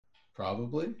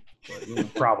Probably.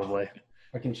 But, Probably.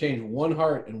 I can change one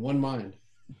heart and one mind.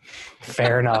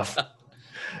 Fair enough.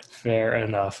 Fair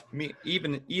enough. I mean,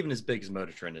 even as big as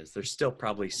Motor Trend is, there's still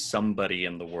probably somebody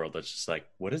in the world that's just like,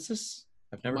 what is this?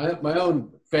 I've never My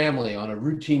own family on a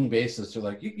routine basis are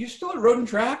like, you still at Road and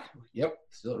Track? Yep,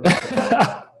 still at Road and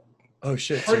Track. Oh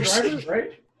shit! Hard drivers,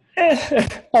 right?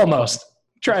 Almost.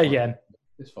 Try again.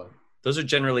 It's fun. Those are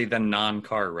generally the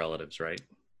non-car relatives, right?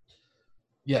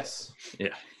 Yes.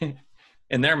 Yeah.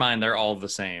 In their mind, they're all the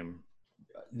same.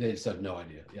 They just have no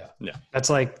idea. Yeah. Yeah. That's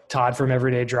like Todd from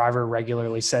Everyday Driver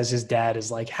regularly says his dad is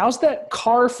like, how's that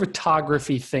car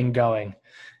photography thing going?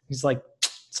 He's like,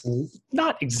 it's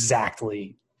not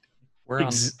exactly. We're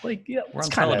on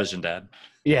television, Dad.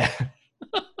 Yeah.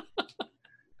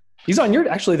 He's on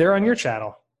they're on your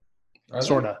channel.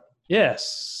 Sort of.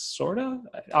 Yes. Sort of.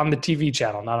 On the TV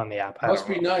channel, not on the app. Must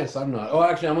be nice. I'm not. Oh,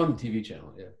 actually, I'm on the TV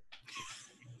channel. Yeah.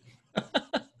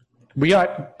 We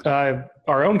got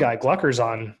our own guy, Glucker's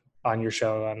on your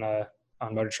show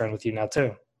on Motor Trend with you now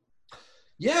too.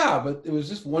 Yeah, but it was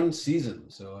just one season,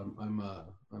 so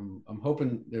I'm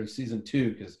hoping there's season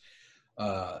 2 because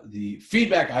the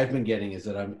feedback I've been getting is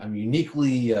that I'm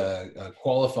uniquely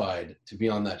qualified to be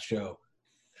on that show.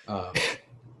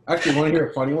 Actually, want to hear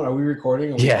a funny one? Are we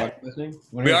recording?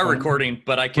 We are recording,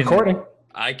 but I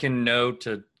can know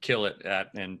to kill it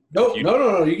at and no.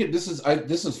 You can. This is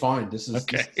fine. This is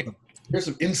okay. Here's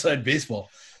some inside baseball.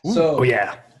 Ooh. So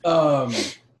yeah. So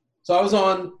I was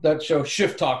on that show,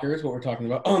 Shift Talkers, what we're talking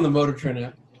about, on the Motor Trend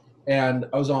app, and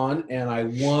I was on, and I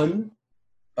won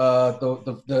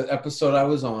the episode I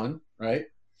was on, right?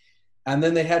 And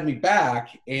then they had me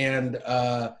back, and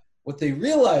what they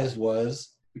realized was,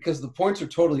 because the points are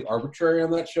totally arbitrary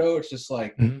on that show, it's just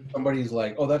like somebody's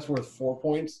like, oh, that's worth 4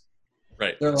 points.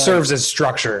 Right. Like, serves as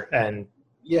structure and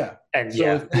yeah. And so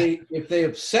yeah. if they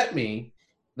upset me,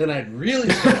 then I'd really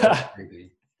start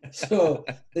crazy. So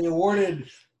they awarded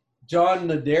John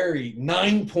Naderi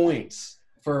 9 points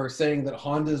for saying that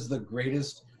Honda's the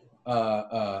greatest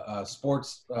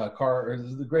sports car, or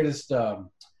the greatest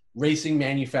racing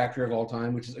manufacturer of all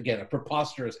time, which is, again, a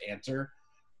preposterous answer.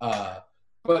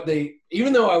 But they,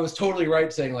 even though I was totally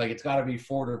right saying like it's got to be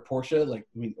Ford or Porsche, like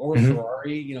or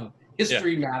Ferrari,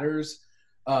 history matters.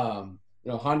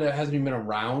 Honda hasn't even been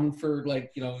around for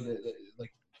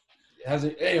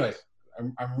hasn't. Anyways,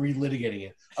 I'm relitigating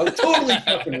it. I was totally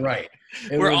fucking right.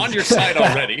 We're on your side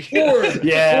already. Ford,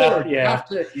 yeah.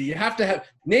 You have to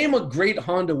name a great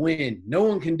Honda win. No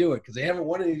one can do it because they haven't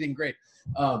won anything great.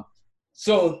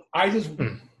 So I just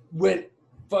went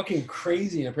fucking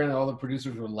crazy, and apparently all the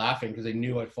producers were laughing because they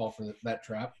knew I'd fall for that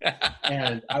trap.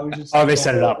 And I was just they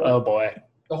set it up. Oh boy.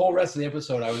 The whole rest of the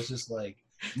episode, I was just like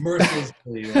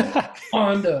mercilessly like,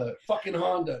 Honda, fucking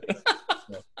Honda.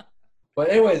 So, but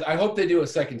anyways, I hope they do a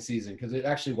second season because it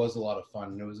actually was a lot of fun.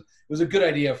 And it was a good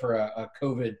idea for a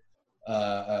COVID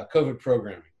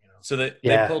programming. So they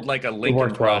pulled like a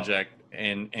Lincoln Project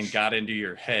and got into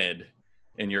your head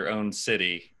in your own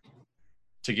city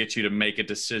to get you to make a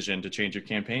decision to change your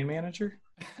campaign manager?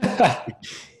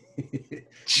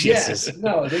 Yes.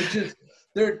 No,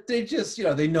 they just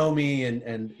they know me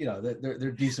and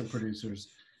they're decent producers.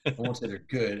 I won't say they're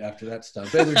good after that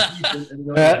stuff. They're decent and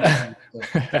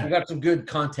they got some good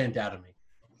content out of me.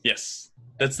 Yes.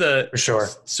 That's for sure.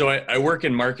 So I work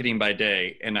in marketing by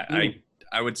day, and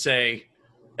I would say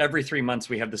every 3 months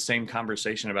we have the same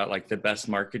conversation about like the best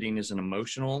marketing is an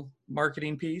emotional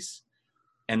marketing piece.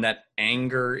 And that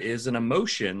anger is an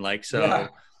emotion.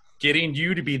 Getting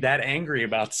you to be that angry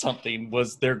about something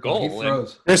was their goal.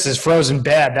 This is frozen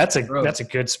bad. That's a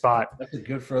good spot. That's a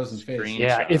good frozen face.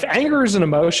 Yeah. If anger is an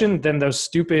emotion, then those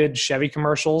stupid Chevy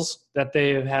commercials that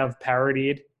they have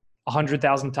parodied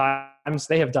 100,000 times,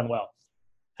 they have done well.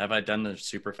 Have I done the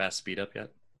super fast speed up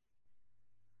yet?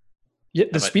 Yeah,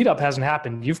 the speed up hasn't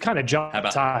happened. You've kind of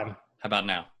jumped time. How about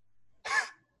now?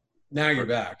 Now you're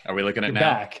back. Are we looking at you're now?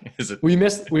 Back. Is it? We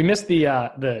missed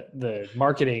the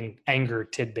marketing anger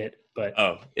tidbit, but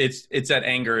it's that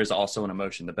anger is also an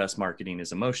emotion. The best marketing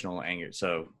is emotional anger.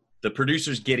 So the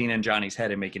producers getting in Johnny's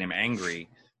head and making him angry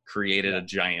created a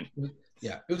giant.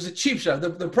 Yeah, it was a cheap shot.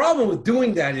 The problem with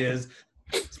doing that is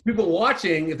people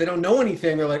watching, if they don't know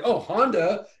anything, they're like, "Oh,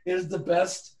 Honda is the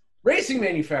best racing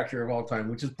manufacturer of all time,"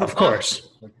 which is of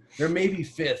course. Like, they're maybe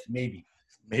fifth, maybe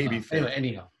fifth.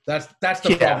 Anyhow. That's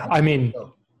the problem. Yeah, I mean,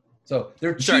 so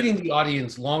they're cheating the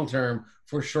audience long term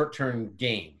for short term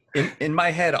gain. In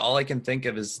my head, all I can think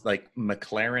of is like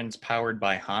McLaren's powered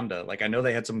by Honda. Like I know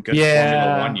they had some good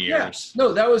Formula One years. Yeah.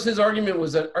 No, that was his argument,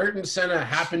 was that Ayrton Senna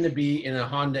happened to be in a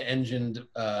Honda engined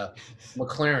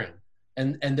McLaren.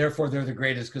 and therefore they're the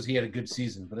greatest because he had a good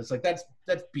season. But it's like that's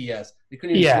BS. They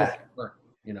couldn't even Yeah. score.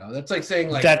 That's like saying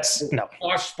like That's no.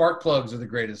 Bosch spark plugs are the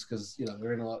greatest because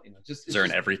they're in a lot. They're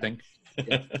in everything.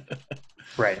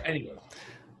 Right. Anyway.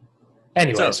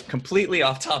 Anyways, So completely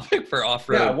off topic for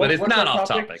off-road, but it's what's not our off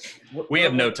topic. We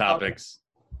have no topics.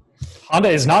 Honda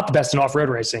is not the best in off-road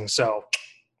racing, so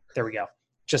there we go.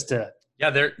 Just to Yeah,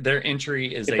 their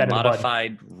entry is Get a that in the bud.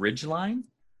 modified Ridgeline.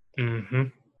 mm-hmm.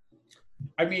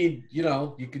 I mean,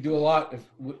 you could do a lot if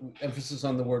emphasis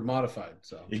on the word modified.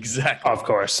 So Exactly. Of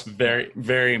course, Very,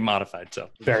 very modified. So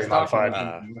very modified.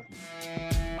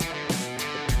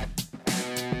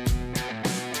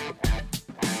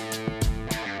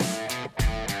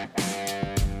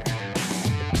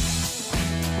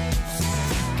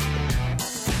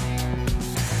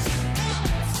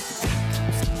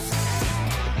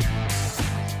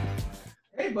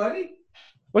 Hey, buddy,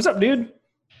 What's up, dude?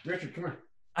 Richard, come here.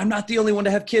 I'm not the only one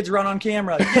to have kids run on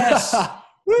camera. Yes.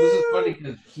 This is funny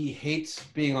because he hates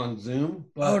being on Zoom,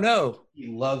 but Oh no. he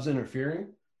loves interfering.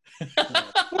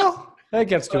 Well, that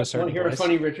gets to a Want certain to hear a place.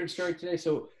 funny Richard story today?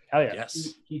 So Hell yeah.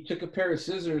 Yes. he took a pair of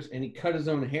scissors and he cut his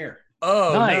own hair.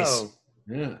 Oh Nice.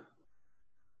 no.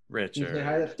 Yeah. Can you say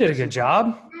hi Richard. to- Did a good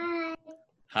job.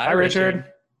 Hi,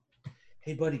 Richard.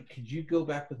 Hey, buddy, could you go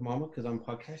back with Mama because I'm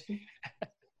podcasting?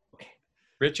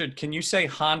 Richard, can you say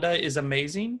Honda is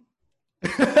amazing?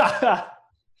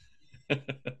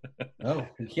 No,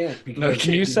 he can't. No, because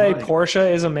Can you he's say mine.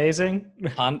 Porsche is amazing?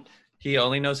 He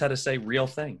only knows how to say real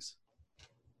things.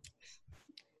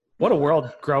 What a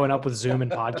world growing up with Zoom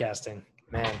and podcasting,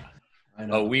 man. I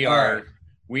know. Oh, we All are right.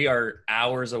 we are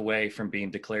hours away from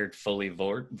being declared fully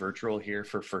virtual here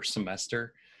for first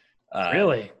semester.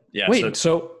 Really? Yeah. Wait,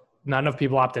 so not enough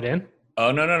people opted in?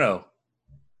 Oh no.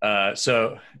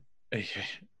 So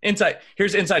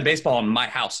here's inside baseball in my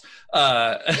house.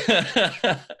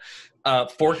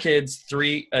 4 kids,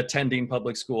 3 attending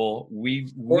public school.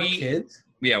 Four kids?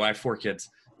 Yeah, I have 4 kids.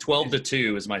 12 to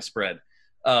 2 is my spread.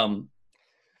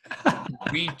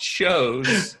 We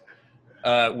chose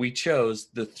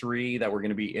the 3 that were going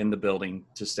to be in the building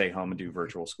to stay home and do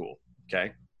virtual school.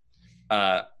 Okay.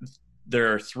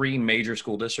 There are 3 major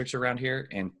school districts around here,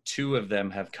 and 2 of them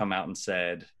have come out and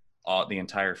said the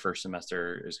entire first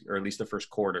semester is, or at least the first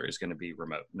quarter, is going to be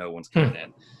remote. No one's coming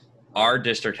in. Our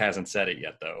district hasn't said it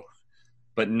yet, though.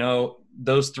 But no,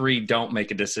 those 3 don't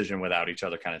make a decision without each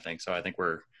other, kind of thing. So I think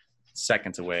we're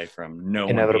seconds away from no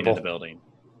one being in Inevitable. the building.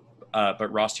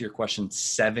 But Ross, to your question,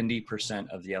 70%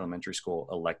 of the elementary school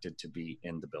elected to be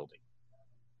in the building.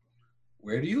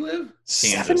 Where do you live?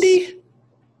 70?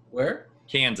 Where?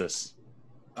 Kansas.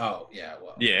 Oh, yeah.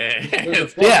 Well, Yeah. There's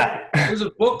a book, Yeah. there's a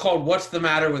book called "What's the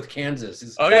Matter with Kansas."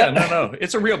 It's- Oh yeah, no,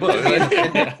 it's a real book.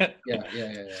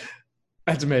 yeah.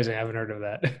 That's amazing. I haven't heard of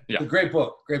that. Yeah. It's a great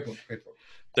book.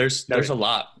 There's a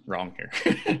lot wrong here.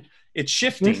 It's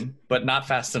shifting, but not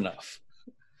fast enough.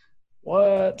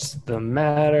 What's the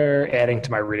matter? Adding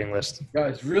to my reading list. Yeah,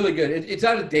 it's really good. It's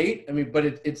out of date. I mean, but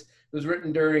it was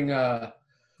written during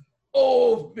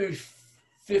maybe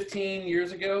 15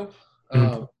 years ago.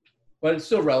 But it's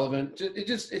still relevant.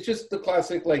 It's just the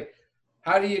classic, like,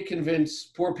 how do you convince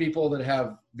poor people that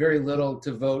have very little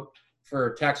to vote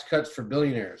for tax cuts for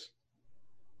billionaires?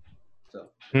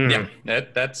 So Yeah,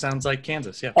 that sounds like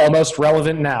Kansas. Yeah. Almost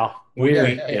relevant now.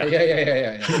 Weird.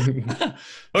 Yeah.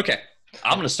 Okay.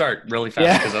 I'm going to start really fast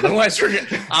Yeah. because otherwise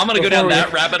I'm going to go down Before we-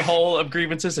 that rabbit hole of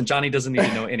grievances, and Johnny doesn't need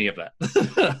to know any of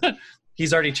that.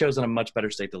 He's already chosen a much better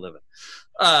state to live in.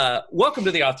 Welcome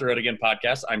to the Off the Road Again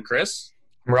podcast. I'm Chris.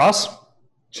 Ross?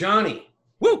 Johnny.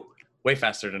 Woo! Way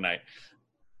faster tonight.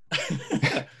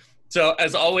 So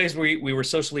as always, we were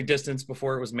socially distanced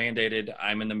before it was mandated.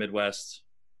 I'm in the Midwest.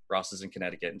 Ross is in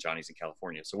Connecticut, and Johnny's in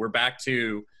California. So we're back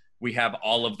to, we have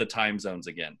all of the time zones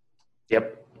again.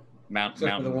 Yep. Except for the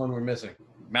Mountain one we're missing.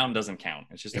 doesn't count.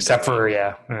 It's just Except for,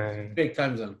 Big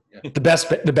time zone. Yeah. the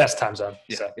best time zone.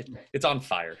 yeah, So. it's on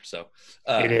fire. So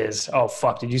It is. Oh,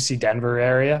 fuck. Did you see Denver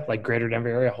area? Like greater Denver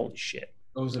area? Holy shit.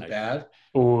 Oh, was it bad?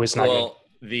 Oh, it's not good.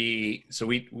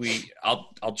 Well,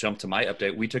 I'll jump to my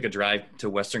update. We took a drive to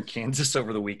Western Kansas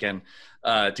over the weekend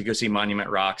to go see Monument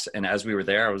Rocks, and as we were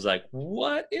there, I was like,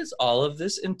 "What is all of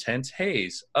this intense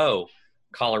haze?" Oh,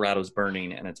 Colorado's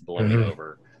burning and it's blowing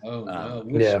over. Oh, no.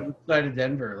 Yeah. Which side of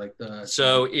Denver? Like the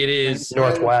So it is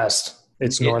Northwest.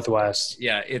 It's northwest.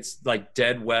 Yeah, it's like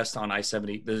dead west on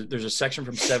I-70. There's a section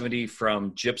from 70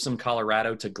 from Gypsum,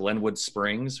 Colorado to Glenwood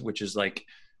Springs, which is like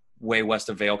way west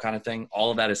of Vail kind of thing.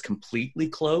 All of that is completely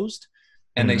closed.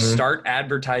 And they start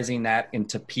advertising that in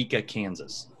Topeka,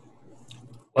 Kansas.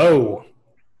 Oh.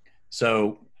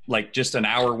 So like just an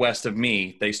hour west of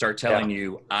me, they start telling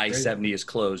you I-70 is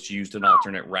closed, used an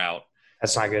alternate route.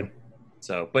 That's not good.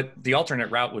 So, but the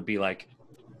alternate route would be like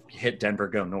hit Denver,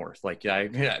 go north. Like,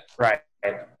 Right.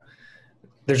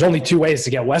 There's only 2 ways to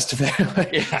get west of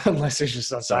there, unless it's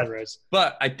just on side roads.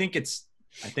 But I think the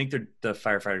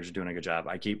firefighters are doing a good job.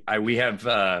 We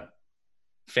have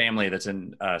family that's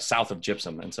in south of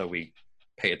Gypsum, and so we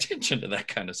pay attention to that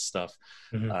kind of stuff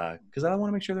because I want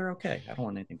to make sure they're okay. I don't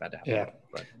want anything bad to happen. Yeah,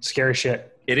 but scary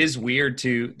shit. It is weird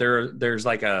too. There's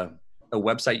like a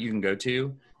website you can go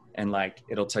to, and like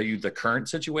it'll tell you the current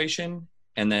situation,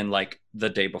 and then like the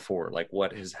day before, like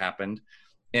what has happened,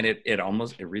 and it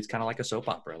reads kind of like a soap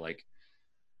opera. Like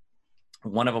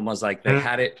one of them was like they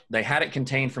had it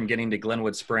contained from getting to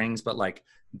Glenwood Springs, but like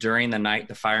during the night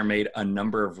the fire made a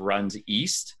number of runs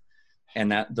east,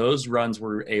 and that those runs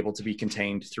were able to be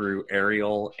contained through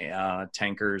aerial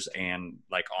tankers and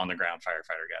like on the ground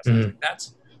firefighter gas.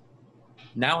 That's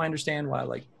now I understand why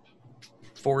like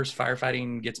forest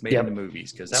firefighting gets made into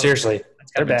movies, because seriously,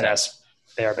 they're badass.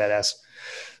 They are badass.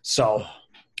 So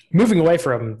moving away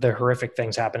from the horrific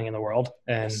things happening in the world,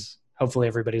 and hopefully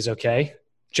everybody's okay,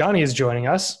 Johnny is joining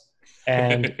us,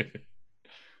 and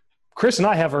Chris and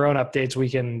I have our own updates we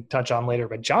can touch on later,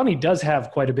 but Johnny does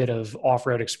have quite a bit of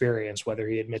off-road experience, whether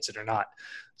he admits it or not.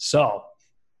 So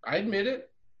I admit it.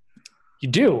 You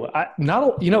do.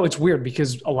 It's weird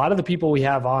because a lot of the people we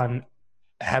have on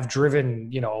have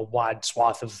driven, a wide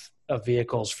swath of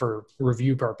vehicles for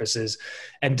review purposes.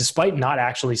 And despite not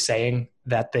actually saying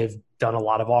that they've done a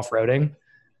lot of off-roading,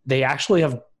 they actually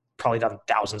have probably done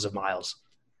thousands of miles.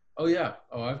 Oh, yeah.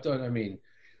 Oh, I've done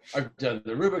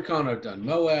the Rubicon, I've done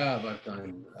Moab, I've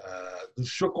done the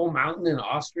Schuckel Mountain in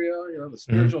Austria, the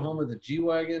spiritual home of the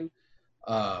G-Wagon.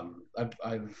 I've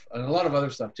done a lot of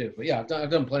other stuff too. But yeah, I've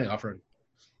done plenty of off-roading.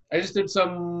 I just did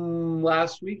some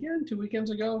last weekend, 2 weekends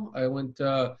ago. I went,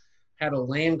 had a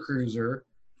Land Cruiser,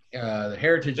 the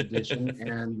Heritage Edition,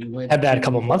 and we went. Had that a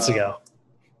couple months ago.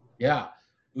 Yeah,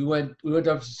 we went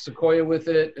up to Sequoia with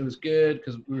it. It was good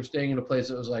because we were staying in a place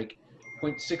that was like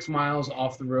 0.6 miles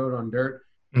off the road on dirt,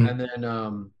 and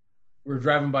then we were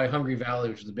driving by Hungry Valley,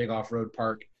 which is a big off-road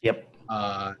park. Yep.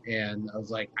 And I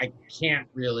was like, I can't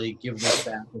really give this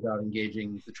back without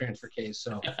engaging the transfer case.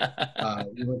 So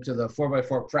we went to the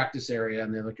 4x4 practice area,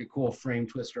 and they had like a cool frame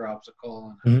twister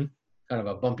obstacle and kind of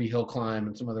a bumpy hill climb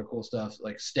and some other cool stuff,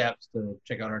 like steps to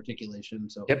check out articulation.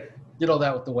 So did all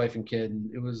that with the wife and kid, and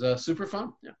it was super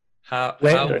fun. Yeah. How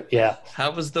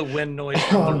was the wind noise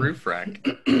from the roof rack?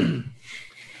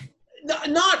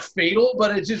 Not fatal,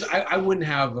 but it's just I wouldn't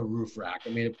have a roof rack. I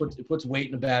mean, it puts weight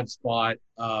in a bad spot.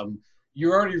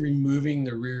 You're already removing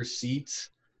the rear seats.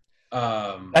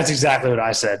 That's exactly what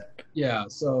I said. Yeah.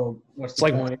 So what's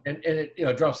the point? And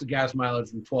it drops the gas mileage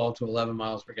from 12 to 11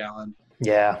 miles per gallon.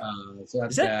 Yeah. So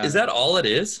that's is that all it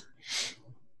is?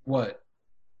 What?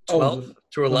 12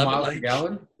 to 11 miles per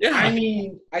gallon? Yeah. I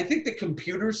mean, I think the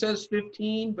computer says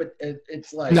 15, but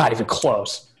it's like not even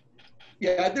close.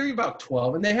 Yeah, they're about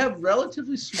 12, and they have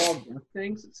relatively small gas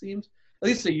tanks. It seems, at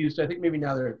least they used to. I think maybe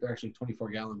now they're actually 24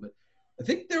 gallon, but I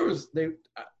think the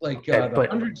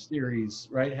 100 series,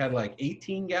 right, had like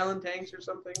 18 gallon tanks or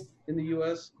something in the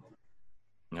U.S.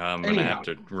 I'm gonna have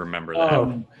to remember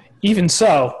that. Even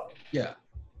so,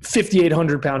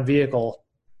 5,800 pound vehicle,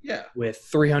 with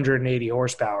 380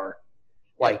 horsepower.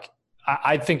 Like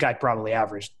I think I probably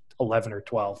averaged 11 or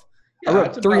 12. I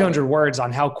wrote 300 words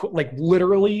on how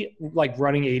literally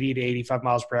running 80 to 85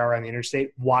 miles per hour on the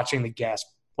interstate, watching the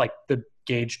the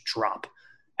gauge drop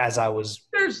as I was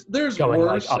there's going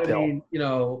worse. uphill. I mean, I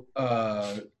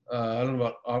don't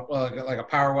know about like a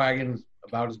Power Wagon is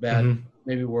about as bad,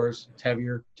 maybe worse. It's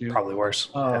heavier too. Probably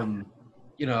worse.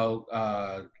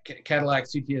 Cadillac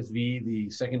CTS-V,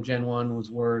 the second gen one, was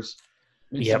worse.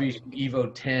 Mitsubishi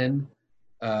Evo 10.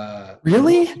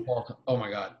 Really? Oh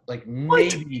my God! Like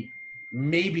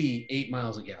maybe 8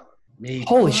 miles a gallon. Maybe.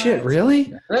 Holy shit!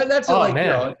 Really? That's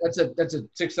that's a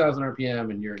 6,000 RPM,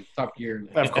 and you're in top gear.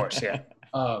 Of course, yeah.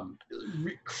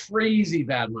 Crazy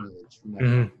bad mileage from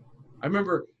that. I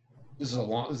remember this is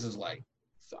like,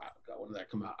 God, when did that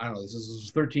come out? I don't know. This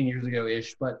was 13 years ago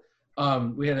ish, but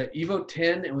we had an Evo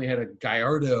 10 and we had a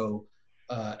Gallardo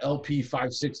LP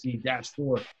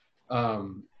 560-4.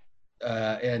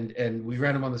 And we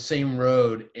ran them on the same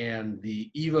road, and the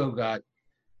Evo got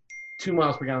 2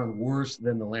 miles per gallon worse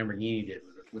than the Lamborghini did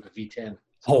with the V10.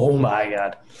 Oh my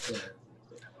God! Yeah.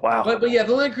 Wow. But yeah,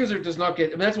 the Land Cruiser does not get. I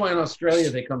mean, that's why in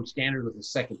Australia they come standard with a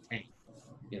second tank.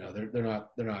 They're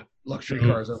not luxury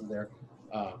cars over there.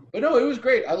 But no, it was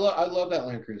great. I love that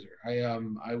Land Cruiser.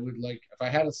 I would like, if I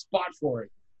had a spot for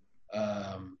it,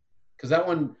 because that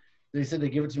one they said they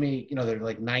give it to me. They're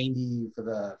like 90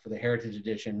 for the Heritage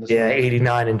Edition. This Yeah, one,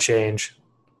 89 and change.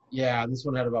 yeah, this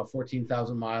one had about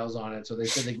 14,000 miles on it. So they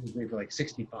said they gave it to me for like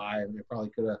 65. And they probably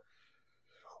could have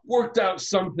worked out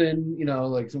something,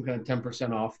 like some kind of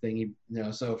 10% off thing.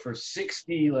 So for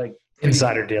 60, like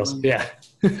Insider deals. Yeah.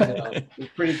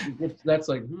 it's pretty. That's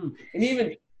like,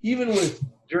 and even with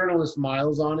journalist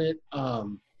miles on it, a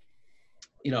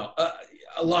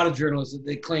lot of journalists,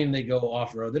 they claim they go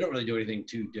off road. They don't really do anything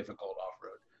too difficult off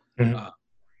road. Mm-hmm.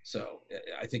 So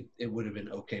I think it would have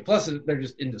been okay. Plus, they're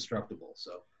just indestructible.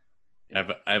 So I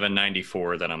have a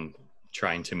 94 that I'm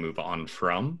trying to move on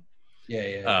from.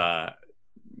 Yeah.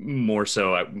 More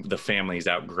so, the family's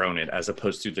outgrown it, as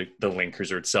opposed to the Land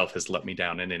Cruiser itself has let me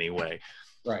down in any way.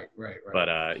 Right. But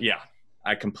I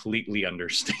completely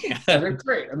understand. Yeah, they're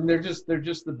great. I mean, they're just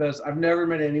the best. I've never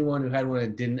met anyone who had one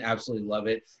and didn't absolutely love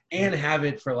it and have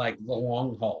it for like the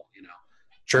long haul.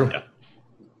 True. Yeah.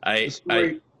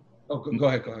 Go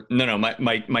ahead. No.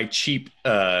 My cheap.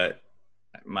 I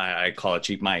call it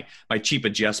cheap. My cheap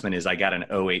adjustment is I got an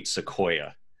 '08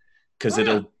 Sequoia. Because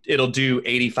it'll do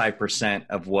 85%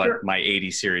 of what my 80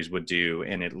 series would do,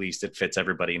 and at least it fits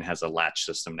everybody and has a latch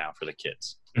system now for the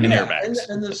kids and airbags.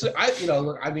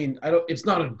 It's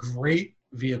not a great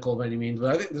vehicle by any means,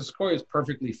 but I think the Sequoia is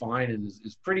perfectly fine and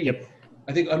is pretty,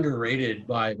 I think, underrated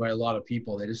by a lot of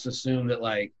people. They just assume that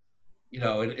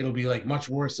it'll be like much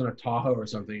worse than a Tahoe or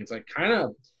something. It's like kind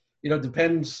of,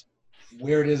 depends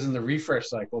where it is in the refresh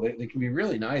cycle. They can be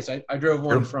really nice. I drove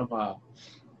one from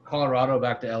Colorado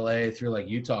back to LA through like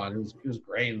Utah, and it was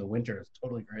great in the winter. It's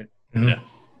totally great. Mm-hmm. Yeah.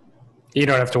 You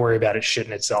don't have to worry about it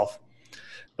shitting itself.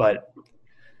 But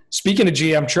speaking of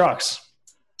GM trucks,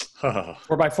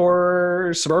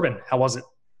 4x4 Suburban, how was it?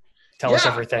 Tell us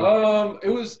everything. It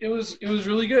was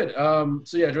really good. I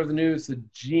drove it's the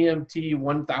GMT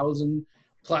 1000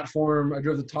 platform. I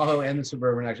drove the Tahoe and the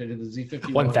Suburban. Actually, I did the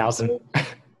Z50 1000.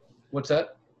 What's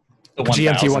that? The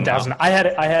GMT 1000. I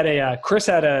had Chris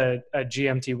had a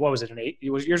GMT. What was it?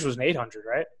 Yours was an 800,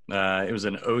 right? It was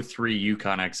an 03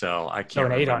 Yukon XL. I can't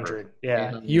remember. An 800. Yeah.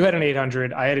 800. You had an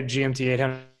 800. I had a GMT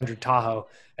 800 Tahoe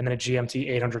and then a GMT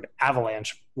 800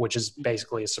 Avalanche, which is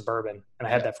basically a Suburban. And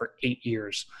I had that for 8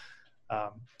 years.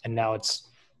 And now it's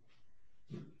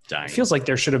dying. It feels like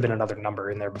there should have been another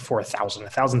number in there before 1,000.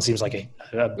 1,000 seems like a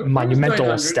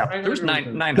monumental step. There was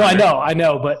 900. No, I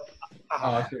know, but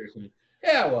seriously.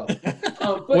 Yeah, well,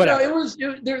 but no,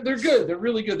 they're good. They're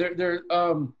really good. They're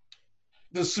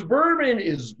the Suburban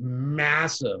is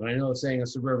massive. I know saying a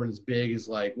Suburban is big is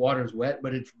like water's wet,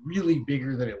 but it's really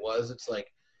bigger than it was. It's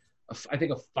like I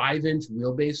think a 5-inch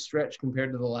wheelbase stretch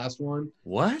compared to the last one.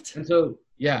 What? And so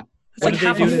yeah, what did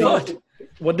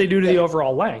they do to the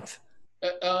overall length?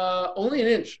 Only an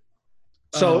inch.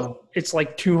 So it's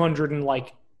like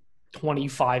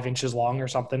 225 inches long or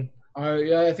something.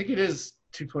 Yeah, I think it is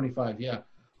 225. Yeah.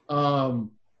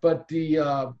 But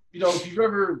the if you've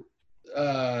ever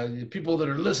people that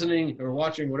are listening or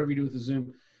watching, whatever you do with the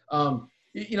Zoom,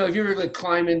 if you ever like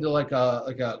climb into like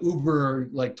a Uber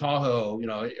like Tahoe,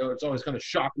 it's always kind of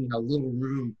shocking how little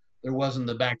room there was in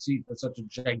the back seat for such a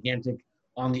gigantic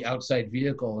on the outside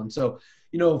vehicle. And so,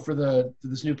 for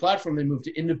this new platform, they moved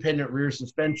to independent rear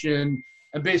suspension,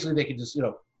 and basically they could just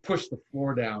push the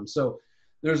floor down. So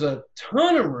there's a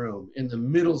ton of room in the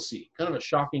middle seat, kind of a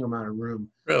shocking amount of room.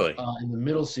 Really? In the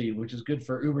middle seat, which is good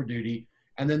for Uber duty.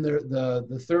 And then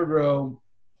the third row,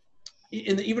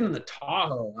 even in the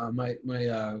Tahoe, my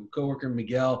coworker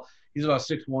Miguel, he's about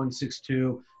 6'1",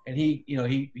 6'2", and he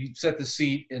set the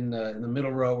seat in the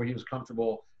middle row where he was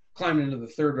comfortable, climbed into the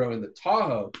third row in the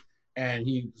Tahoe, and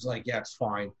he was like, "Yeah, it's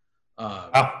fine."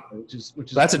 Which is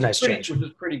that's a nice change. Which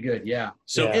is pretty good, yeah.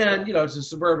 So and it's a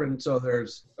Suburban, so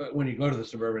there's when you go to the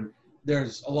Suburban,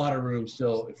 there's a lot of room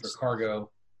still for cargo.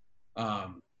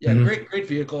 Great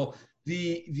vehicle.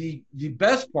 The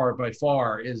best part by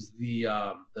far is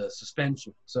the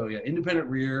suspension. So independent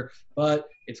rear, but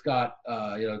it's got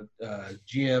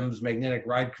GM's magnetic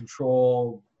ride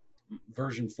control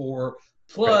version 4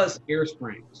 plus air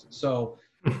springs. So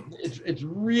it's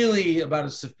really about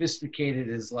as sophisticated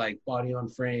as like body on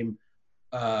frame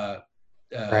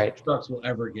trucks will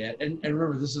ever get. And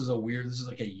remember, this is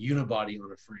like a unibody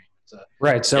on a frame.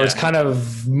 It's kind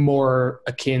of more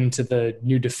akin to the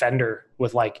new Defender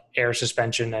with like air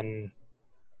suspension and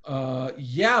but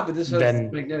this has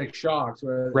magnetic shocks,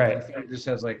 where it just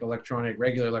has like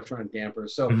regular electronic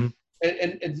dampers. So and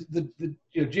the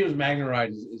GM's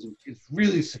MagneRide is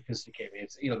really sophisticated.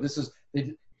 It's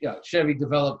Chevy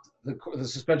developed the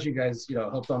suspension guys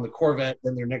helped on the Corvette,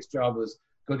 then their next job was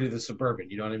go do the Suburban,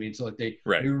 you know what I mean? So like they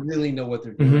really know what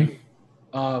they're doing.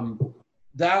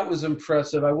 that was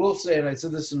impressive. I will say, and I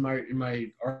said this in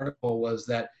my article, was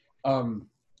that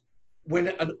when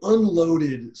an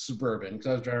unloaded Suburban, because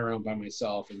I was driving around by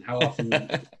myself, and how often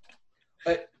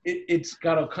it's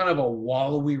got a kind of a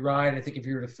wallowy ride. I think if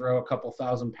you were to throw a couple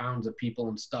thousand pounds of people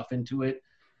and stuff into it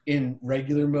in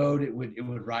regular mode, it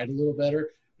would ride a little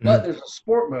better. But there's a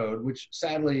sport mode, which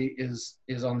sadly is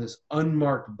on this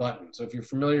unmarked button. So if you're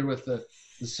familiar with the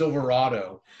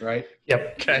Silverado, right?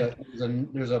 Yep. Okay.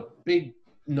 There's a big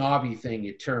knobby thing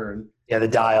you turn. Yeah, the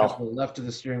dial. To the left of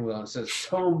the steering wheel, and it says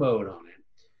tow mode on it.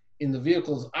 In the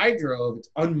vehicles I drove, it's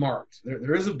unmarked.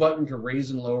 There is a button to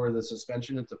raise and lower the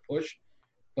suspension and to push,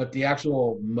 but the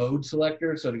actual mode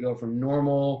selector, so to go from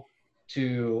normal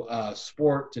to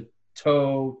sport to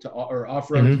tow or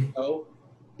off-road to tow,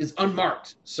 is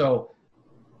unmarked. So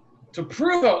to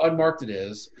prove how unmarked it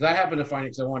is, because I happen to find it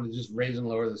because I wanted to just raise and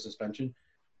lower the suspension,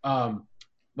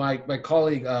 my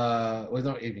colleague, a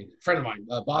friend of mine,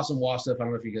 Bassem Wassef, I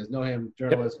don't know if you guys know him,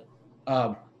 journalist.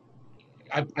 Yep.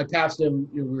 I passed him.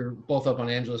 We were both up on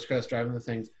Angeles Crest driving the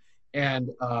things, and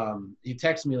he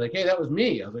texted me like, "Hey, that was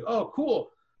me." I was like, "Oh, cool."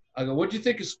 I go, "What'd you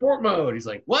think of sport mode?" He's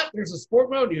like, "What? There's a sport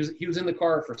mode?" He was in the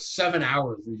car for 7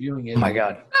 hours reviewing it. Oh my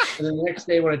God! And then the next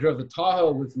day when I drove the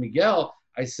Tahoe with Miguel,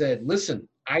 I said, "Listen,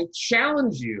 I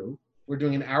challenge you. We're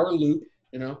doing an hour loop.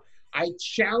 I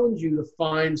challenge you to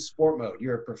find sport mode.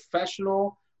 You're a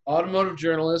professional automotive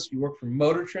journalist. You work for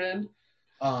Motor Trend.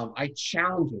 I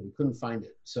challenge you." We couldn't find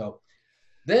it. So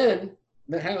then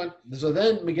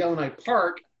Miguel and I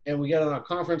park, and we get on a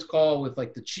conference call with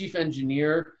like the chief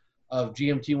engineer of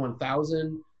GMT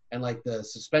 1000 and like the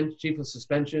chief of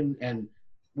suspension, and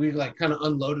we like kind of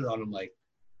unloaded on him like,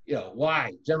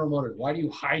 why General Motors? Why do you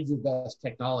hide your best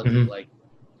technology? Like,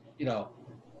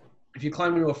 if you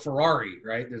climb into a Ferrari,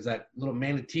 right? There's that little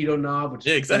Manitito knob, which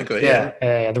exactly.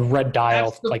 Yeah, the red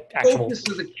dial, that's the like actual focus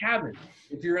of the cabin.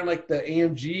 If you're in like the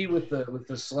AMG with the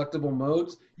selectable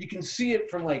modes, you can see it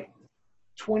from like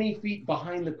 20 feet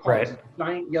behind the car. Right. It's a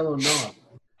giant yellow knob.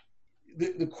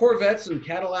 The Corvettes and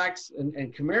Cadillacs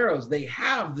and Camaros, they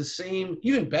have the same,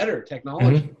 even better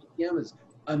technology. GM is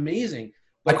amazing.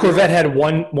 My Corvette had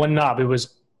one knob. It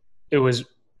was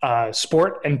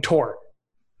sport and tour,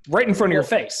 right in front of your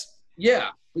face. Yeah,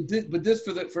 but this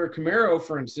for a Camaro,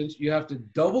 for instance, you have to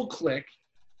double click,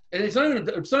 and it's not even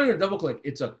a double click.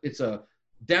 It's a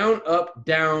down, up,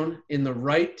 down in the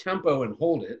right tempo and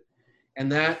hold it.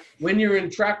 And that when you're in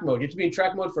track mode, you have to be in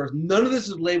track mode first. None of this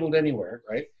is labeled anywhere,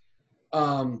 right?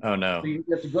 Oh no! So you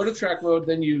have to go to track mode,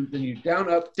 then you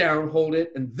down, up, down, hold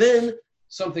it, and then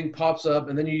something pops up,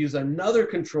 and then you use another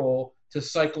control to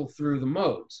cycle through the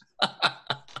modes.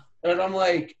 And I'm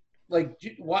like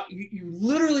what? You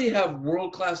literally have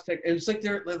world-class tech, and it's like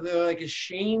they're like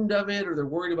ashamed of it, or they're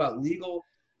worried about legal.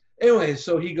 Anyway,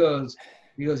 so he goes,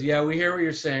 yeah, we hear what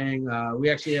you're saying. We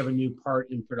actually have a new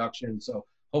part in production, so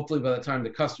hopefully by the time the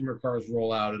customer cars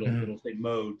roll out, it'll say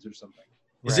modes or something.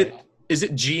 Is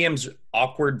it GM's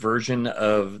awkward version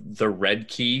of the red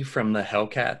key from the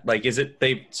Hellcat? Like, is it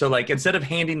like instead of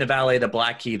handing the valet the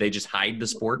black key, they just hide the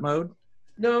sport mode?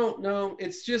 No,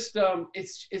 it's just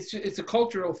it's a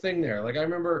cultural thing there. Like I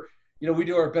remember, we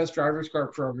do our best driver's car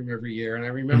program every year, and I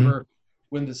remember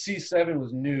when the C7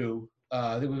 was new.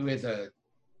 I think we had the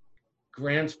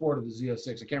Grand Sport of the Z06.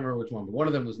 I can't remember which one, but one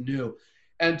of them was new.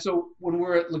 And so when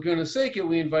we're at Laguna Seca,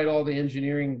 we invite all the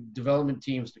engineering development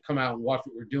teams to come out and watch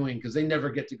what we're doing, because they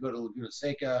never get to go to Laguna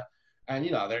Seca. And,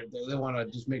 they want to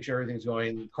just make sure everything's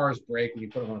going. The cars break when you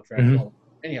put them on a track.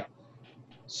 Anyhow,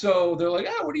 so they're like,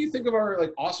 what do you think of our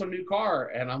like awesome new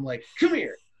car? And I'm like, come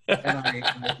here. And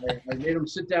I made them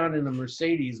sit down in a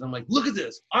Mercedes. And I'm like, look at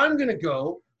this. I'm going to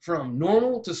go from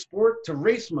normal to sport to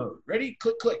race mode. Ready?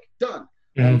 Click, click, done.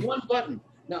 And one button.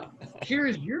 Now, here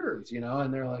is yours,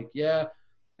 And they're like, yeah.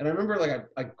 And I remember like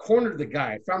I cornered the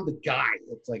guy. I found the guy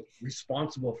that's like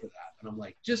responsible for that. And I'm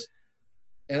like,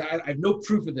 and I have no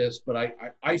proof of this, but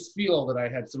I feel that I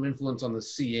had some influence on the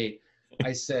C8.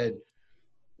 I said,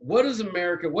 what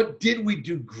did we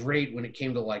do great when it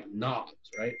came to like knobs,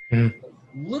 right?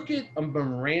 Look at a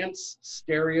Marantz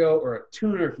stereo or a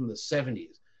tuner from the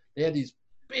 70s. They had these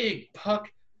big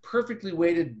puck, perfectly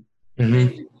weighted,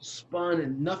 spun,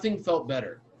 and nothing felt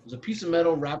better. It was a piece of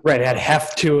metal wrapped. Right, it had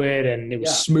heft to it, and it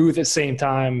was smooth at the same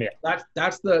time. Yeah.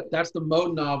 That's the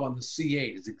mode knob on the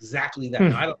C8. Is exactly that.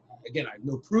 Now, I have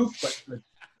no proof, but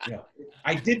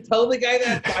I did tell the guy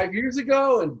that 5 years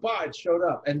ago, and it showed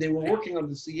up, and they were working on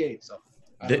the C8. So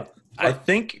I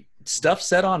think stuff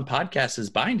said on podcasts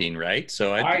is binding, right?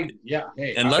 So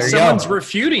unless someone's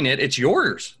refuting it, it's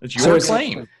yours. It's your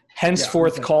claim.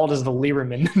 henceforth called as the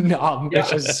Lieberman knob. Yeah.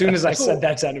 Which as soon as I said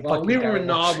that sounded Well, fucking Lieberman terrible.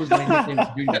 knob was my nickname as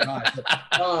junior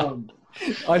high.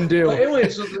 Undo. But anyway,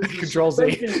 so the Control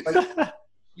Z. suspension, like,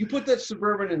 you put that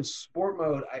Suburban in sport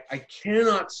mode. I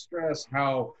cannot stress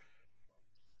how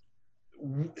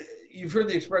you've heard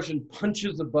the expression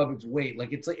punches above its weight.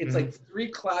 Like it's like 3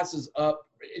 classes up.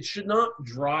 It should not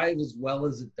drive as well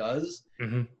as it does.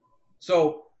 Mm-hmm.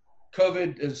 So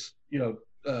COVID is,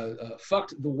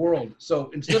 fucked the world.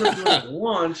 So instead of doing a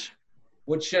launch,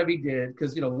 what Chevy did,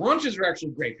 because launches are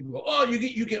actually great. People go, oh,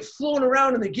 you get flown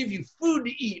around and they give you food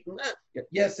to eat.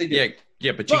 Yes, they do.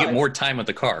 Yeah, but you get more time with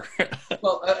the car.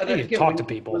 Well, you again, talk to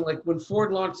people. When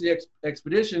Ford launched the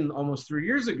Expedition almost 3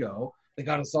 years ago, they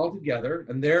got us all together,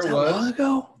 and there That was long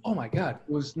ago? Oh my god!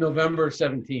 it was November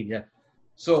 17. Yeah,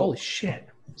 so Holy shit!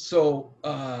 So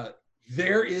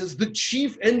there is the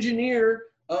chief engineer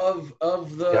of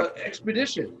the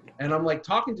expedition, and I'm like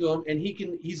talking to him, and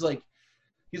he's like,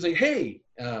 hey,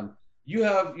 you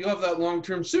have that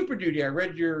long-term Super Duty. I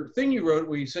read your thing you wrote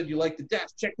where you said you like the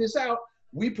desk. Check this out.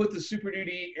 We put the Super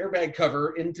Duty airbag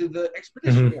cover into the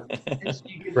Expedition. And so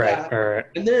you get that. Right.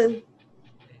 And then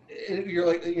you're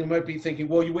like, you might be thinking,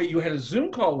 well, you had a Zoom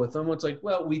call with them. It's like,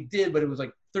 well, we did, but it was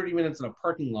like 30 minutes in a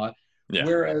parking lot. Yeah.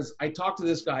 Whereas I talked to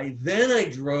this guy, then I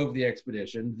drove the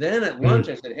Expedition. Then at lunch,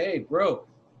 I said, hey, bro,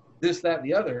 this, that,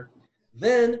 the other.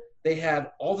 Then they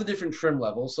had all the different trim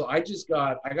levels. So I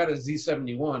got a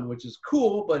Z71, which is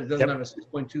cool, but it doesn't have a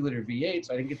 6.2 liter V8,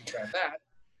 so I didn't get to try that.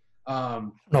 I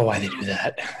don't know why they do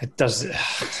that. It does.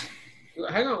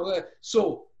 Hang on.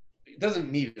 So it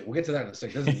doesn't need it. We'll get to that in a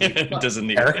second. It doesn't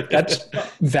need it. That's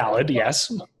valid,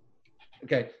 yes.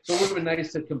 Okay, so it would have been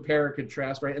nice to compare and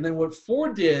contrast, right? And then what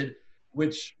Ford did,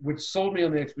 which sold me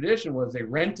on the Expedition, was they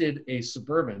rented a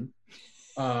Suburban,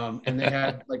 and they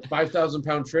had like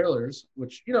 5,000-pound trailers,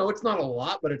 which it's not a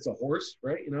lot, but it's a horse,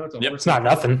 right? It's a horse. It's not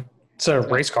nothing. It's a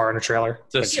race car and a trailer.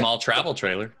 It's a small travel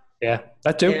trailer. Yeah,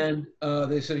 that too. And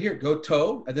they said, here, go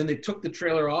tow. And then they took the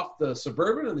trailer off the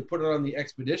Suburban and they put it on the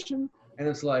Expedition. And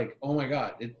it's like, oh my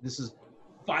God, this is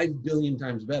 5 billion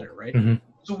times better, right? Mm-hmm.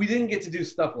 So we didn't get to do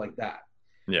stuff like that.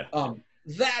 Yeah.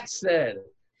 That said,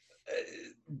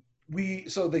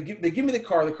 they give me the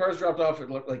car. The car's dropped off at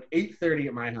like 8:30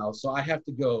 at my house. So I have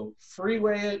to go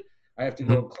freeway it. I have to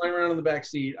go climb around in the back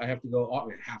seat. I have to go.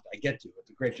 I get to. It's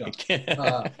a great job.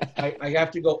 I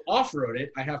have to go off-road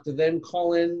it. I have to then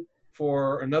call in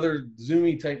for another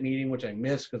Zoomy type meeting, which I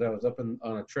missed because I was up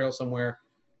on a trail somewhere.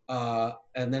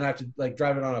 And then I have to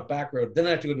drive it on a back road. Then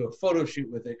I have to go do a photo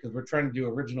shoot with it because we're trying to do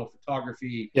original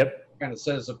photography. Yep. Kind of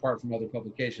set us apart from other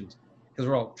publications because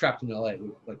we're all trapped in LA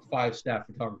with like 5 staff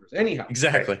photographers. Anyhow.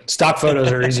 Exactly. Stock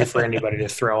photos are easy for anybody to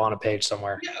throw on a page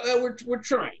somewhere. Yeah, we're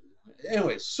trying.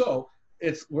 Anyway, so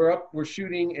we're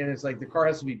shooting, and it's like the car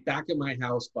has to be back at my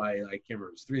house by, I can't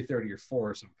remember, it's 3:30 or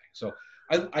 4 or something. So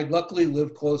I luckily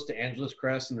live close to Angeles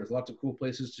Crest, and there's lots of cool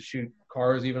places to shoot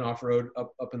cars, even off-road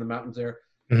up in the mountains there.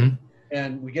 Mm-hmm.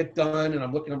 And we get done, and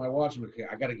I'm looking at my watch, and I'm like, okay,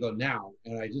 I got to go now.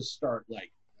 And I just start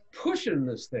pushing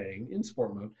this thing in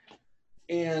sport mode.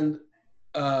 And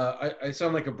I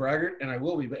sound like a braggart, and I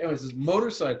will be. But anyways, this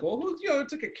motorcycle,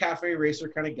 it's like a cafe racer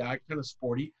kind of guy, kind of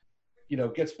sporty,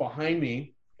 gets behind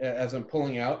me as I'm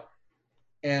pulling out.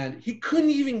 And he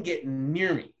couldn't even get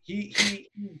near me. He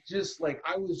just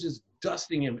I was just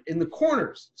dusting him in the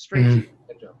corners, straight to him.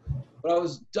 But I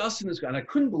was dusting this guy, and I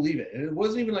couldn't believe it. And it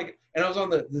wasn't even and I was on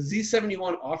the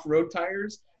Z71 off-road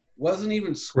tires. Wasn't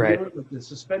even squirming, but the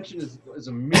suspension is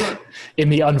a miracle. In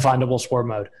the unfindable sport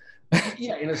mode.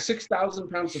 Yeah, in a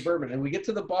 6,000-pound Suburban. And we get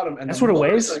to the bottom. And that's what it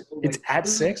weighs? It's at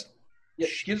 6? Yeah,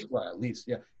 at least,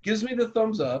 yeah. Gives me the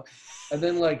thumbs up, and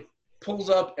then pulls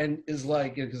up and is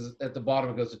because at the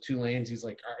bottom it goes to 2 lanes. He's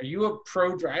like, are you a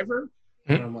pro driver?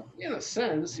 And I'm like, in a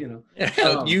sense, you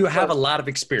have a lot of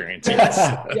experience. Yes.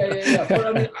 Yeah. But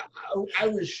I mean, I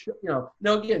was,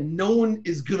 now again, no one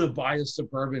is going to buy a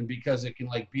Suburban because it can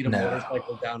beat a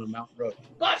motorcycle down a mountain road.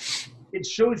 But it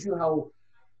shows you how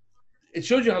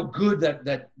good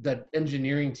that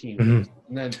engineering team is.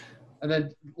 And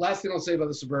then last thing I'll say about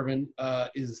the Suburban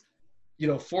is,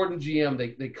 Ford and GM,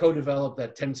 they co-developed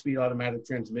that 10-speed automatic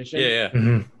transmission. Yeah.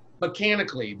 Mm-hmm.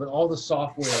 Mechanically, but all the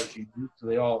software is used, so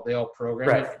they all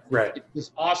program it. Right. It's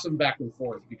this awesome back and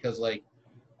forth because I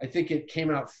think it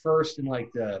came out first in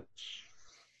the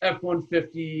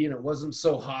F-150 and it wasn't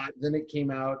so hot. Then it came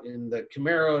out in the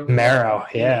Camaro,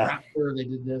 yeah. Raptor, they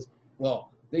did this.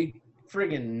 Well, they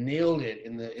friggin' nailed it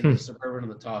in the Suburban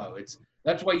and the Tahoe.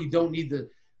 That's why you don't need the.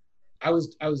 I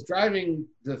was driving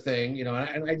the thing, and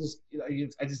I just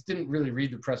didn't really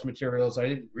read the press materials. I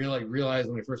didn't really realize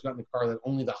when I first got in the car that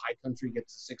only the high country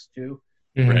gets to 6.2.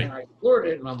 Mhm. And I explored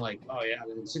it, and I'm like, oh yeah,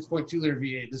 6.2 liter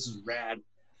V8. This is rad.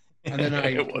 And then I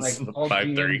It was like the called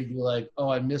GM 5.3. to be like, oh,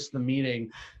 I missed the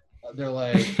meeting. They're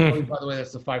like, oh, by the way,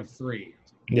 that's the 5.3.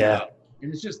 Yeah.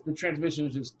 And it's just the transmission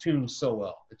is just tuned so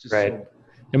well. It's just Right. so.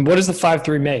 And what does the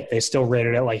 5.3 make? They still rate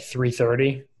it at like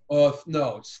 330.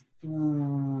 No, it's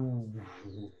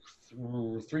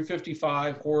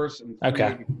 355 horse and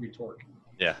Okay. 383 torque.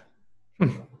 Yeah.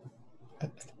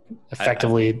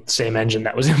 Effectively, same engine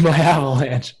that was in my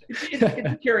Avalanche. It's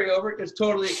a carryover. It's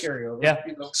totally a carryover. Yeah.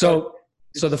 You know, So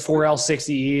but the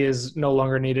 4L60E is no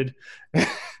longer needed.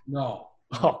 no.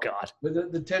 Oh God.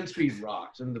 But the 10-speed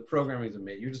rocks, and the programming is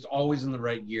amazing. You're just always in the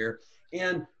right gear.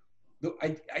 And the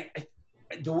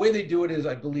way they do it is,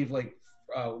 I believe, like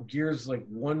gears like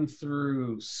 1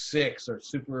 through 6 are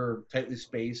super tightly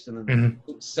spaced, and then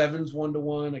 7's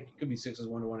 1-to-1. It could be 6's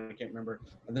 1-to-1. I can't remember.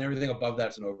 And then everything above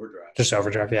that's an overdrive. Just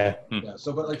overdrive, yeah. Yeah.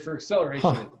 So, but like for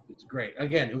acceleration, it's great.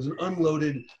 Again, it was an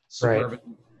unloaded Suburban.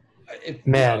 If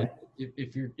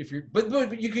you're,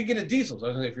 but you could get a diesel. So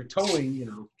if you're towing, you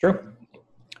know. True.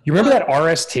 You remember that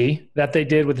RST that they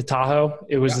did with the Tahoe?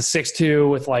 It was the 6.2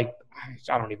 with like,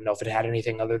 I don't even know if it had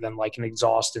anything other than like an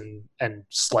exhaust and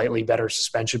slightly better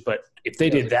suspension. But if they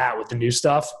did that with the new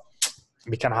stuff,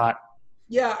 it'd be kind of hot.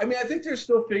 Yeah, I mean, I think they're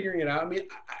still figuring it out. I mean,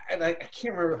 I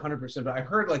can't remember 100%, but I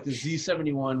heard like the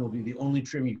Z71 will be the only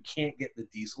trim you can't get the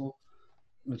diesel,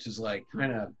 which is like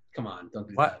kind of, come on, don't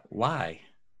do that. Why?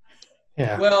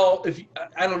 Yeah. Well,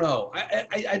 I don't know.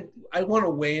 I want to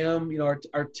weigh them. You know,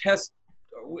 our test.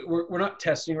 We're not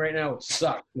testing right now. It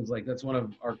sucks because like that's one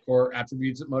of our core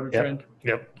attributes at Motor Trend.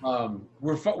 Yep.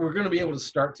 We're going to be able to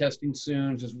start testing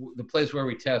soon. Just the place where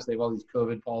we test, they have all these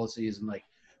COVID policies, and like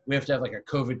we have to have like a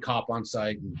COVID cop on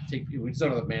site and we just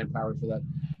don't have the manpower for that.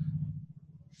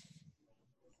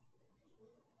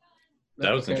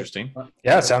 That was interesting.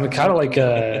 Yeah, it sounded kind of like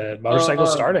a motorcycle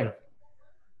starting.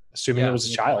 Assuming it was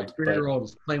a child. 3-year-old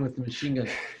is playing with the machine gun.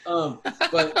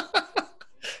 But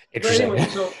interesting. anyway,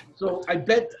 so I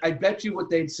bet you what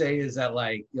they'd say is that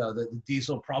like, you know, the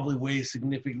diesel probably weighs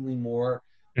significantly more,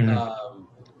 you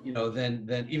know,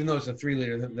 than even though it's a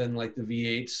 3-liter than like the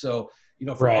V8. So, you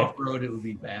know, for off-road, it would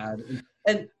be bad.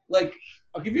 And like,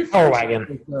 I'll give you a Power wagon.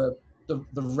 Like the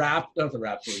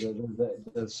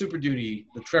Super Duty,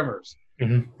 the Tremors.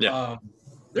 Yeah.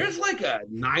 There's like a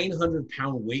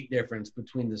 900-pound weight difference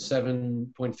between the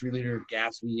 7.3-liter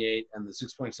gas V8 and the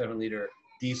 6.7-liter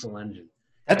diesel engine.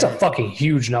 That's a fucking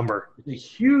huge number. It's a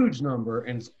huge number,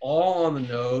 and it's all on the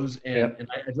nose. And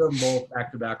I drove them both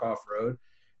back-to-back off-road.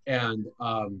 And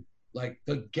like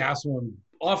the gas one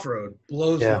off-road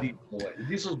blows the diesel away. The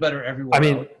diesel's better everywhere. I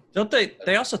mean, don't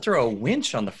they also throw a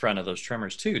winch on the front of those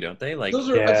Tremors too, don't they? Like those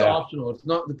are that's optional. It's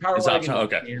not the power wagon. Optional.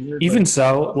 Okay. Standard, even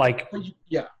so, like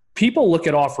people look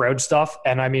at off-road stuff,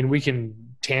 and I mean, we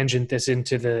can tangent this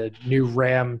into the new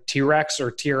Ram T-Rex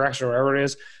or TRX or whatever it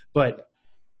is, but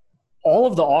all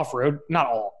of the off-road, not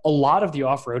all, a lot of the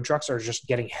off-road trucks are just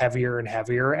getting heavier and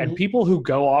heavier, and people who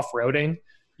go off-roading,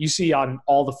 you see on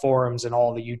all the forums and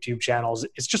all the YouTube channels,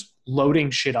 it's just loading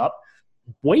shit up.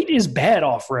 Weight is bad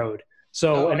off-road.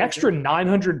 So an extra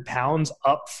 900 pounds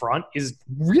up front is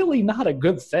really not a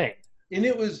good thing. And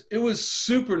it was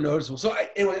super noticeable. So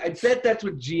I bet that's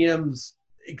what GM's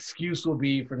excuse will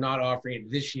be for not offering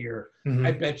it this year.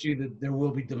 I bet you that there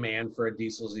will be demand for a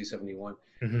diesel Z71.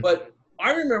 But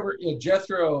I remember, you know,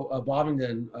 Jethro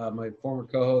Bovingdon, my former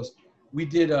co-host, we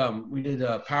did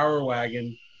a Power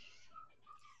Wagon.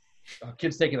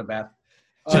 Kid's taking a bath.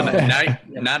 So now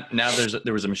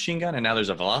there was a machine gun, and now there's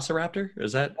a Velociraptor.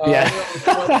 Is that?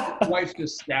 My wife's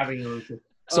just stabbing him.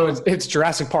 So it's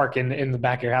Jurassic Park in the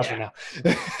back of your house right now.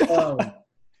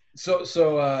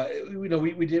 You know,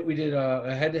 we did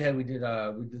a head-to-head. We did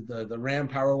the Ram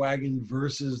Power Wagon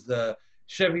versus the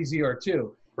Chevy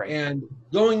ZR2. Right. And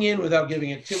going in without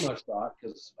giving it too much thought,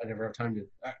 because I never have time to.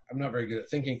 I'm not very good at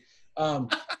thinking.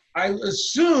 I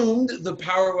assumed the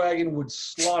Power Wagon would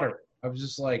slaughter it. I was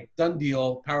just like, done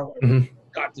deal. Power Wagon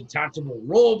got detachable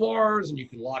roll bars, and you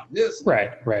can lock this.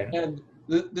 Right. And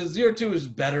the ZR2 is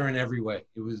better in every way.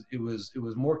 It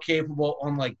was more capable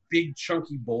on like big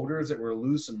chunky boulders that were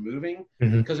loose and moving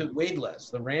because it weighed less.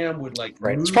 The Ram would like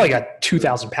It's probably got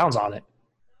 2,000 pounds on it.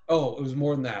 Oh, it was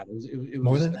more than that. It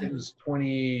was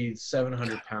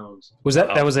 2,700 pounds. Was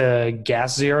that was a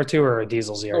gas ZR2 or a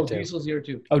diesel ZR2? Oh, diesel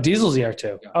ZR2. Oh, diesel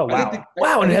ZR2. Yeah. Oh, wow.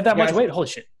 And it had that much weight. Holy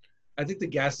shit. I think the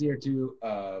gas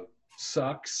ZR2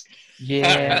 sucks.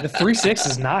 Yeah, the 3.6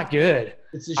 is not good.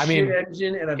 It's a shit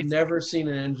engine, and I've never seen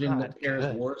an engine that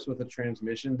pairs worse with a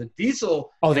transmission. The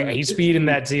diesel. Oh, the 8-speed in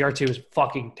that ZR2 is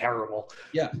fucking terrible.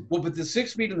 Yeah, well, but the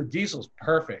 6-speed in the diesel is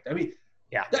perfect. I mean,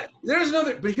 Yeah. There's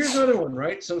another, but here's another one,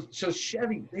 right? So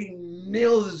Chevy, they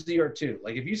nail the ZR2.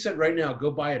 Like if you said right now,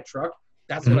 go buy a truck,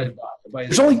 that's what I'd buy. I'd buy a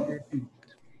ZR2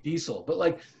 diesel. But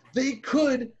like they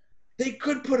could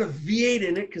put a V8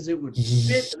 in it because it would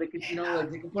fit. They could,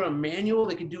 like they could put a manual.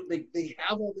 They could do. They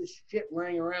have all this shit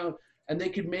laying around, and they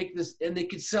could make this, and they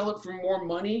could sell it for more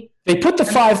money. They put the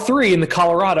 5.3 in the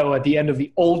Colorado at the end of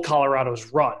the old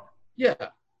Colorado's run. Yeah.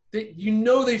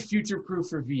 They future-proof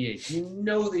for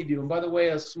V8. They do. And by the way,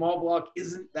 a small block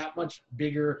isn't that much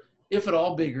bigger, if at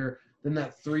all bigger, than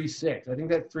that 3.6. I think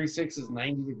that 3.6 is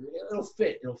 90 degrees. It'll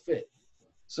fit.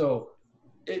 So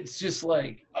it's just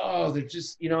like, oh, they're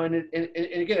just, and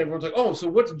again, everyone's like, oh, so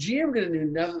what's GM going to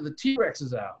do now that the T-Rex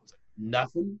is out? It's like,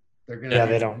 nothing. They're going to. Yeah,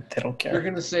 they don't care. They're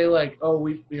going to say like, oh,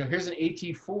 here's an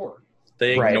AT4.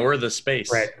 They ignore the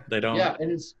space. Right. They don't. Yeah, and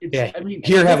it's yeah. I mean,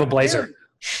 here, have a Blazer.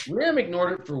 Ram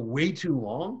ignored it for way too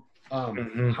long.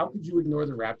 How could you ignore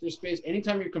the Raptor space?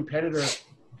 Anytime your competitor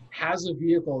has a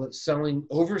vehicle that's selling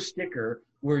over sticker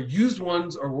where used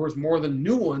ones are worth more than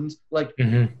new ones, like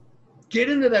get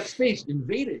into that space,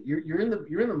 invade it. You're in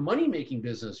the money making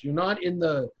business. You're not in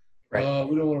the we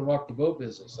don't want to rock the boat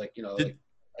business. Like did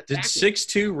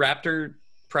 6.2 Raptor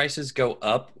prices go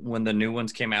up when the new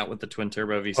ones came out with the twin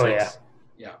turbo V6? Oh yeah.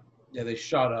 Yeah, they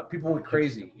shot up. People went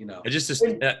crazy, I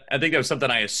think that was something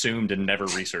I assumed and never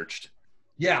researched.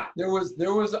 Yeah, there was.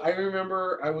 I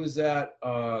remember I was at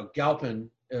Galpin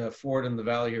Ford in the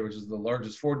Valley here, which is the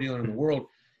largest Ford dealer in the world,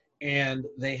 and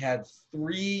they had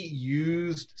 3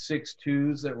 used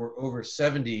 6.2s that were over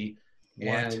 70. What?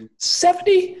 And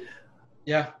 70?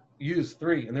 Yeah, used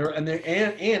 3, and they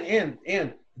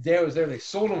was there. They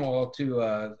sold them all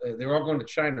to. They were all going to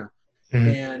China.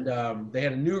 And they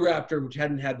had a new Raptor which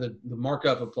hadn't had the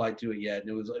markup applied to it yet, and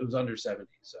it was under 70.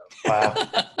 So wow,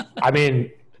 I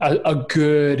mean, a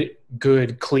good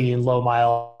clean low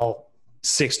mile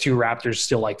 6.2 Raptor's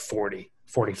still like 40,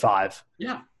 45.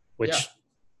 Yeah, which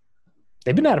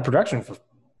they've been out of production for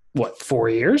what, 4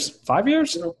 years, 5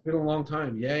 years? It's been a long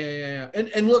time. Yeah.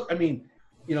 And look, I mean,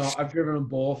 I've driven them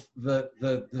both. The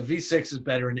V6 is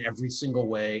better in every single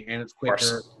way, and it's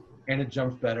quicker, and it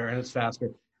jumps better, and it's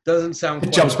faster. Doesn't sound.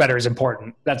 It jumps better is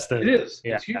important. It is.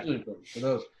 Yeah. It's hugely important for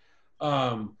those.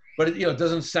 But it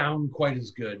doesn't sound quite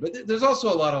as good. But there's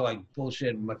also a lot of like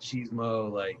bullshit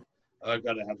machismo, like I've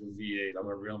got to have a V8. I'm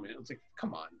a real man. It's like,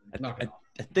 come on, knock it off.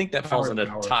 I think that falls into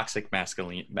toxic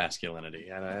masculinity.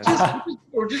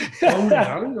 Or just bone.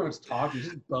 I don't know. It's toxic.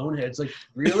 Just bonehead. It's like,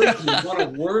 really? You want a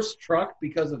worse truck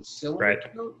because of cylinder? Right.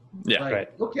 Yeah. Like, right.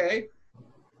 Okay.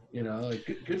 Like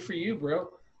good for you, bro.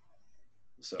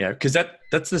 So. Yeah, because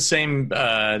that's the same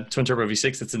twin turbo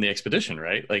V6 that's in the Expedition,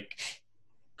 right? Like,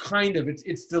 kind of.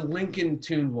 It's the Lincoln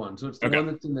tuned one, so it's the one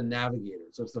that's in the Navigator.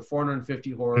 So it's the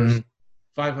 450 horse,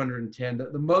 510.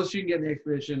 The most you can get in the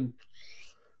Expedition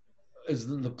is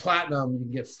the Platinum. You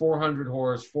can get 400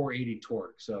 horse, 480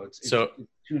 torque. So it's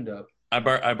tuned up. I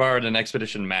borrowed an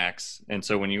Expedition Max, and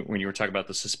so when you were talking about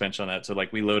the suspension on that, so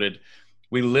like we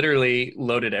literally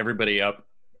loaded everybody up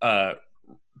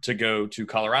to go to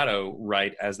Colorado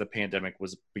right as the pandemic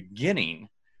was beginning.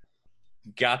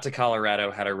 Got to Colorado,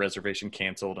 had our reservation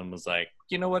canceled, and was like,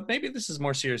 you know what, maybe this is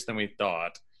more serious than we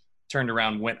thought. Turned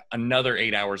around, went another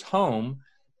 8 hours home,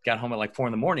 got home at like 4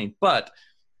 a.m. But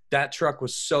that truck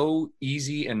was so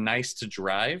easy and nice to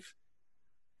drive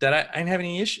that I didn't have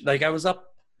any issue. Like I was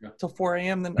up till 4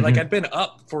 a.m. Then like I'd been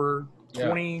up for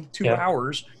 22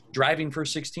 hours driving for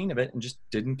 16 of it and just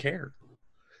didn't care.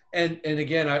 And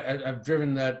again, I've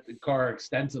driven that car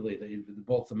extensively.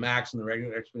 Both the Max and the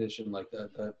regular Expedition. Like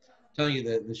the telling you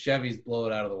the Chevys blow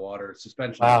it out of the water.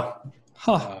 Suspension.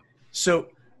 Wow. So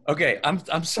okay,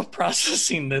 I'm still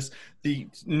processing this. The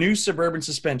new Suburban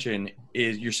suspension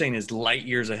you're saying is light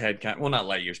years ahead. Well, not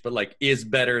light years, but like is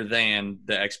better than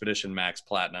the Expedition Max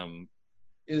Platinum.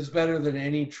 Is better than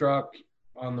any truck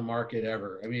on the market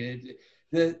ever. I mean,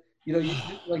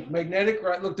 like magnetic,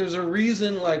 right? Look, there's a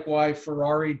reason like why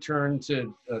Ferrari turned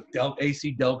to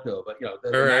AC Delco, but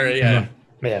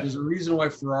there's a reason why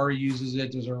Ferrari uses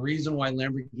it. There's a reason why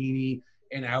Lamborghini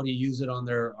and Audi use it on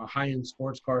their high-end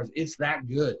sports cars. It's that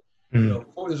good.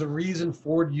 There's a reason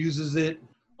Ford uses it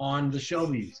on the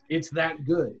Shelbys. It's that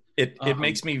good. It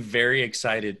makes me very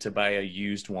excited to buy a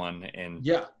used one in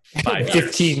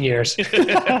 15 years.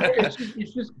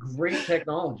 It's just great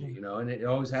technology, and it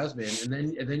always has been. And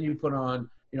then you put on,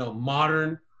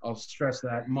 modern. I'll stress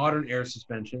that modern air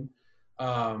suspension,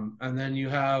 and then you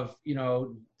have,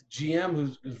 GM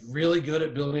who's really good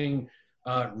at building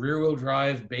rear-wheel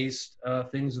drive based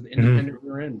things with independent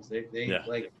rear ends. They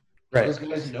Right. Those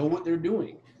guys know what they're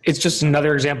doing. It's just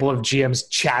another example of GM's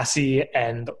chassis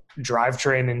and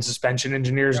drivetrain and suspension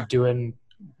engineers doing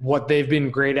what they've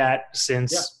been great at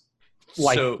since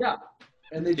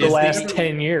And they the last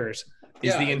 10 years.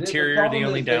 Is the interior the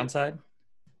only downside?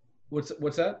 What's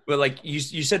that? Well, like you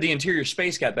said, the interior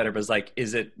space got better, but it's like,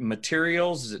 is it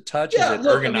materials? Is it touch? Yeah, is it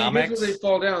look, ergonomics? I mean, here's where they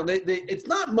fall down. It's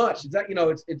not much. It's that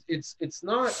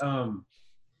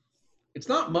it's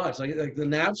not much. Like the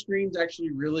nav screen's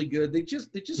actually really good. They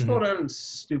just fall down in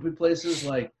stupid places.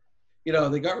 Like,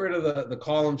 they got rid of the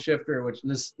column shifter, which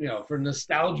for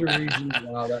nostalgia reasons,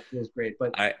 wow, that feels great.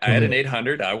 But I had an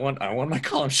 800. I want my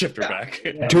column shifter back.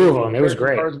 Yeah, 2 of them. It was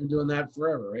great. Cars have been doing that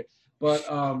forever, right? But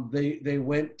they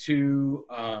went to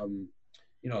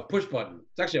a push button.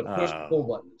 It's actually a push pull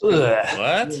button.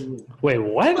 What? Wait,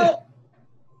 what? Well,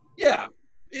 yeah.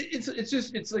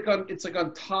 It's like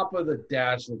on top of the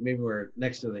dash, like maybe we're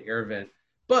next to the air vent.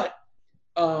 But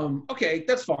okay,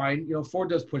 that's fine. Ford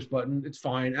does push button. It's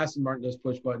fine. Aston Martin does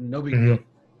push button. No big deal.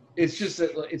 It's just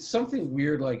that it's something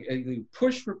weird, like you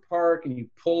push for park and you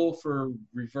pull for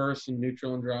reverse and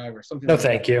neutral and drive or something. No,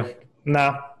 thank you.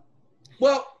 No.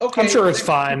 Well, okay. I'm sure it's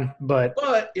fine, but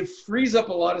it frees up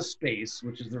a lot of space,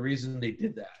 which is the reason they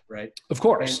did that, right? Of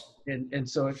course. And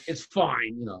so it's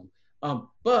fine,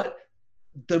 But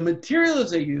the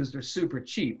materials they used are super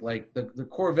cheap. Like the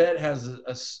Corvette has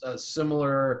a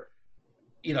similar,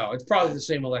 it's probably the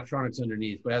same electronics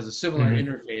underneath, but has a similar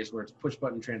interface where it's push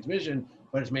button transmission,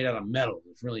 but it's made out of metal.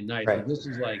 It's really nice. Right. Like, this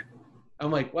is I'm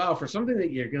like, wow, for something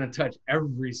that you're going to touch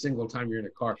every single time you're in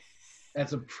a car,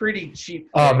 that's a pretty cheap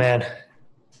thing. Oh man.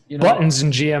 Buttons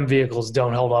in GM vehicles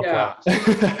don't hold up well.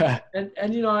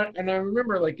 and I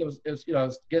remember like it was I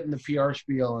was getting the PR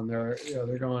spiel and they're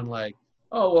going like,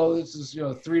 oh well, this is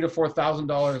 $3,000 to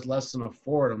 $4,000 less than a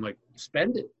Ford. I'm like,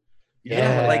 spend it.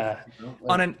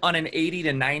 On an $80,000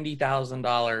 to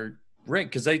 $90,000 rig,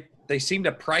 because they seem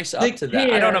to price up to that.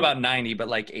 I don't know about 90, but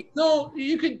like no,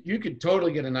 you could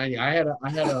totally get a 90. I had a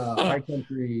high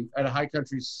country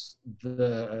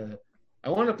I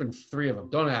wound up in 3 of them.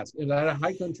 Don't ask. I had a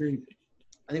high country,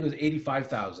 I think it was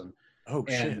 85,000. Oh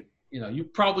shit! You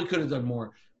probably could have done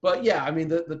more, but yeah, I mean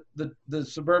the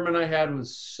Suburban I had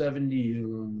was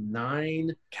 79.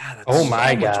 God, that's oh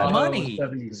my god, money,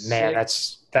 man!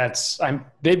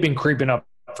 They've been creeping up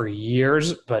for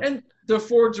years, but and the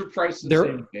Fords are priced the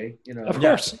same way, Of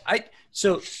course,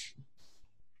 So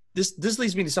this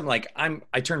leads me to something like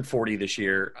I turned 40 this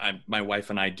year. My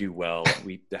wife and I do well.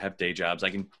 We have day jobs.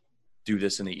 I can do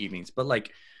this in the evenings, but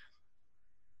like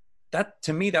that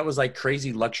to me, that was like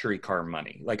crazy luxury car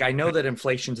money. Like I know that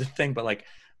inflation's a thing, but like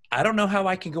I don't know how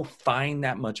I can go find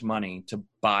that much money to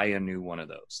buy a new one of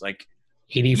those. Like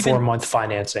 84-month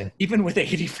financing, even with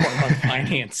 84-month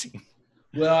financing.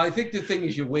 Well, I think the thing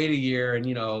is you wait a year, and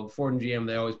Ford and GM,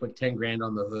 they always put 10 grand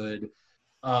on the hood.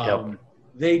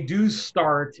 They do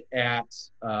start at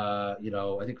I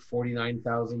think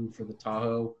 49,000 for the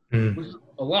Tahoe, which is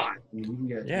a lot. I mean, you can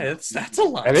get that's a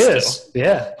lot. It is,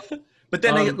 yeah. But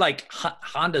then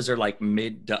Hondas are like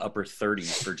mid to upper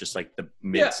 30s for just like the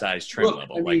mid-size trim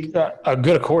level. I mean, a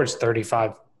good Accord's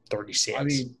 35, 36. I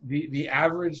mean, the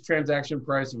average transaction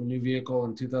price of a new vehicle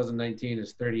in 2019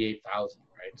 is 38,000,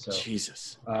 right? So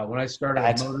Jesus, when I started,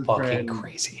 that's fucking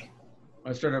crazy.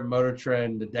 I started Motor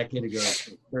Trend a decade ago, it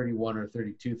was 31 or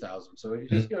 32,000. So it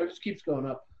just keeps going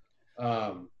up.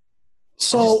 I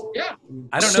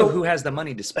don't know who has the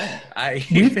money to spend.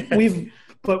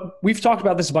 We've talked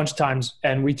about this a bunch of times,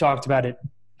 and we talked about it,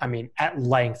 I mean, at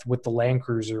length with the Land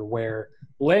Cruiser, where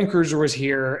the Land Cruiser was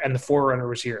here and the 4Runner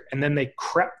was here, and then they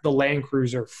crept the Land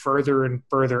Cruiser further and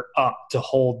further up to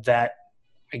hold that,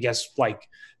 I guess, like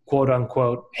quote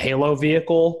unquote halo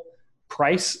vehicle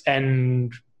price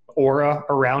and aura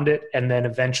around it, and then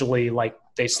eventually like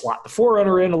they slot the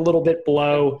 4Runner in a little bit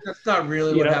below. That's not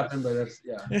really what happened, but that's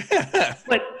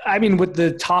But I mean, with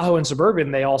the Tahoe and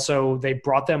Suburban, they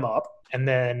brought them up, and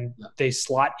then they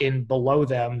slot in below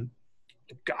them.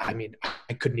 I mean,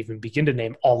 I couldn't even begin to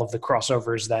name all of the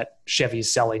crossovers that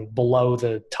Chevy's selling below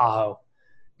the Tahoe.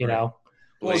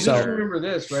 Well, just remember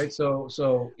this, right?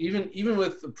 So even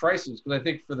with the prices, because I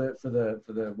think for the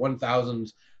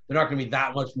 1000s, they're not going to be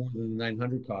that much more than the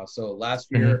 900 cost. So last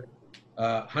year,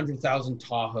 100,000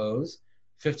 Tahoes,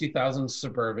 50,000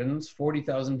 Suburbans,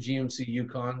 40,000 GMC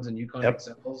Yukons and Yukon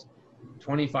XLs,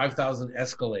 25,000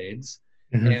 Escalades,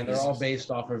 and they're all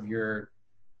based off of your,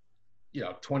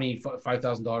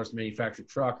 $25,000 manufactured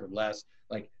truck or less.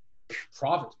 Like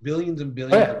profits, billions and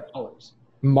billions of dollars.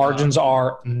 Margins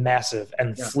are massive,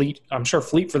 and fleet. I'm sure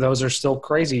fleet for those are still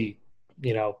crazy,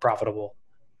 profitable.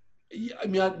 Yeah, I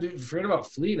mean, forget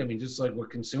about fleet. I mean, just like what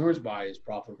consumers buy is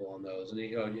profitable on those, and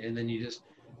and then you just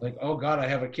like, oh God, I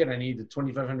have a kid, I need the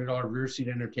 $2,500 rear seat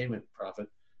entertainment profit,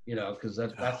 because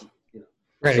that's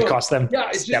Right, So, it costs them yeah,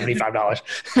 it's $75.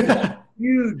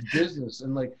 huge business.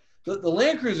 And like the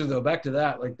Land Cruiser, though, back to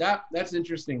that, like that's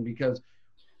interesting because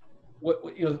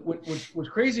what's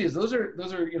crazy is those are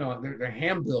they're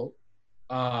hand built.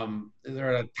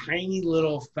 They're at a tiny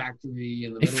little factory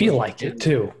in the They middle feel of like Japan. it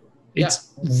too. Yeah.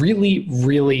 It's really,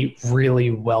 really,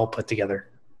 really well put together.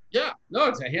 Yeah, no,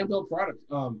 it's a hand built product.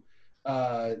 I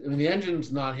mean, the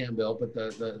engine's not hand built, but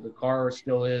the car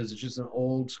still is. It's just an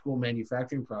old school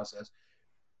manufacturing process.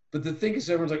 But the thing is,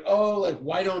 everyone's like, oh, like,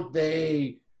 why don't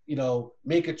they,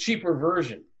 make a cheaper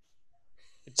version?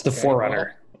 It's the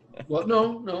Forerunner. Well,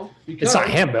 no, because It's not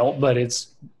hand built, but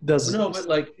does. No, but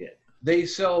like they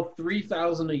sell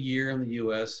 3,000 a year in the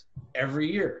U.S. every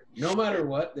year. No matter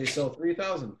what, they sell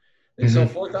 3,000. They sell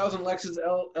 4,000 Lexus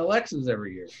LXs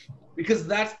every year because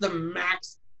that's the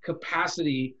max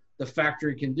capacity the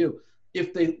factory can do.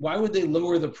 Why would they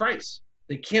lower the price?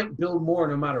 They can't build more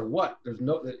no matter what.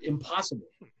 Impossible.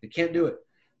 They can't do it.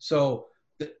 So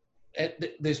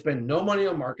they spend no money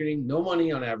on marketing, no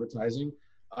money on advertising,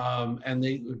 and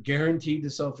they are guaranteed to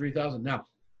sell 3,000. Now,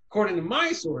 according to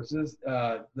my sources,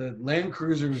 the Land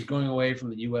Cruiser is going away from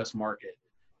the U.S. market.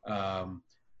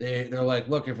 They're like,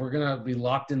 look, if we're gonna be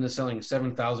locked into selling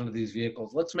 7,000 of these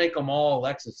vehicles, let's make them all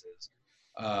Lexuses.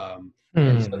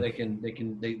 And so they can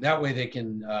that way they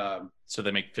can. So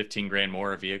they make 15 grand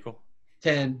more a vehicle.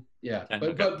 10, yeah, 10,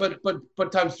 but, okay.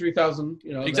 but times 3,000,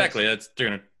 exactly.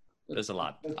 That's a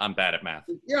lot. I'm bad at math.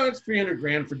 It's 300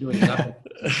 grand for doing nothing.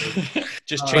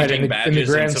 Just changing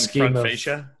badges and some front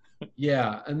fascia.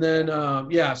 Yeah, and then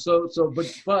but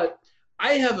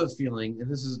I have a feeling, and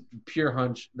this is pure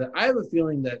hunch, that I have a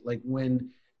feeling that like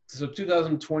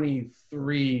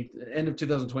 2023, end of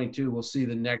 2022, we'll see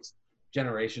the next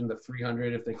generation, the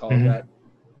 300, if they call it that,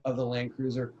 of the Land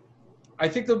Cruiser. I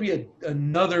think there'll be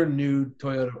another new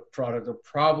Toyota product. They'll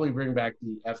probably bring back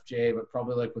the FJ, but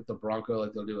probably like with the Bronco,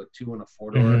 like they'll do a 2 and a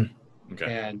 4-door,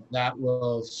 and that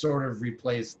will sort of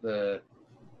replace that'll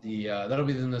be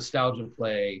the nostalgia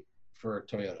play for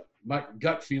Toyota. My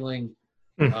gut feeling,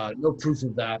 no proof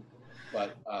of that,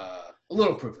 but a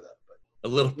little proof of that. A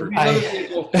little proof.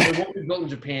 It won't be built in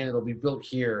Japan. It'll be built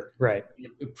here. Right.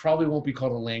 It probably won't be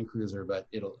called a Land Cruiser, but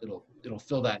it'll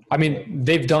fill that. I mean,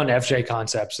 they've done FJ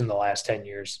concepts in the last 10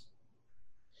 years.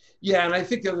 Yeah, and I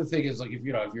think the other thing is like if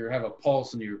you have a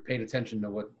pulse and you're paying attention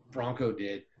to what Bronco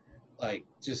did, like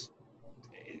just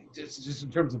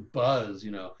in terms of buzz,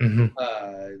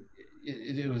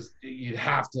 it was you'd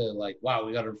have to like, wow,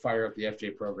 we got to fire up the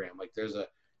FJ program. Like there's a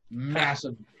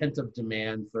massive pent-up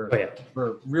demand for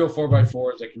real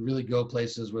 4x4s that can really go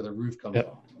places where the roof comes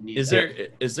off.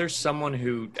 Is there someone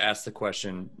who asked the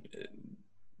question,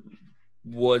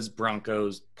 was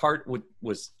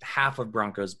half of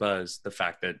Bronco's buzz the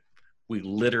fact that we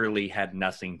literally had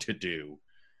nothing to do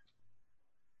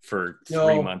for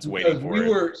 3 months waiting for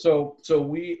it?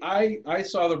 I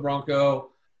saw the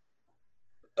Bronco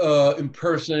in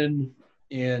person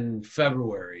in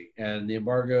February, and the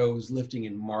embargo was lifting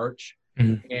in March,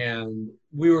 and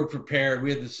we were prepared. We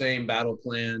had the same battle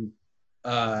plan,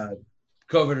 COVID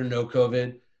or no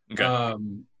COVID.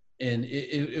 And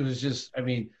it was just, I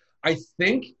mean, I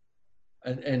think,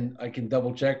 and I can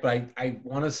double check, but I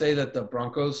want to say that the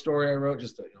Broncos story I wrote,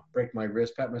 just to break my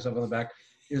wrist, pat myself on the back,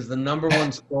 is the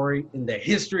 #1 story in the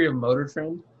history of Motor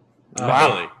Trend.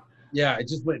 Really? Yeah, it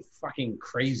just went fucking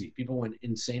crazy. People went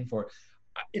insane for it.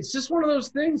 It's just one of those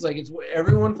things. Like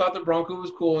everyone thought the Bronco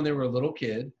was cool when they were a little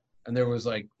kid, and there was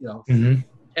like 10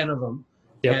 of them.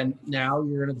 Yep. And now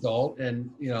you're an adult, and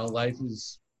life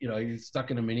is you're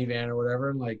stuck in a minivan or whatever,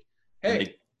 and like,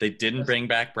 hey, they didn't bring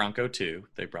back Bronco 2.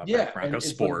 They brought back Bronco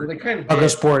Sport. Like, they Bronco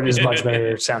Sport is much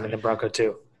better sounding than Bronco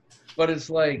 2. But it's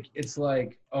like,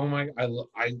 oh my, I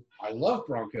love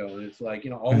Bronco, and it's like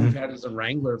all we've had is a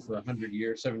Wrangler for 100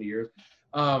 years, 70 years.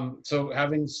 So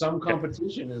having some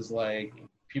competition is like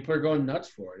people are going nuts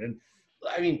for it, and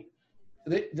I mean,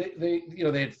 they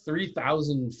had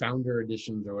 3,000 founder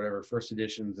editions or whatever, first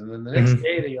editions, and then the next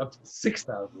day they upped to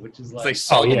 6,000, which is like, they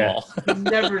sold them all. You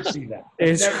never see that.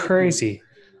 It's crazy.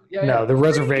 The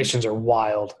reservations are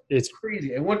wild. It's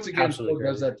crazy, and once again, Ford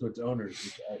does that to its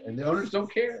owners, and the owners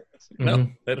don't care. No,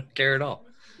 they don't care at all.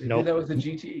 They did that with the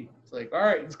GT. It's like, all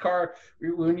right, this car,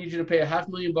 we need you to pay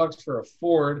 $500,000 for a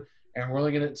Ford, and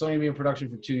it's only gonna be in production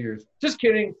for 2 years. Just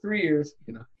kidding, 3 years.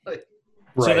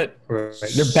 Right. They're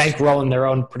bankrolling their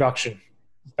own production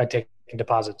by taking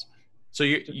deposits. So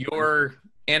your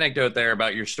anecdote there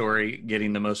about your story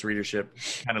getting the most readership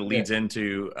kind of leads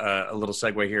into a little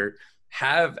segue here.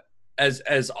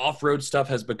 As off-road stuff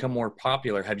has become more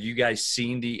popular, have you guys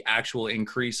seen the actual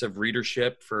increase of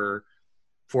readership for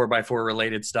 4x4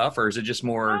 related stuff, or is it just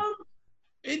more?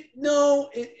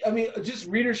 Just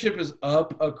readership is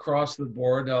up across the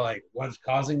board. Now, like, what's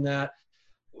causing that?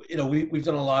 We've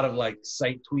done a lot of like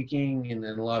site tweaking and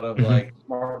then a lot of like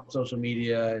smart social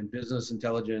media and business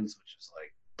intelligence, which is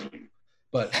like,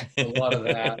 but a lot of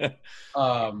that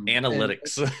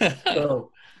Analytics.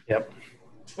 Yep.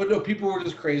 But no, people were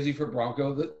just crazy for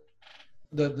Bronco.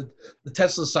 The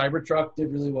Tesla Cybertruck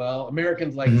did really well.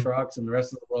 Americans like trucks, and the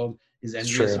rest of the world is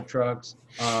envious of trucks.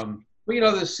 But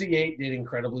the C8 did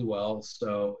incredibly well.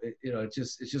 So it's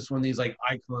just when these like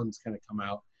icons kind of come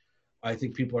out, I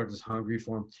think people are just hungry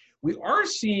for them. We are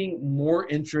seeing more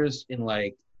interest in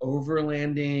like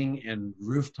overlanding and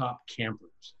rooftop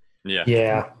campers. Yeah.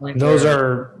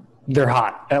 They're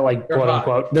hot.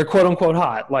 They're quote unquote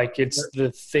hot. Like it's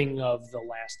the thing of the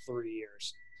last 3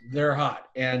 years. They're hot.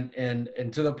 And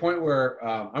to the point where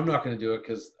I'm not going to do it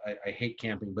because I hate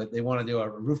camping, but they want to do a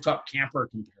rooftop camper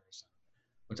comparison,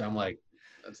 which I'm like,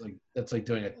 that's like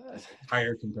doing a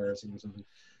tire comparison or something.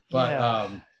 But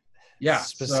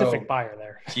specific buyer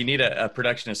there. You need a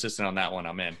production assistant on that one.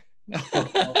 I'm in.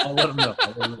 I'll let them know.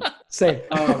 Same.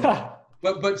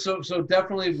 But so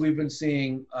definitely we've been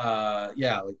seeing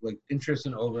like interest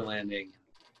in overlanding.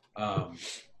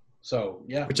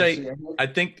 Which I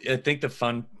think the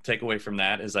fun takeaway from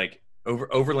that is like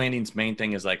overlanding's main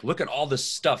thing is like, look at all the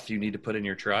stuff you need to put in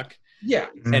your truck. Yeah.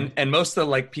 And most of the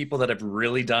like people that have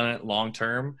really done it long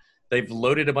term, they've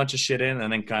loaded a bunch of shit in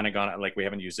and then kind of gone like, we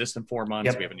haven't used this in 4 months.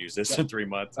 Yep. We haven't used this in 3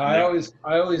 months. I always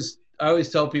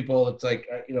tell people, it's like,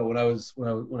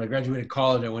 when I graduated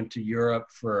college, I went to Europe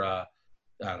for, I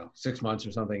don't know, 6 months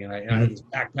or something. And I had this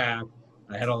backpack,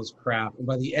 and I had all this crap. And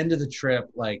by the end of the trip,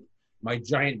 like my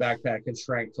giant backpack had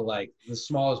shrank to like the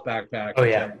smallest backpack. Oh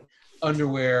yeah.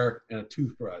 Underwear and a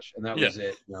toothbrush. And that was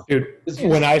it. Dude,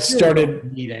 when I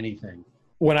started, need anything.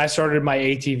 When I started my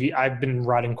ATV, I've been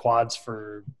riding quads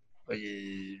for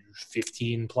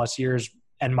 15 plus years.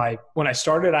 And when I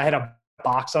started, I had a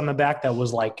box on the back that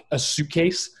was like a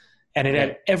suitcase, and it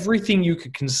had everything you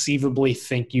could conceivably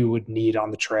think you would need on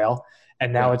the trail.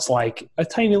 And now it's like a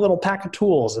tiny little pack of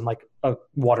tools and like a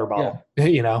water bottle,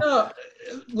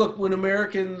 Look, when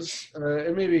Americans,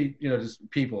 and maybe, just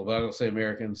people, but I don't say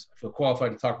Americans, I feel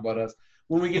qualified to talk about us.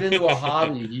 When we get into a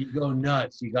hobby, you go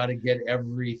nuts. You got to get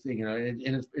everything,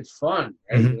 and it's fun.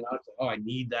 Right? Mm-hmm. I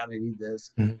need that. I need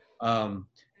this. Mm-hmm.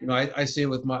 I see it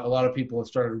with a lot of people have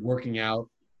started working out,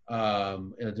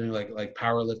 doing like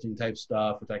powerlifting type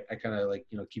stuff, which I kind of like,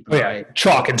 keep an eye.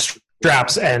 Chalk and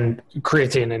straps and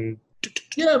creatine and.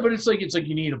 Yeah, but it's like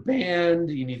you need a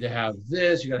band, you need to have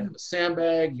this, you got to have a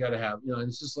sandbag, you got to have, and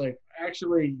it's just like,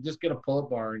 actually just get a pull-up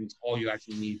bar and it's all you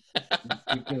actually need.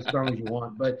 You can as strong as you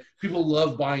want, but people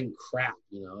love buying crap,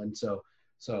 and so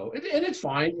and it's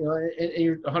fine, and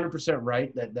you're 100%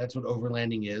 right that's what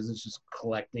overlanding is. It's just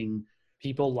collecting.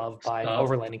 People love buying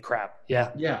overlanding crap. Yeah.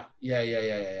 And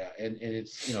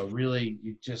it's, really,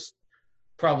 you just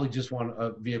probably just want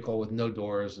a vehicle with no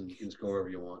doors and you can just go wherever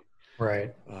you want.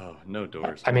 Right. Oh, no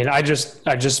doors. I mean, I just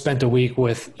spent a week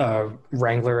with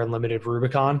Wrangler Unlimited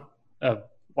Rubicon,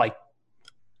 like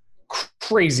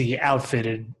crazy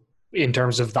outfitted in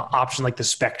terms of the option, like the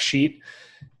spec sheet,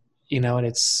 and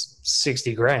it's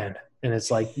 $60,000, and it's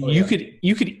like you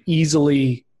could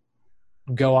easily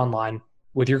go online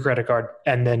with your credit card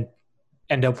and then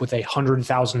end up with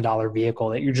 $100,000 vehicle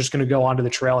that you're just going to go onto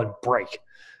the trail and break,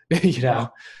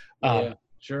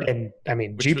 Sure. And I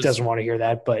mean, Jeep doesn't want to hear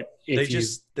that, but they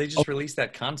just released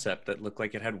that concept that looked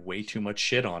like it had way too much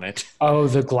shit on it. Oh,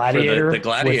 the Gladiator. The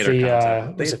Gladiator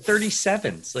concept. They had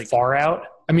 37s, like far out.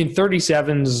 I mean,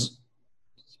 37s,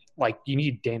 like you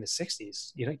need Dana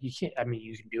 60s. You can't. I mean,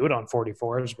 you can do it on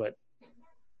 44s, but.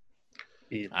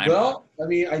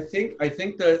 I think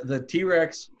the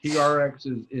T-Rex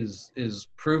TRX is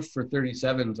proof for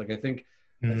 37s. Like I think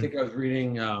I was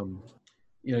reading.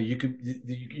 You could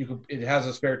it has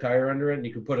a spare tire under it, and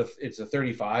you can put it's a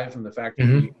 35 from the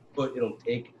factory. It'll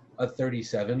take a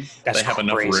 37. They have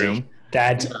enough room.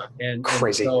 That's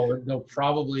crazy. And so they'll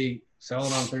probably sell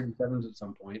it on 37s at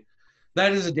some point.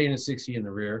 That is a Dana 60 in the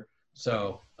rear.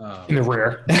 So in the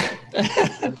rear,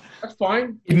 that's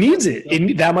fine. It needs it. It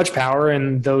need that much power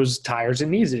and those tires. It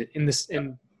needs it. In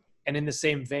the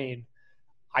same vein,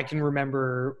 I can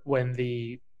remember when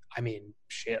the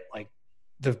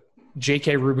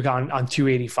JK Rubicon on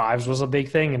 285s was a big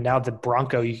thing, and now the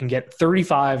Bronco, you can get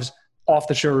 35s off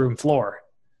the showroom floor.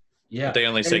 Yeah. But they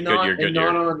only say And Goodyear, and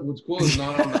Goodyear. not on, what's cool is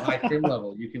not on the high trim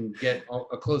level. You can get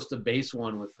a close to base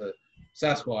one with the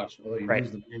Sasquatch, although you Right.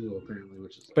 lose the manual apparently,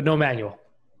 which is But no manual.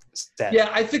 Sad. yeah.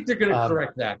 I think they're going to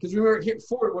correct that because remember,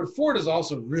 Ford. What Ford is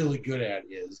also really good at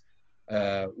is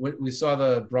we saw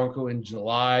the Bronco in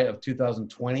July of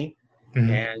 2020, Mhm.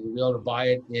 and you'll be able to buy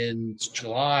it in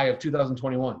July of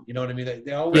 2021. You know what I mean?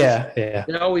 They always Yeah.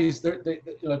 they always they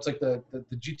you know, it's like the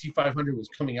GT500 was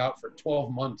coming out for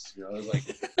 12 months. You know, it was like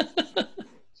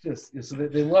it's just so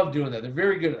they love doing that. They're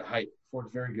very good at hype.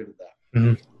 Ford's very good at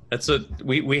that. That's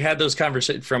we had those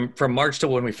conversations from March to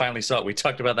when we finally saw it. We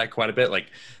talked about that quite a bit. Like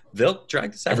they'll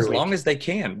drag this out Every as week. long as they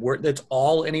can. That's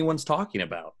all anyone's talking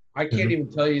about. I can't even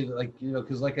tell you, like, you know,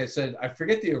 because like I said, I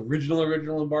forget the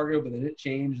original embargo, but then it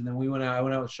changed, and then we went out. I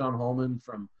went out with Sean Holman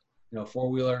from, you know, Four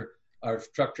Wheeler or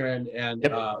Truck Trend, and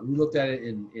we looked at it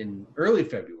in early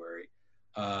February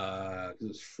because it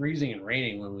was freezing and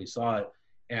raining when we saw it,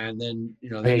 and then you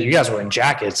know, Hey, you guys were in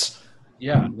jackets.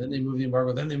 yeah. Then they moved the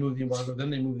embargo. Then they moved the embargo. Then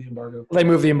they moved the embargo. They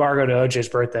moved the embargo to OJ's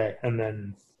birthday and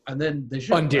then They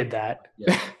should undid that.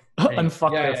 Yeah.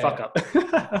 Unfuck Yeah, their yeah, fuck yeah.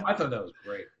 up. I thought that was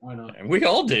great. Why not? And we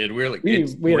all did. We were like, We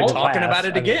had we're a talking laugh. about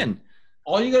it I mean, again.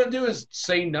 All you got to do is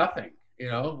say nothing. You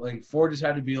know, like Ford just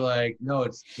had to be like, no,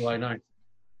 it's July 9th.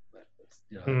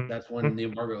 You know, that's when the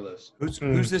embargo lifts.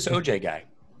 Who's this OJ guy?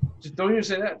 Just don't even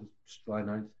say that. Just July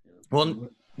 9th. You know. Well,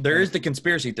 there is the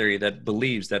conspiracy theory that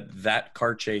believes that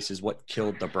car chase is what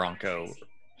killed the Bronco.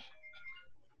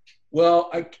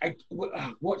 Well,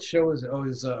 what show is it? Oh,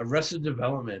 it's Arrested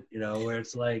Development, you know, where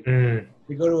it's like, you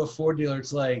go to a Ford dealer,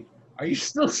 it's like, are you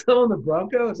still selling the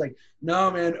Bronco? It's like, no,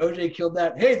 man, OJ killed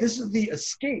that. Hey, this is the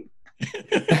Escape.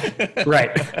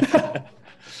 Right.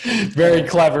 Very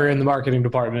clever in the marketing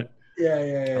department.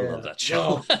 Yeah. I love that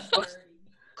show. Well,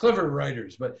 clever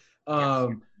writers, but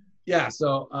yeah,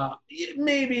 so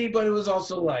maybe, but it was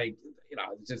also like, you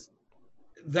know, just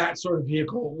that sort of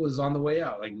vehicle was on the way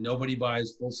out. Like nobody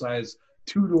buys full-size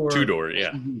two-door,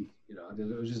 yeah. SUV. You know,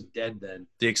 it was just dead then.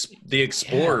 The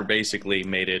Explorer basically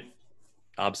made it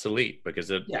obsolete because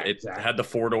it exactly. had the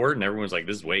 4-door and everyone's like,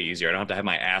 this is way easier. I don't have to have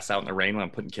my ass out in the rain when I'm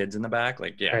putting kids in the back.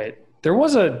 Like, yeah. Right. There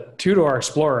was a 2-door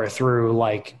Explorer through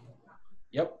like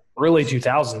early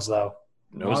 2000s though.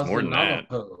 No, it was more than that.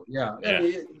 Yeah. Yeah. I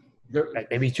mean,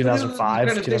 Maybe 2005,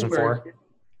 kind of 2004.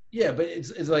 Yeah, but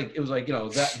it's like, it was like, you know,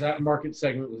 that market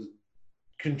segment was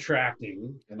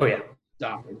contracting. And died.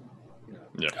 You know.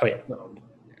 Yeah. Oh yeah. So,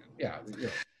 yeah. You know.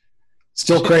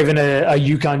 Still craving a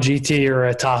Yukon GT or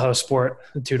a Tahoe Sport,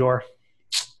 a 2-door.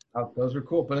 Those were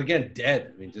cool, but again,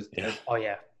 dead. I mean, just dead. Oh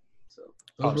yeah.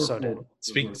 So, So dead.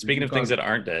 Speaking of things that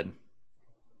aren't dead,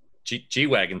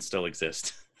 G-Wagons still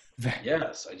exist.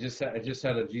 Yes, I just had a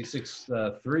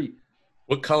G6 3.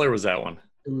 What color was that one?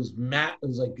 It was matte. It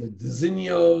was like a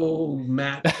Designo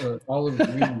matte, olive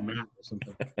green matte or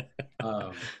something.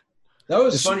 That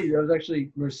was funny. That was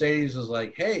actually Mercedes was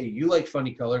like, "Hey, you like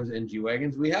funny colors and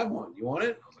G-Wagons? We have one. You want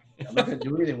it?" I was like, yeah, "I'm not gonna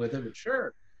do anything with it, but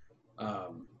sure."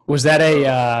 Was that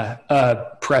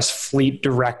a press fleet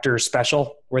director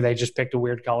special where they just picked a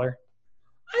weird color?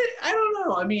 I don't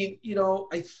know. I mean, you know,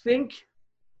 I think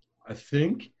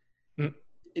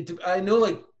I know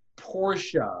like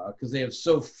Porsche, because they have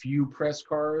so few press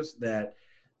cars that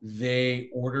they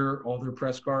order all their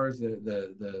press cars.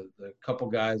 The couple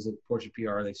guys at Porsche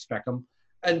PR, they spec them,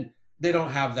 and they don't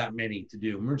have that many to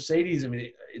do. Mercedes, I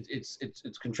mean, it's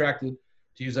contracted,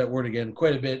 to use that word again,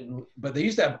 quite a bit, but they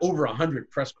used to have over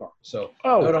 100 press cars. So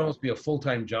that would almost be a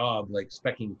full-time job, like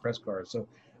specking press cars. So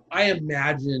I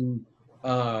imagine,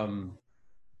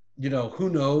 you know, who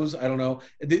knows? I don't know.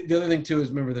 The other thing too is,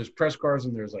 remember, there's press cars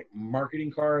and there's like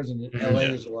marketing cars, and in LA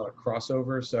there's a lot of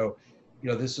crossover. So, you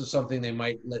know, this is something they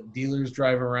might let dealers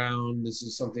drive around. This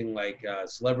is something like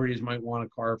celebrities might want a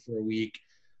car for a week.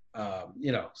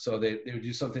 You know, so they would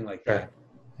do something like that.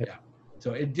 Yeah.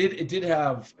 So it did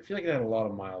have, I feel like it had a lot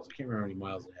of miles. I can't remember how many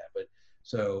miles it had, but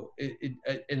so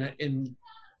and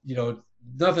you know,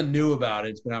 nothing new about it.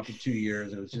 It's been out for 2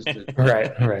 years. It was just a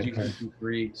right.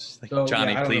 GT3. So,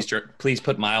 Johnny, please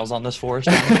put miles on this for us.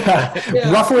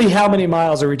 Roughly how many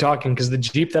miles are we talking? Because the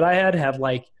Jeep that I had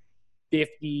like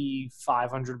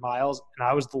 5,500 miles, and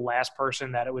I was the last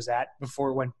person that it was at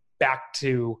before it went back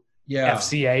to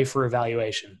FCA for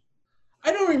evaluation.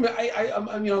 I don't remember.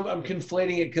 I'm you know, I'm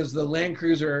conflating it because the Land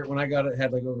Cruiser, when I got it,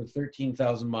 had like over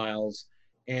 13,000 miles,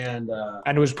 and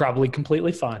it was probably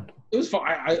completely fine. It was fine.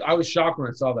 I was shocked when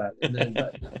I saw that. And then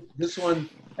this one,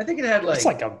 I think it had like, it's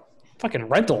like a fucking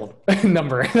rental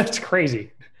number. That's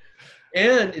crazy.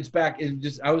 And it's back.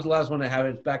 I was the last one to have it.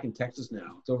 It's back in Texas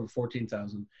now. It's over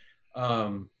 14,000.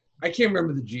 I can't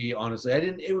remember the G, honestly. I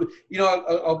didn't. It was,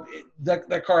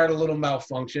 that car had a little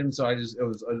malfunction, so I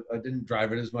didn't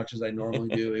drive it as much as I normally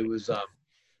do. It was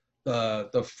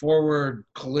the forward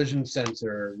collision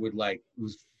sensor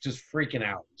was just freaking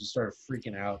out. Just started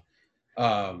freaking out.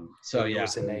 So It yeah.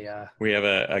 was in a, We have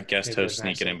a guest Maybe host there's an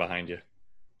sneaking in behind you.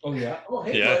 Oh yeah. Oh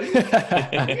hey Yeah.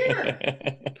 buddy.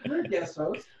 Here. You're a guest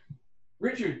host.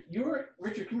 Richard,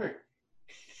 come here.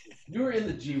 You were in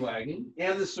the G-Wagon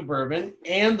and the Suburban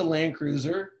and the Land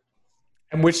Cruiser.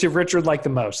 and which did Richard like the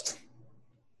most?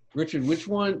 Richard, which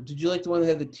one? Did you like the one that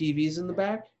had the TVs in the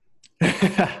back?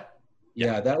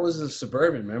 Yeah, that was the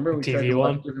Suburban. Remember, we tried TV to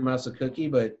one? give him mouse a cookie,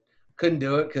 but couldn't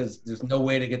do it because there's no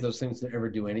way to get those things to ever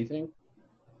do anything.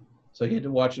 So he had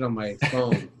to watch it on my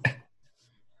phone.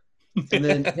 And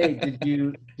then, hey,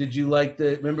 did you like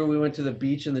remember we went to the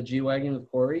beach in the G-Wagon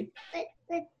with Corey?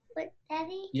 But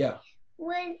Daddy, Yeah.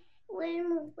 when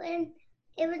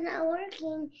it was not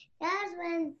working, that's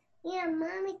when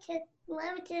Mommy took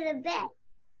Mommy to the vet.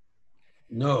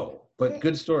 No, but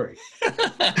good story.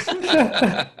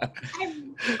 I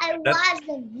watched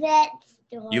the vet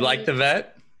story. You like the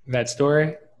vet? That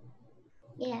story?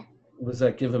 Yeah. Was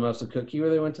that give him mouse a cookie where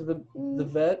they went to the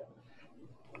vet?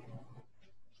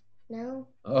 No.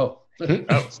 Oh.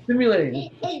 Oh. Stimulating.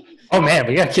 Oh man,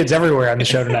 we got kids everywhere on the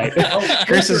show tonight.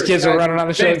 Chris's kids are running on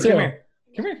the show Ben, too. come here.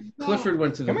 Come here. Clifford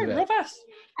went to the Come here, real vet. fast.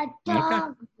 A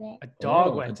dog vet. A dog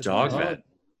Oh, went A to dog the vet.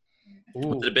 Ooh.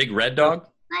 Was it a big red dog?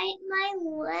 My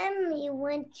Lemmy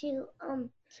went to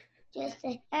just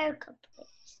a haircut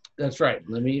place. That's right.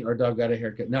 Our dog got a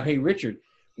haircut. Now, hey, Richard,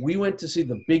 we went to see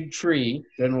the big tree,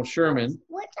 General Sherman.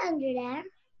 What's under there?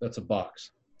 That's a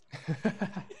box.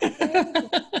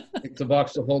 It's a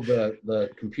box to hold the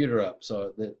computer up.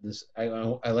 So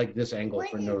I like this angle What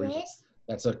for is no reason. this?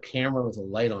 That's a camera with a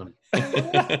light on it. And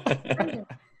what is under?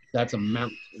 That's a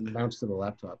mount. It mounts to the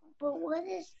laptop. But what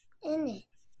is in it?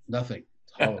 Nothing.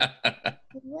 It's hollow.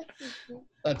 What is it?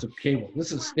 That's a cable.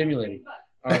 This is stimulating.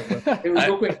 All right. Hey,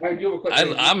 real quick. I do have a quick.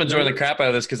 I'm enjoying the crap out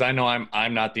of this because I know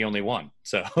I'm not the only one.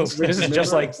 So This is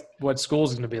just like what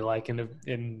school's going to be like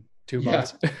in 2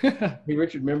 months. Hey,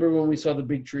 Richard, remember when we saw the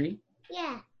big tree?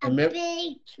 Yeah, a And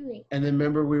big tree. And then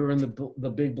remember we were in the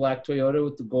big black Toyota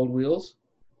with the gold wheels?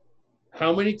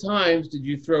 How many times did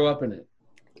you throw up in it?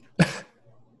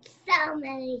 So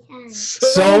many times.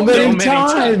 So many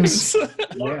times.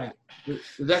 Yeah. It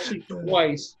was actually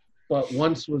twice, but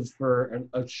once was for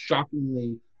a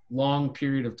shockingly long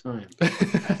period of time.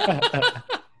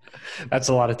 That's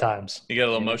a lot of times. You got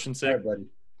a little motion All right, sick? buddy.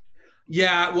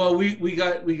 Yeah, well, we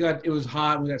got it was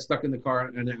hot. And we got stuck in the car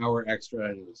an hour extra,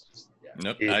 and it was just, yeah.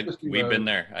 Nope. We've been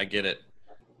there. I get it.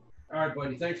 All right,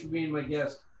 buddy. Thanks for being my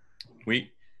guest.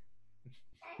 We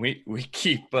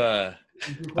keep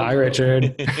Bye,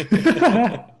 Richard.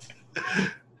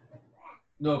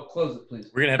 No, close it, please.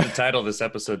 We're gonna have to title this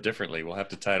episode differently. We'll have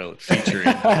to title it featuring.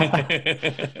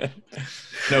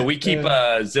 No, we keep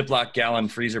Ziploc gallon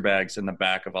freezer bags in the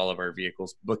back of all of our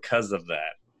vehicles because of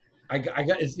that. I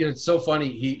got it's so funny.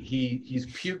 He's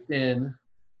puked in.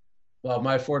 Well,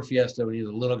 my Ford Fiesta when he was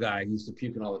a little guy, he used to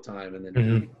puke in all the time, and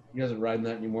then he doesn't ride in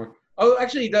that anymore. Oh,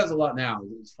 actually, he does a lot now.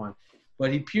 It's fine,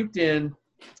 but he puked in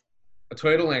a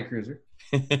Toyota Land Cruiser.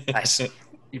 Nice.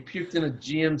 He puked in a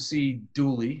GMC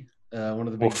Dually, one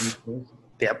of the big Oof. vehicles.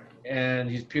 Yep. And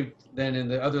he's puked then in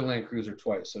the other Land Cruiser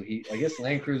twice. So I guess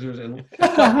Land Cruisers and but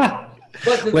the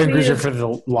Land thing Cruiser is- for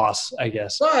the loss, I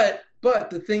guess.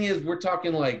 But the thing is, we're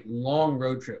talking like long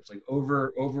road trips, like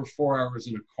over 4 hours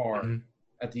in a car. Mhm.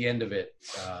 At the end of it,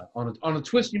 on a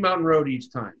twisty mountain road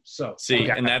each time. So See,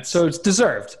 Okay. and that's So it's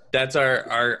deserved. that's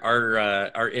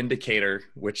our indicator,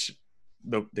 which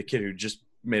the kid who just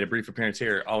made a brief appearance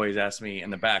here always asks me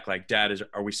in the back, like, Dad,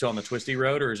 are we still on the twisty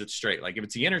road or is it straight? Like if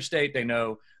it's the interstate, they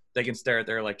know they can stare at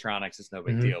their electronics. It's no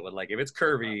big Mhm. deal. But like if it's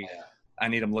curvy, I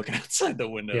need them looking outside the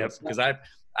windows because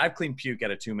I've cleaned puke out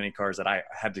of too many cars that I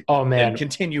had to Oh man.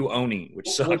 continue owning, which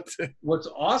sucked. what's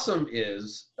awesome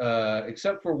is,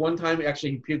 except for one time,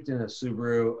 actually he puked in a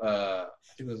Subaru. I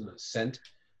think it was an Ascent.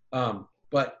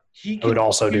 But he I would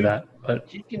also do puke- that. But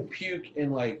He can puke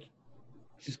and like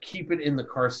just keep it in the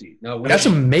car seat. No, that's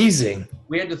amazing.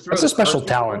 we had to throw. That's the a special car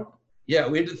seat talent. away. Yeah,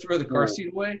 we had to throw the car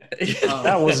seat away.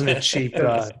 That wasn't a cheap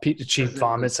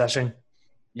vomit session.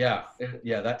 Yeah,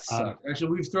 that sucked.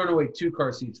 Actually, we've thrown away 2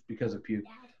 car seats because of puke.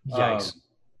 Yikes.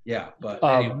 Yeah, but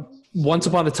anyway. Once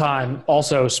upon a time,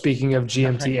 also speaking of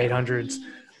GMT 800s,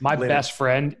 my best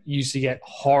friend used to get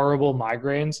horrible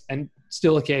migraines and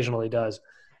still occasionally does.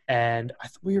 And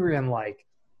we were in like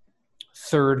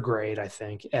 3rd grade, I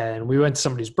think. And we went to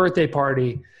somebody's birthday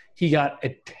party. he got a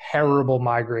terrible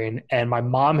migraine, and my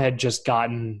mom had just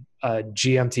gotten a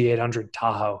GMT 800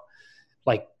 Tahoe,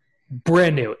 like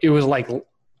brand new. It was like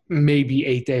maybe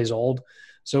 8 days old.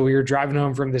 So we were driving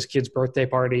home from this kid's birthday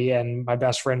party, and my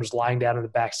best friend was lying down in the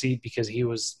back seat because he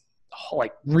was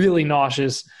like really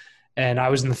nauseous, and I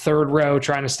was in the third row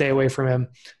trying to stay away from him.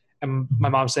 And my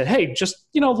mom said, "Hey, just,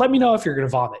 let me know if you're going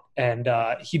to vomit." And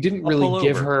he didn't really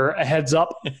give her a heads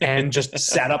up and just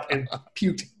sat up and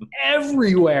puked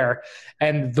everywhere.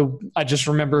 And I just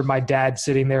remember my dad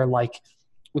sitting there like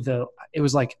it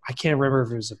was like, I can't remember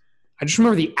if it was I just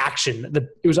remember the action.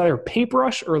 It was either a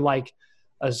paintbrush or like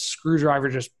a screwdriver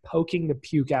just poking the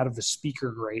puke out of the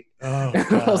speaker grate. Oh,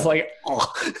 I was like,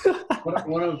 oh.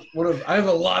 I have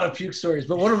a lot of puke stories,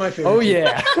 but one of my favorites. Oh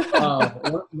yeah.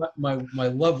 My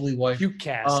lovely wife. Puke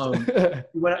cast.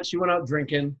 She went out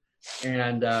drinking,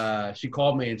 and she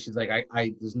called me, and she's like,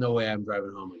 I there's no way I'm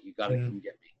driving home. Like, you got to come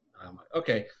get me. And I'm like,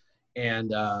 okay.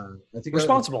 And I think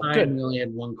responsible. I Good. only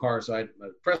had one car, so my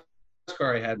press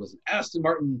car I had was an Aston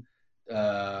Martin.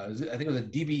 I think it was a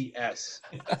DBS,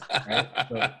 right?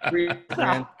 So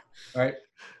 $3,000, right?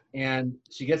 And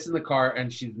she gets in the car,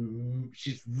 and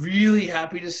she's really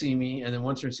happy to see me. And then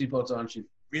once her seatbelt's on, she's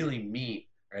really mean,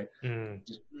 right?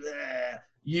 Just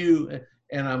you.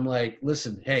 And I'm like,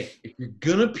 listen, hey, if you're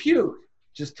gonna puke,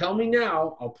 just tell me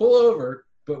now. I'll pull over.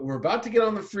 But we're about to get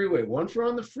on the freeway. Once we're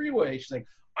on the freeway, she's like,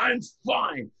 I'm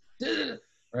fine,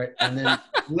 right? And then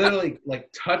literally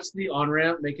like touch the on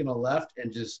ramp, making a left,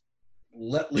 and just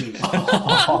let loose.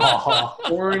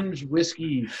 Orange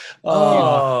whiskey.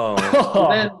 Oh.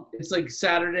 And then it's like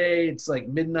Saturday. It's like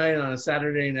midnight on a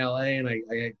Saturday in LA, and I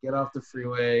get off the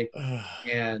freeway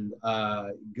and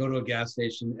go to a gas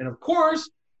station. And of course,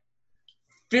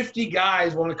 50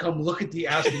 guys want to come look at the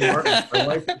Aston Martin. My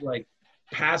wife is like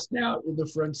passed out in the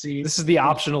front seat. This is the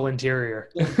optional interior.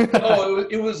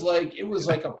 It was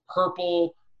like a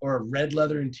purple or a red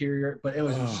leather interior, but it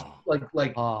was just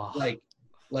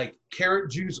like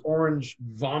carrot juice, orange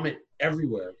vomit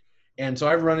everywhere. And so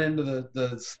I run into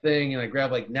the thing, and I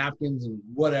grab like napkins and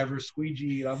whatever,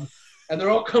 squeegee, and they're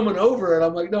all coming over, and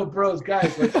I'm like, no, bros,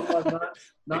 guys, like, come on,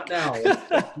 not now.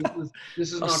 Like,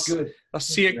 this is not good. I'll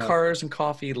see you at Cars and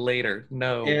Coffee later.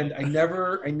 No. And I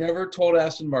never told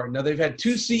Aston Martin. Now they've had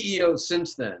 2 CEOs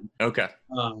since then. Okay.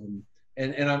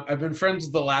 And I've been friends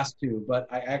with the last 2, but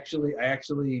I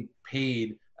actually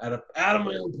paid out of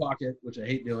my own pocket, which I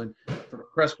hate doing, for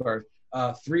press cars,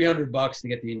 $300 to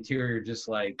get the interior just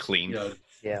like clean.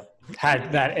 Yeah,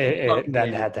 had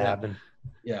to happen.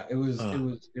 Yeah, it was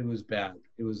bad.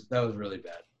 That was really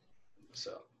bad.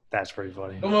 So that's pretty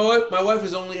funny. But my wife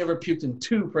has only ever puked in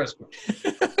 2 press cars.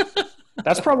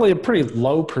 That's probably a pretty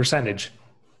low percentage.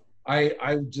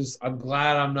 I'm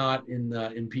glad I'm not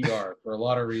in PR for a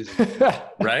lot of reasons.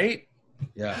 Right?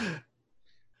 Yeah.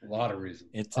 A lot of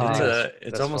reasons. It's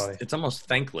almost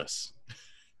thankless.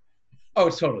 Oh,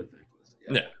 it's totally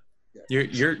thankless. Yeah.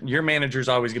 Your manager's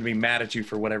always going to be mad at you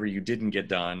for whatever you didn't get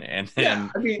done, and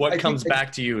then what comes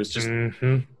back to you is just.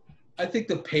 Mm-hmm. I think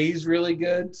the pay's really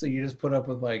good, so you just put up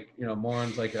with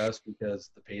morons like us because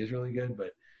the pay is really good.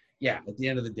 But yeah, at the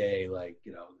end of the day,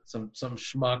 some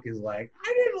schmuck is like,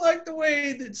 I didn't like the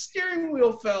way the steering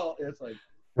wheel felt. It's like,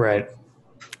 right.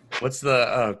 What's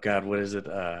the what is it?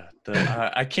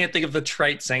 I can't think of the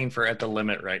trite saying for at the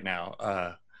limit right now.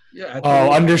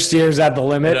 Understeers at the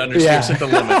limit. Understeers at the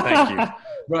limit. Thank you.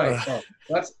 Right.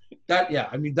 That's that. Yeah.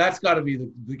 I mean, that's got to be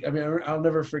I'll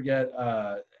never forget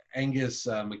Angus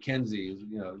McKenzie.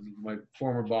 My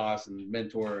former boss and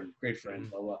mentor and great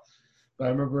friend. Blah blah. But I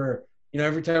remember,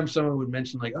 every time someone would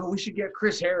mention like, oh, we should get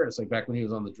Chris Harris, like back when he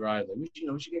was on the drive, like we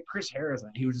should get Chris Harris,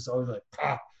 and he was just always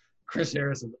like, Chris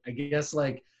Harris. I guess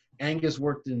like Angus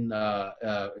worked in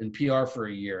PR for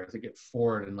a year, I think at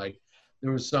Ford, and like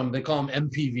there was they call them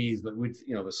MPVs, but with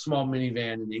a small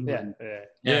minivan in England.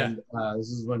 Yeah. And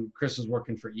this is when Chris was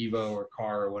working for Evo or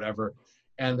Car or whatever,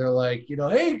 and they're like,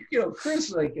 hey, Chris,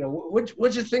 like,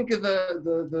 what'd you think of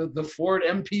the Ford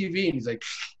MPV? And he's like,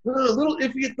 a little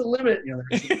iffy at the limit.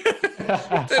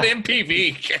 It's an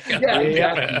MPV. Yeah,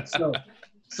 exactly.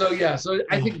 So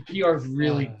I think PR is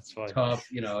really tough.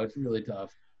 It's really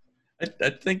tough.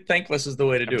 I think thankless is the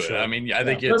way to do it. I mean, I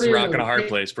think it's rock and a hard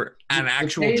place for an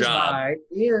actual job. High,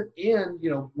 and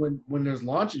when there's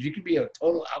launches, you could be a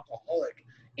total alcoholic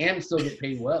and still get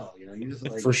paid well. You just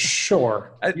like, for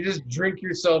sure. You just drink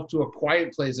yourself to a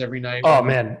quiet place every night. Oh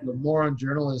man, the moron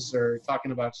journalists are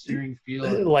talking about steering feel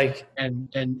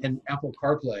and Apple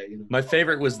CarPlay. My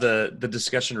favorite was the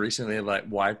discussion recently of like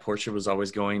why Porsche was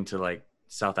always going to like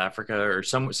South Africa or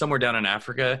somewhere down in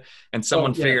Africa, and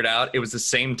someone figured out it was the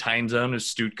same time zone as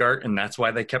Stuttgart, and that's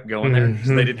why they kept going there, because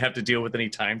they didn't have to deal with any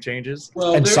time changes.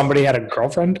 Well, and somebody had a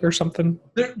girlfriend or something.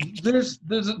 There's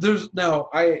now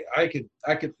I could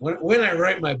when I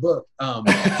write my book,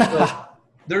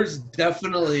 there's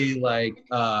definitely like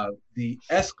the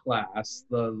S-Class,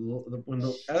 when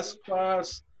the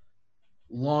S-Class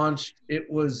launched, it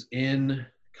was in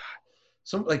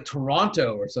some like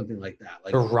Toronto or something like that.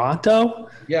 Like Toronto?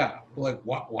 Yeah. Like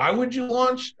why would you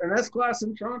launch an S-Class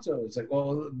in Toronto? It's like,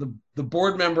 well, the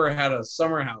board member had a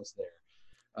summer house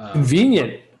there.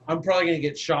 Convenient. I'm probably going to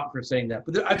get shot for saying that,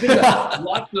 but I've been to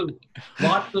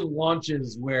lots of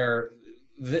launches where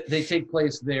they take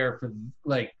place there for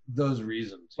like those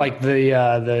reasons. Like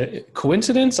the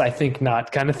coincidence, I think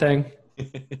not, kind of thing.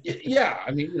 Yeah,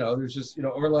 I mean, there's just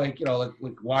or like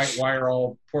like why are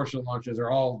all Porsche launches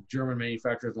or all German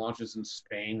manufacturers launches in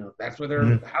Spain? That's where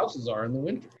their houses are in the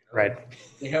winter. Right.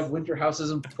 They have winter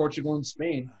houses in Portugal and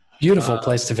Spain. Beautiful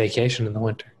place to vacation in the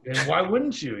winter. And why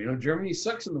wouldn't you? Germany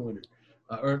sucks in the winter.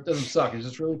 Or it doesn't suck. It's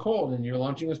just really cold, and you're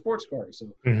launching a sports car. So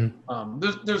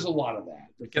there's a lot of that.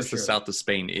 I guess the south of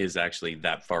Spain is actually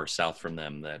that far south from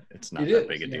them that it's not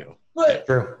big a deal. But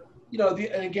true.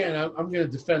 And again, I'm going to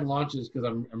defend launches because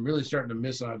I'm really starting to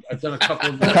miss them. I've done a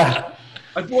couple of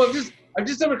I've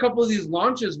just done a couple of these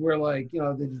launches where like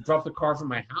they drop the car from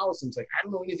my house, and it's like I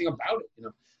don't know anything about it.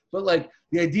 But like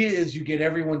the idea is you get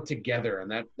everyone together,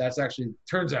 and that's actually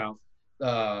turns out.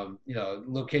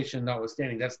 Location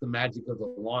notwithstanding, that's the magic of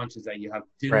the launch is that you have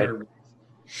dinner,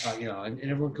 right. And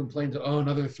everyone complains,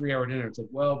 another 3-hour dinner. It's like,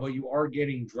 well, but you are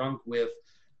getting drunk with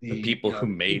the people who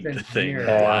made the thing,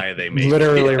 why they made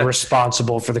literally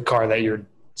responsible for the car that you're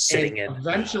sitting in.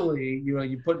 Eventually,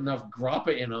 you put enough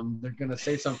grappa in them, they're going to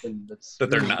say something that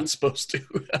they're not supposed to.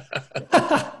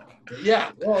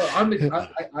 Yeah. Well,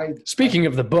 I speaking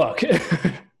of the book.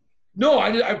 No,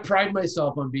 I pride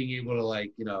myself on being able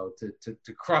to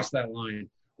to cross that line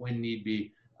when need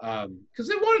be, because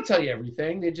they want to tell you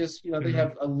everything. They just they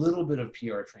have a little bit of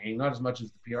PR training, not as much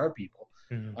as the PR people,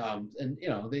 and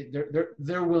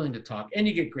they're willing to talk, and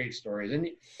you get great stories.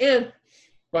 And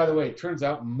by the way, it turns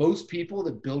out most people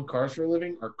that build cars for a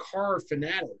living are car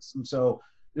fanatics, and so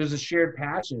there's a shared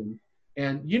passion.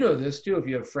 And this too, if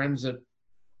you have friends that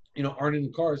aren't into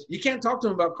cars, you can't talk to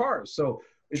them about cars. So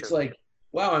it's like,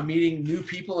 wow, I'm meeting new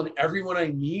people, and everyone I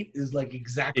meet is like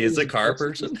exactly a car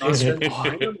person.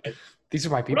 These are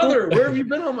my people. Brother, where have you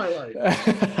been all my life?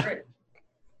 Right.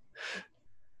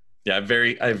 Yeah,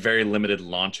 I have very limited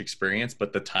launch experience,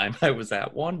 but the time I was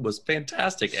at one was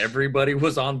fantastic. Everybody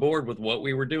was on board with what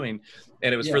we were doing,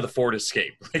 and it was for the Ford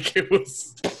Escape. Like it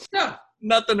was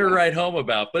nothing to write home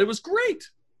about, but it was great.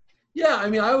 Yeah, I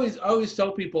mean, I always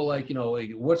tell people like,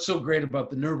 what's so great about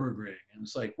the Nürburgring? And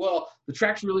it's like, well, the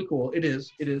track's really cool. It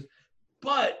is.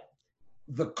 But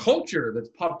the culture that's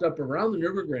popped up around the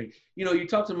Nürburgring, you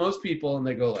talk to most people and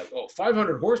they go like,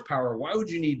 500 horsepower. Why would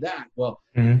you need that? Well,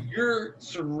 you're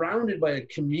surrounded by a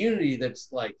community that's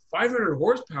like 500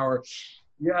 horsepower.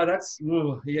 Yeah, I guess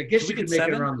you could make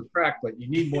it around the track, but you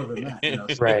need more than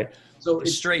that. Right. So the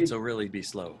straights will really be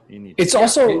slow. It's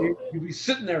also you'd be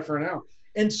sitting there for an hour.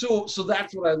 And so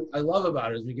that's what I love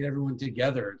about it is we get everyone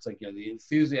together. It's like the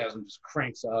enthusiasm just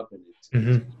cranks up, and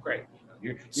it's great.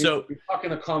 You're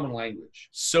talking a common language.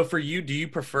 So for you, do you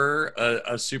prefer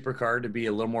a supercar to be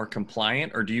a little more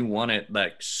compliant, or do you want it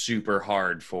like super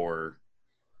hard for?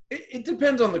 It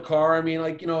depends on the car. I mean,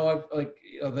 the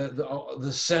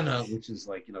Senna, which is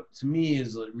like to me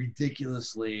is like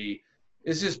ridiculously.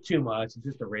 It's just too much. It's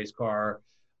just a race car.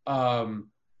 I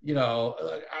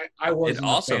wasn't. It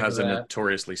also has a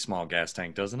notoriously small gas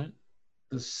tank, doesn't it?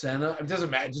 The Senna, it doesn't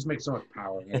matter. It just makes so much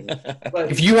power. But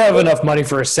if you have enough money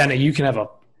for a Senna, you can have a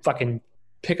fucking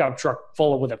pickup truck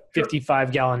full with a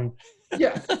 55-gallon.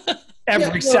 Yeah.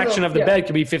 Every section of the bed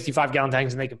could be 55-gallon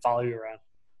tanks, and they can follow you around.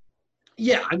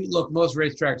 Yeah, I mean, look, most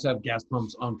racetracks have gas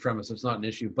pumps on premise. It's not an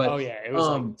issue. But it was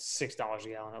like $6 a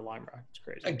gallon at Lime Rock. It's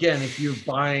crazy. Again, if you're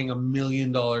buying $1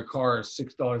 million car,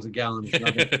 $6 a gallon is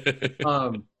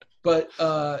nothing. But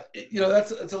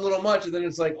that's a little much. And then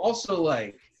it's like also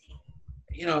like,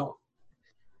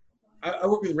 I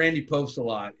work with Randy Post a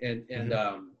lot, and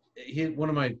one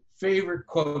of my favorite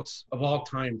quotes of all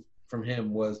time from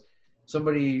him was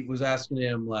somebody was asking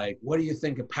him like, "What do you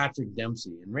think of Patrick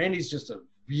Dempsey?" And Randy's just a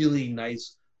really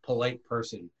nice, polite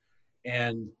person,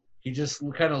 and he just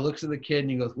kind of looks at the kid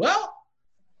and he goes, "Well,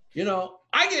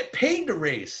 I get paid to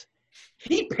race.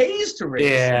 He pays to race."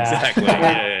 Yeah, exactly.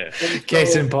 Yeah.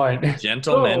 Case in point.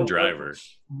 Gentleman driver.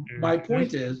 My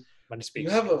point is, you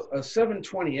have a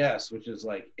 720S, which is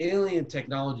like alien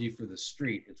technology for the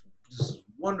street. It's this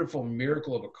wonderful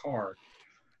miracle of a car.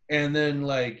 And then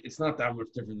like it's not that much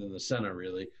different than the Senna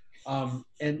really.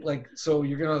 And like so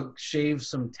you're gonna shave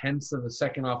some tenths of a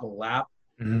second off a lap.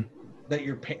 Mhm. That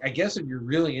I guess if you're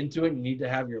really into it, you need to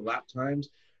have your lap times.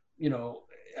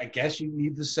 I guess you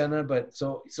need the Senna, but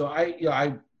so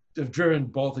I have driven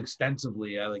both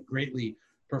extensively. I like greatly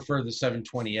prefer the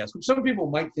 720S, which some people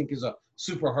might think is a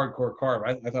super hardcore car,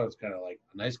 but I thought it was kind of like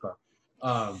a nice car.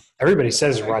 Everybody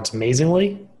says it rides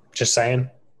amazingly. Just saying.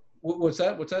 What's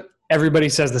that? Everybody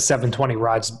says the 720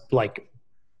 rides like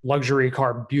luxury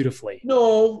car beautifully.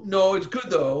 No, it's good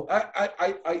though.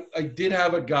 I did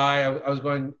have a guy. I was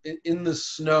going in the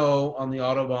snow on the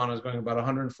Autobahn. I was going about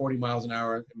 140 miles an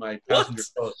hour. And my passenger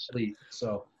fell asleep.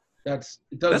 So that's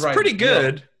ride pretty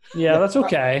good. Yeah, that's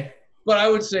okay. But I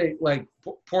would say like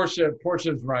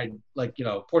Porsches ride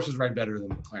Porsches ride better than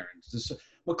McLarens.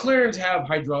 McLarens have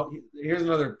hydraulic. Here's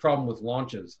another problem with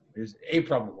launches. Here's a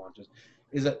problem with launches.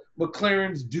 Is that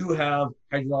McLarens do have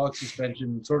hydraulic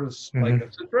suspension, sort of like a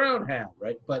Citroen had,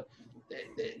 right? But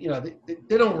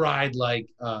they don't ride like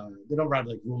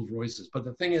Rolls Royces. But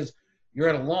the thing is, you're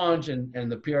at a launch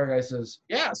and the PR guy says,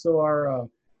 yeah, so our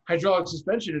hydraulic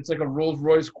suspension, it's like a Rolls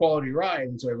Royce quality ride,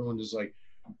 and so everyone just like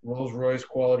Rolls Royce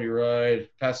quality ride,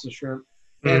 pass the shrimp.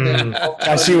 And then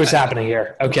I see what's happening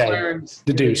here. Okay, McLaren's,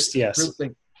 deduced, yes.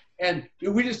 And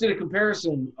we just did a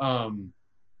comparison.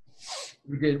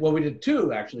 We did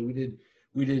two actually.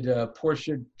 We did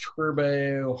Porsche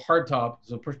Turbo Hardtop,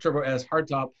 so Porsche Turbo S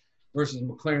Hardtop versus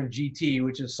McLaren GT,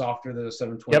 which is softer than a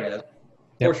 720S.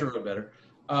 Yep. Porsche rode better.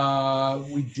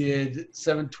 We did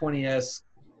 720S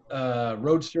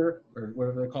Roadster, or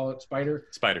whatever they call it, Spider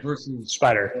versus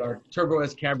our Turbo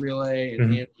S Cabriolet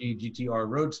and AMG GTR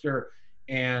Roadster,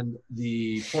 and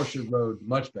the Porsche rode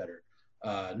much better,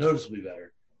 noticeably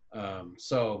better.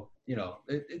 So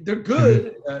they're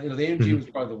good. The AMG was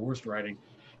probably the worst riding,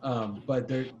 but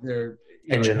they're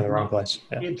engine in the wrong place.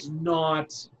 Yeah. It's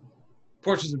not.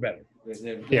 Porsches are better.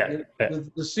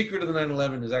 The secret of the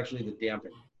 911 is actually the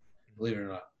damping, believe it or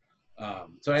not.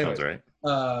 So anyway, sounds right.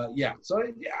 So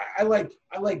I like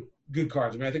good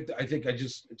cars. I mean, I think I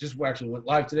just actually went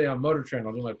live today on Motor Trend.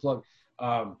 I'll do my plug.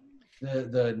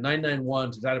 The 991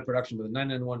 is out of production, but the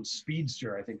 991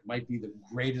 Speedster I think might be the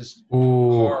greatest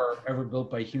car ever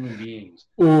built by human beings.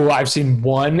 Ooh, I've seen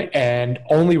one and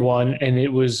only one, and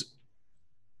it was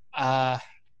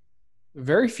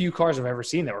very few cars I've ever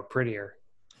seen that were prettier.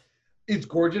 It's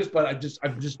gorgeous, but I've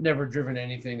just never driven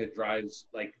anything that drives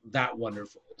like that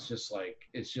wonderful. It's just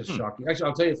shocking. Actually,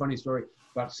 I'll tell you a funny story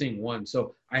about seeing one.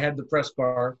 So I had the press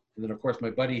car, and then of course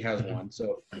my buddy has one.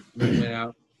 So we went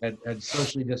out. Had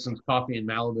socially distanced coffee in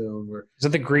Malibu. Is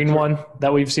it the green one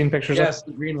that we've seen pictures of? Yes,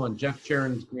 the green one. Jeff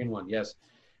Sharon's green one. Yes,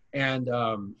 and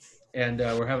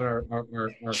we're having our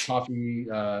coffee.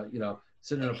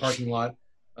 Sitting in a parking lot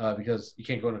because you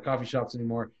can't go into coffee shops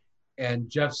anymore. And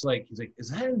Jeff's like, he's like, is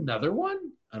that another one?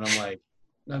 And I'm like,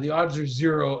 no, the odds are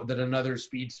zero that another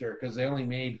Speedster because they only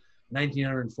made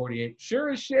 1948. Sure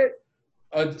as shit,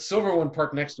 a silver one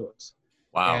parked next to us.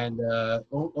 Wow. And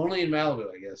only in Malibu,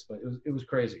 I guess, but it was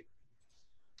crazy.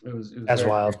 It was that's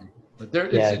wild. Crazy. But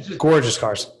it's just gorgeous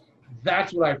cars.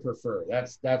 That's what I prefer. I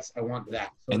want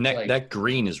that. So and that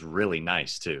green is really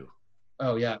nice too.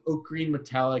 Oh yeah, oak green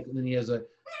metallic, and then he has a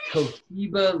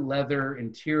Toshiba leather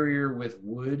interior with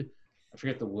wood. I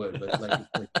forget the wood, but like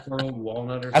pearl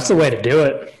walnut or That's something. the way to do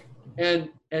it. And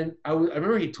I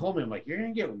remember he told me, I'm like, you're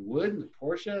gonna get wood in the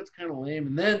Porsche? It's kind of lame.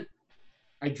 And then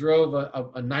I drove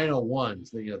a 901.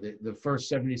 So, the first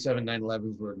 77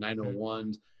 911s were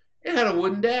 901s. It had a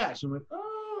wooden dash. I'm like,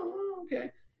 oh,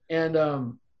 okay. And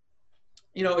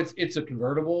it's a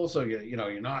convertible, so you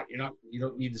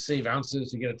don't need to save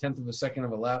ounces to get a tenth of a second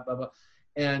of a lap, blah blah.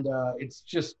 And it's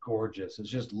just gorgeous. It's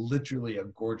just literally a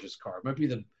gorgeous car. It might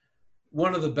be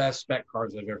one of the best spec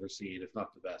cars I've ever seen, if not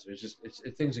the best.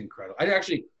 It thing's incredible. I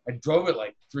drove it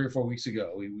like 3 or 4 weeks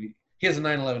ago. He has a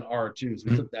 911R too, so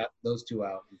we took those two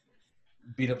out and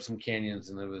beat up some canyons,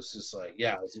 and it was just like,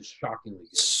 it was just shockingly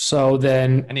good. So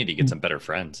then I need to get some better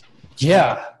friends.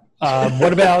 Yeah.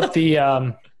 What about the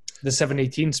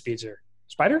 718 Spider?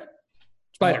 Spider?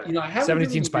 I haven't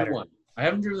 718 Spider. I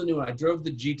haven't driven the new one. I drove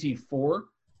the GT4.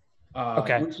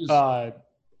 Okay. Which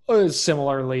is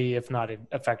similarly, if not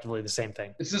effectively, the same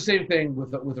thing. It's the same thing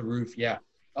with a roof. Yeah.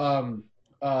 An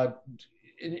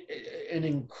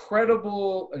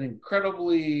incredibly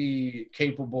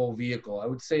capable vehicle. I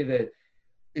would say that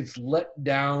it's let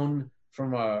down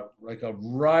from a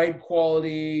ride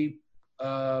quality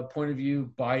point of view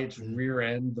by its rear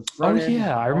end. The front end.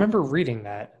 I remember reading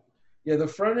that. Yeah, the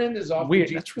front end is off weird.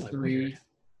 the GT3. That's really weird.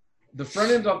 the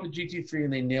front end's off the GT3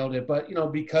 and they nailed it. But,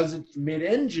 because it's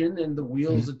mid-engine and the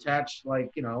wheels attached,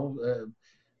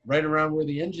 right around where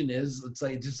the engine is, it's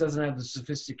like it just doesn't have the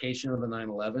sophistication of the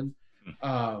 911.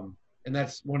 And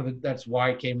that's that's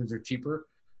why Caymans are cheaper.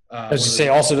 As you say,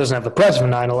 also doesn't have the price of a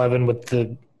 911 with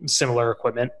the similar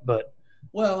equipment, but.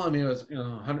 Well, I mean, it was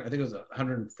I think it was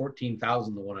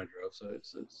 114,000 the one I drove, so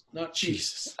it's not cheap.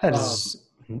 Jesus. That is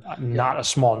not a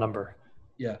small number.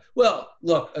 Yeah. Well,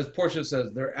 look, as Porsche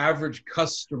says, their average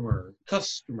customer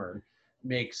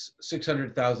makes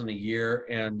 600,000 a year,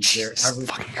 and their average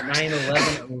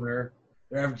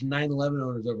 911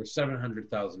 owner, is over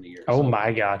 700,000 a year. Oh so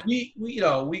my God.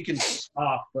 we can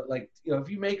stop, but if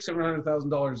you make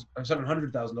 $700,000 or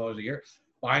 $700,000 a year,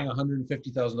 buying a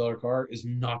 $150,000 car is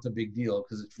not a big deal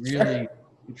because it's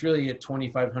really a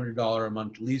 $2,500 a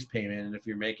month lease payment, and if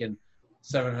you're making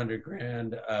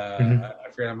 $700,000, I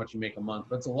forget how much you make a month,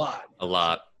 but it's a lot. A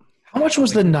lot. How much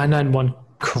was the 991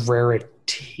 Carrera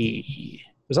T?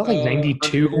 Was that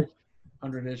 92?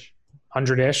 100-ish.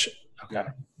 100-ish? Okay. Yeah.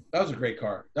 That was a great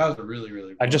car. That was a really,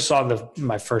 really I just saw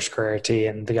my first Carrera T,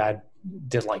 and the guy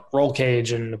did roll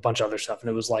cage and a bunch of other stuff, and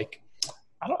it was I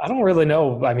don't really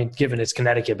know. I mean, given it's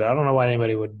Connecticut, but I don't know why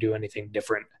anybody would do anything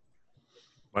different.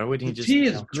 Why wouldn't he the just T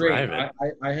is great. drive it?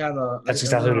 I had a. That's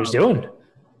exactly what he was doing.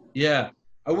 Yeah,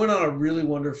 I went on a really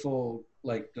wonderful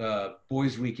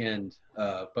boys weekend.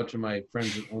 A bunch of my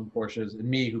friends that own Porsches and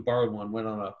me, who borrowed one, went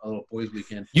on a little boys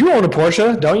weekend. You own a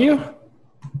Porsche, don't you?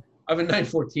 I have a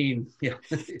 914. Yeah.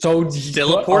 So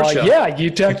Still a Porsche. Yeah, you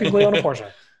technically own a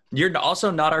Porsche. You're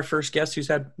also not our first guest who's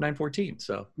had 914.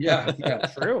 So Yeah.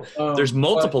 True. there's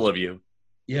multiple of you.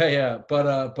 Yeah.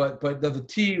 But the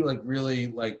T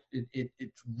really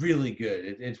it's really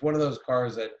good. It's one of those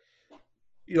cars that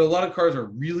a lot of cars are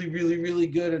really, really, really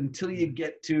good until you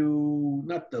get to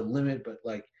not the limit, but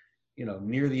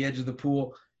near the edge of the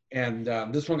pool. And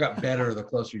this one got better the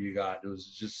closer you got. It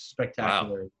was just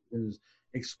spectacular. Wow. It was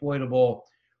exploitable.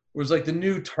 It was the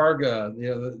new Targa.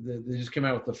 They just came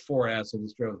out with the 4S. I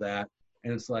just drove that,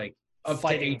 and it's up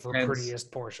fighting to for 8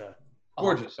 prettiest Porsche.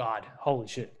 Gorgeous. Oh, God, holy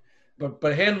shit!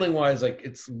 But handling wise,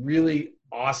 it's really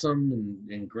awesome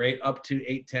and great up to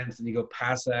 8/10, and you go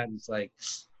past that, and it's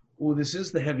oh, this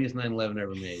is the heaviest 911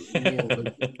 ever made.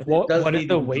 What did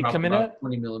the weight come in at?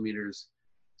 20 millimeters.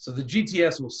 So the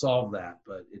GTS will solve that,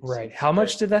 but right. How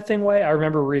much did that thing weigh? I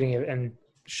remember reading it and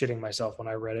shitting myself when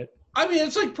I read it. I mean,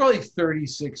 it's probably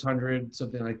 3,600,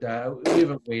 something like that. We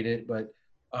haven't weighed it, but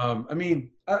we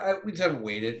just haven't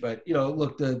weighed it. But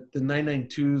look, the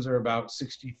 992s are about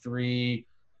 63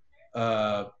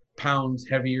 pounds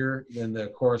heavier than the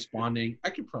corresponding. I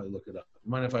could probably look it up.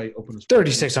 Mind if I open this?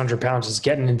 3,600 pounds is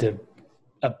getting into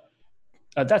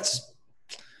that's.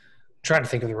 I'm trying to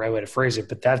think of the right way to phrase it,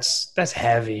 but that's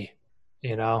heavy,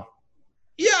 Yeah,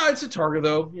 it's a Targa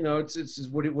though. It's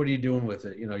what are you doing with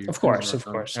it? You're of course,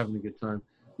 having a good time.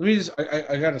 Let me just.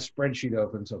 I got a spreadsheet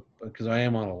open, so because I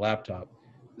am on a laptop.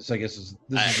 This I guess is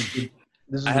a good.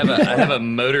 I have a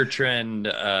Motor Trend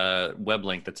web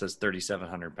link that says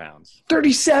 3,700 pounds.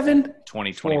 37.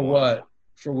 2021. For what?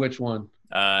 For which one?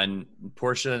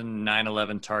 Porsche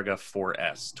 911 Targa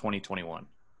 4S 2021.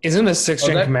 Isn't a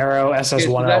 6-gen Camaro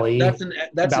SS1LE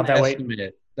that's about an that weight?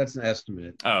 estimate. That's an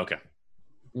estimate. Oh, okay.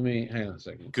 Let me hang on a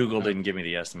second. Google didn't give me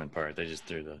the estimate part. They just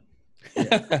threw the.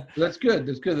 Yeah. That's good.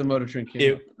 That's good. The Motor Trend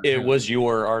came. It was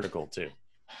your article too.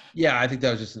 Yeah, I think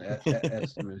that was just an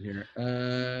estimate here.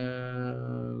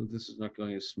 This is not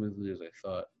going as smoothly as I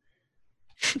thought.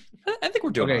 I think we're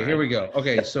doing. Okay, all right. Here we go.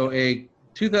 Okay, so a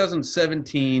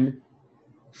 2017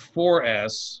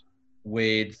 4S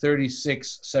weighed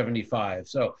 3675.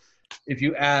 So if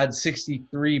you add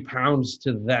 63 pounds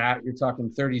to that, you're talking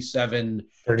 37.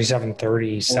 37.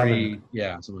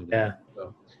 Yeah, something like that. Yeah.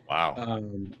 So, wow.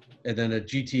 And then a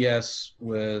GTS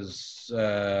was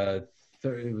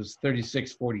it was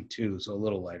 3642, so a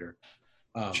little lighter.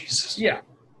 Jesus. Yeah.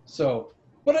 So,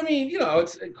 but I mean,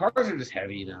 cars are just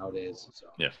heavy nowadays. So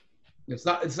yeah. It's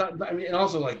not. I mean, and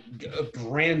also a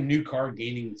brand new car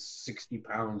gaining 60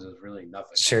 pounds is really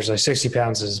nothing. Seriously, 60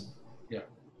 pounds is. Yeah.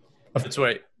 That's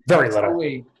right. Very little.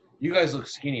 You guys look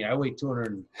skinny. I weigh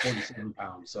 247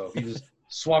 pounds. So if you just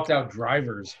swapped out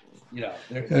drivers,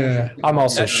 I'm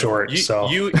also short. So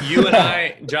you and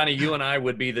I, Johnny, you and I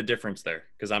would be the difference there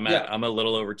because I'm a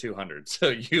little over 200. So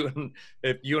if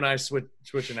you and I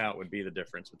switching out would be the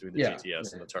difference between the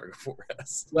GTS and the Targa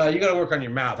 4S. Well, you got to work on your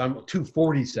mouth. I'm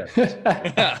 247.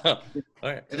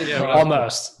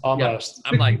 Almost. Yeah,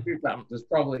 I'm there's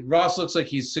probably Ross looks like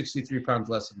he's 63 pounds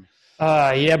less than me.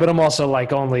 Yeah, but I'm also I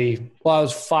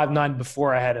was 5'9"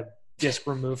 before I had a disc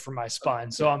removed from my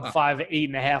spine. So I'm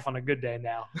 5'8.5" on a good day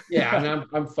now. Yeah, I mean,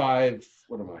 I'm 5.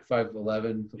 What am I?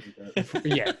 5'11", something like that.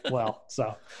 Yeah, well,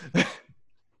 so.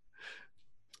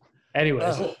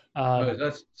 Anyways,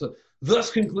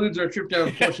 thus concludes our trip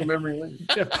down Porsche memory lane.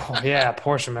 yeah,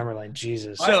 Porsche memory lane.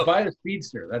 Jesus. So buy a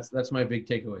Speedster. That's my big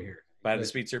takeaway here. Buy the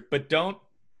Speedster, but don't.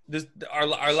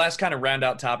 Our last kind of round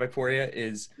out topic for you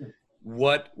is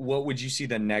what would you see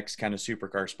the next kind of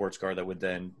supercar sports car that would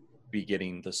then be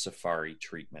getting the Safari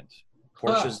treatment?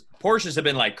 Porsches have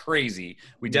been like crazy.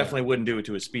 We definitely wouldn't do it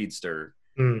to a Speedster.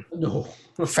 No,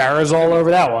 Farrah's all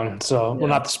over that one. So well,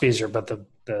 not the Speedster, but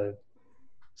the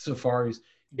Safaris.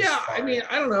 Yeah, I mean,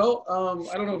 I don't know.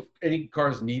 I don't know if any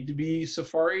cars need to be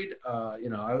safaried.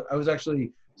 I was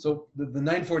actually the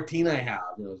 914 I have,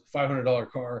 $500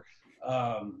 car.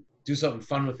 Do something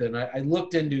fun with it. And I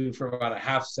looked into for about a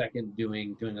half second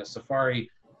doing a safari,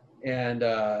 and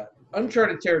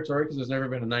uncharted territory because there's never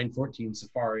been a 914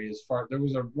 safari. There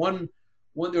was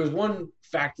one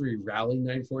factory rally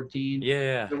 914.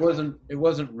 Yeah, it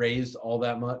wasn't raised all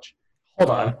that much. Hold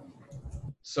on.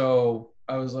 So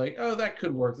I was like, oh, that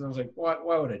could work. And I was like,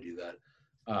 why would I do that?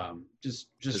 Just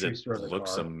restore the car. It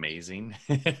looks amazing.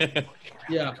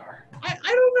 Yeah,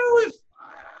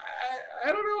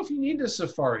 I don't know if you need the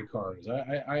safari cars. I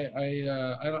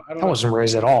don't. That wasn't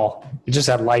raised at all. It just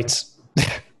had lights.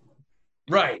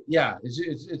 Right. Yeah.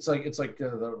 It's like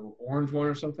the orange one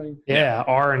or something. Yeah,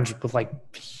 orange with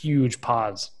like huge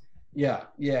pods. Yeah.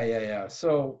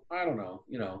 So I don't know.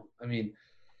 I mean,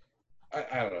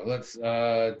 I don't know. Let's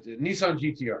Nissan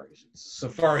GTR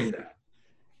Safari that.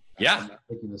 Yeah. I'm not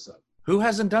picking this up. Who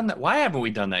hasn't done that? Why haven't we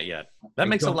done that yet? That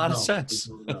makes a lot of sense.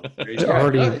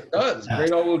 It does.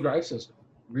 Great all-wheel drive system.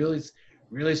 Really,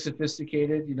 really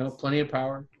sophisticated. Plenty of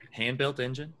power. Hand-built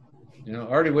engine.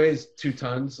 Already weighs 2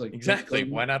 tons. Exactly.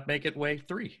 Why not make it weigh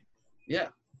 3? Yeah.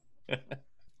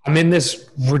 I'm in this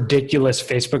ridiculous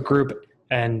Facebook group,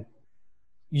 and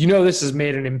this has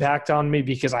made an impact on me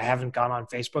because I haven't gone on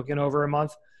Facebook in over a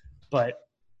month. But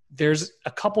there's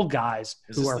a couple guys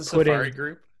who are putting Safari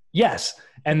group. Yes.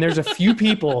 And there's a few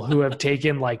people who have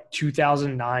taken like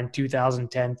 2009,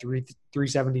 2010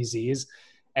 370Zs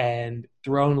and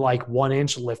thrown like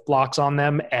 1-inch lift blocks on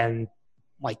them and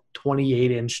like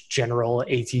 28-inch general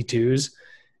AT2s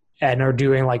and are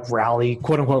doing like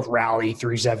quote unquote rally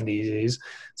 370Zs.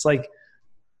 It's like,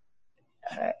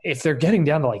 if they're getting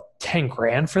down to like 10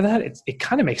 grand for that, it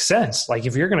kind of makes sense. Like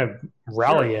if you're going to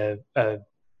rally a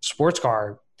sports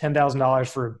car, $10,000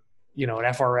 for, an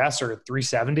FRS or a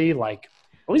 370, like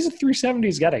at least a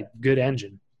 370's got a good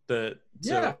engine.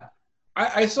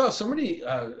 I saw somebody,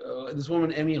 this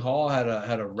woman, Emmy Hall, had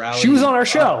a rally. She was on our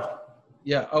show.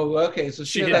 Yeah. Oh, okay. So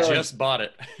she just bought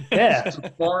it. Yeah.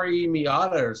 Safari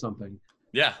Miata or something.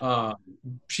 Yeah.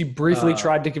 She briefly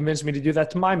tried to convince me to do that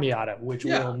to my Miata, which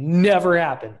will never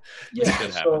happen.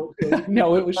 Yeah. So,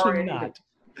 no, it should not.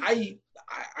 I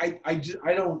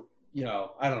don't.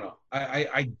 I don't know.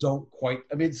 I don't quite.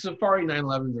 I mean, Safari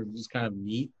 911s are just kind of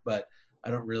neat, but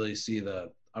I don't really see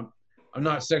I'm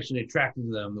not sexually attracted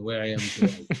to them the way I am to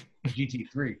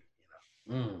GT3.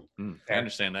 I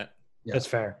understand that. Yeah. That's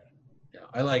fair. Yeah,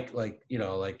 I like we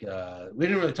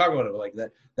didn't really talk about it, but like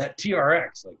that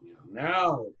TRX,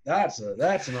 now that's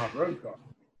an off-road car.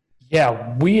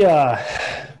 Yeah,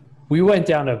 we went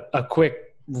down a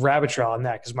quick rabbit trail on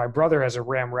that because my brother has a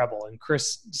Ram Rebel, and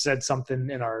Chris said something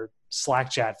in our Slack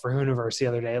chat for Hooniverse the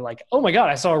other day, like, oh my God,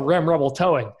 I saw a Ram Rebel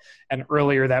towing. And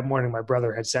earlier that morning, my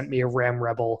brother had sent me a Ram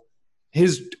Rebel,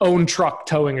 his own truck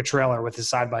towing a trailer with his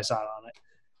side-by-side on it.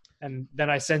 And then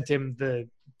I sent him the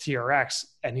TRX,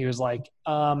 and he was like,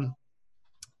 I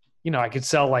could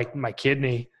sell like my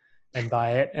kidney and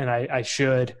buy it, and I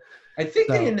should. I think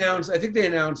they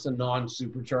announced a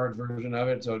non-supercharged version of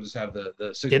it, so I'll just have the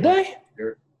Did they?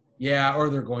 Yeah, or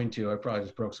they're going to. I probably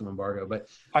just broke some embargo, but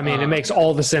I mean, it makes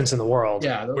all the sense in the world.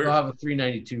 Yeah, they'll have a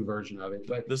 392 version of it,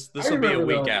 but this will be a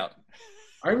week out.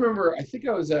 I remember. I think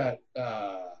I was at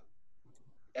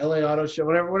LA Auto Show.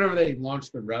 Whenever they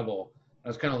launched the Rebel, I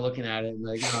was kind of looking at it and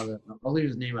like, I'll leave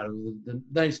his name out of it. The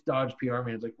nice Dodge PR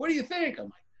man is like, "What do you think?" I'm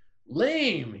like,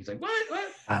 "Lame." He's like,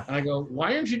 "What?" And I go,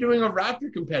 "Why aren't you doing a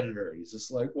Raptor competitor?" He's just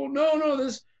like, "Well, no,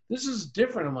 this is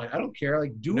different." I'm like, "I don't care.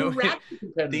 Like, do a Raptor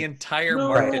competitor." The entire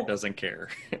market doesn't care.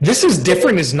 This is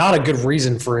different is not a good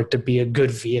reason for it to be a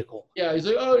good vehicle. Yeah, he's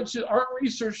like, "Oh, it's just our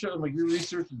research shows." I'm like, "Your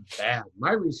research is bad.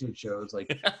 My research shows like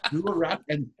do a Raptor."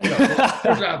 And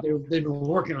turns out they've been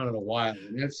working on it a while.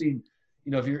 I mean, I've seen,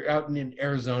 if you're out in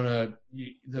Arizona,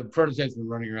 the prototype's been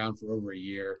running around for over a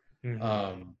year.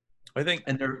 Mm-hmm. I think,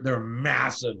 and they're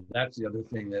massive. That's the other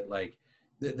thing that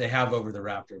they have over the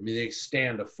Raptor. I mean, they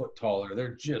stand a foot taller.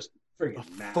 They're just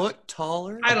friggin' massive. Foot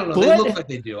taller? I don't know. Foot? They look like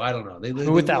they do. I don't know.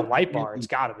 With they that look light bar, really- it's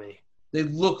got to be. They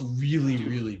look really,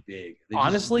 really big. They just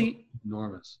Honestly, look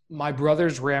enormous. my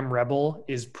brother's Ram Rebel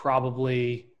is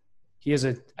probably he has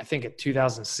I think a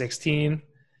 2016.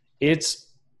 It's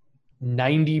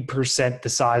 90% the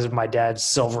size of my dad's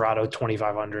Silverado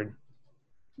 2500.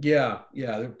 Yeah,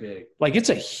 they're big. Like it's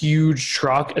a huge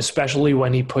truck, especially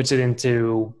when he puts it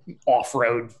into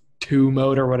off-road 2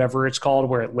 mode or whatever it's called,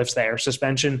 where it lifts the air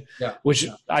suspension, which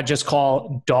I just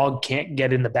call dog can't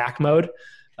get in the back mode.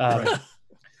 Right.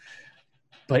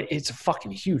 But it's a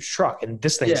fucking huge truck, and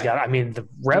this thing's got. I mean, the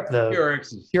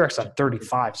TRX on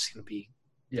 35 is going to be.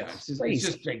 Yeah, it's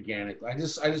just gigantic. I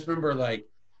just remember like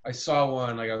I saw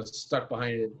one, like I was stuck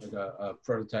behind it, like a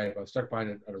prototype. I was stuck behind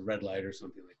it at a red light or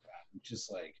something like that.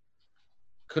 Just like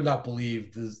could not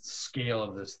believe the scale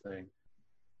of this thing.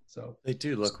 So they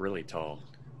do look really tall.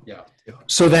 Yeah.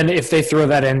 So then if they throw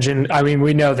that engine, I mean,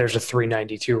 we know there's a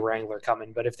 392 Wrangler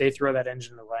coming, but if they throw that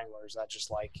engine in the Wrangler, is that just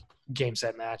like game,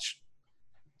 set, match?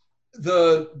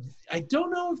 I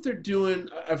don't know if they're doing.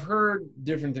 I've heard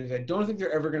different things. I don't think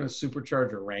they're ever going to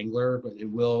supercharge a Wrangler, but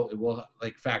it will.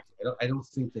 Like fact, I don't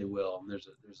think they will. And there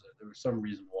was some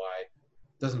reason why it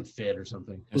doesn't fit or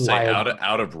something. Say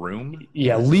out of room.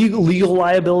 Yeah, legal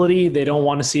liability. They don't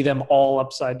want to see them all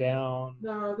upside down.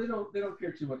 No, they don't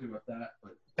care too much about that.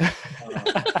 But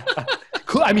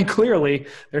I mean, clearly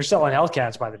they're selling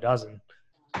Hellcats by the dozen.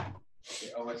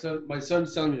 Oh, my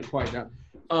son's telling me to quiet down.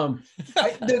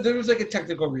 There was like a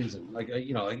technical reason,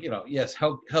 yes,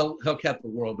 Hellcat the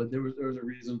world, but there was a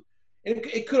reason.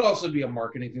 It could also be a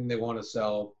marketing thing they want to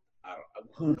sell. I don't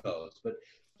know, who knows?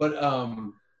 But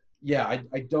yeah, I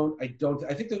think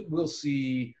that we'll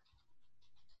see.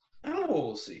 I don't know what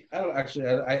we'll see. I don't actually.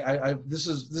 This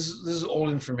is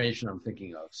old information I'm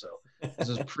thinking of. So this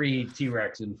is pre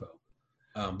T-Rex info.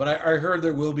 But I heard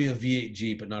there will be a V8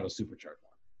 Jeep, but not a supercharged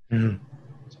one. Mm-hmm.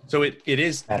 So it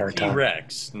is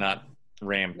T-Rex, not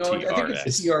Ram TRX. I think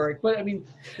it's TRX, but I mean,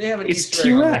 they have an It's Easter egg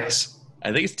T-Rex.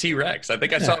 I think it's T-Rex. I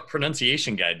think I saw a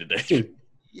pronunciation guide today.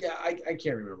 Yeah, I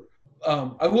can't remember.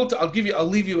 I'll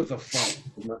leave you with a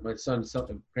phone. My son,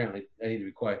 apparently, I need to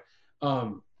be quiet.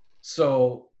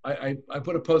 So I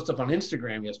put a post up on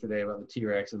Instagram yesterday about the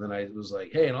T-Rex, and then I was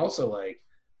like, hey, and also like,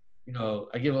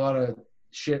 I give a lot of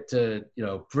shit to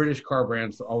British car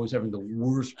brands for always having the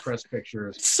worst press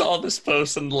pictures. Saw this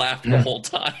post and laughed the whole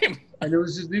time. And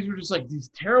these were just like these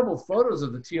terrible photos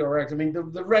of the TRX. I mean,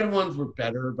 the red ones were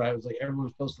better, but I was like,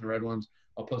 everyone's posting the red ones.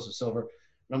 I'll post the silver.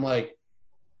 And I'm like,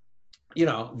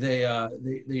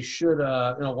 they should.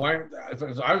 Why?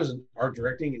 If I was in art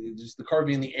directing, just the car would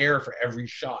be in the air for every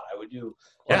shot. I would do.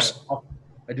 Yes.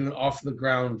 I do an off the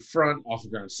ground front, off the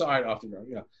ground side, off the ground.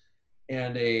 Yeah.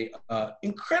 And a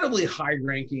incredibly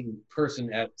high-ranking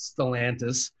person at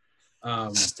Stellantis.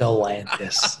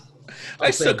 Stellantis.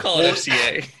 I still call it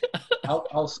FCA.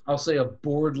 I'll say a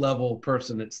board-level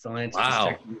person at Stellantis.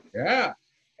 Wow. Yeah.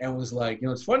 And was like,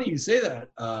 it's funny you say that.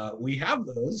 We have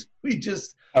those. We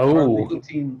just our legal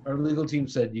team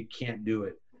said you can't do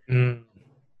it. Mm.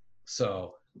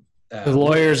 So the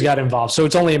lawyers got involved. So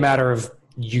it's only a matter of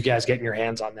you guys getting your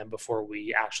hands on them before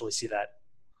we actually see that.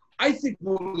 I think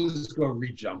we'll just go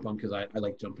re-jump them because I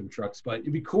like jumping trucks, but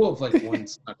it'd be cool if like one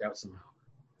snuck out somehow.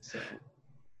 So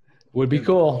would be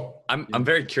cool. I'm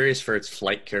very curious for its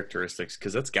flight characteristics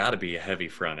because that's got to be a heavy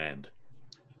front end.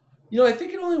 I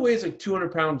think it only weighs like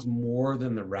 200 pounds more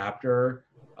than the Raptor,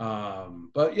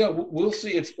 but yeah, we'll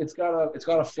see. It's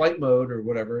got a flight mode or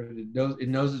whatever. It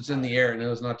knows it's in the air. It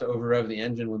knows not to over rev the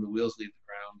engine when the wheels leave the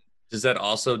ground. Does that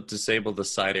also disable the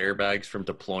side airbags from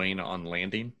deploying on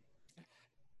landing?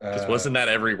 Because wasn't that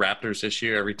every Raptors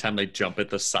issue? Every time they jump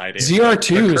at the side,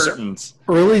 ZR2s,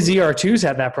 early ZR2s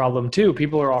had that problem too.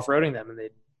 People are off-roading them and they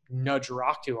nudge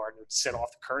rock too hard and it would set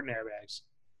off the curtain airbags.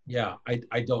 Yeah,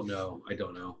 I don't know.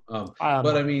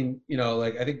 But I mean,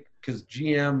 like I think because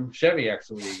Chevy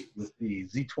actually with the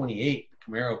Z28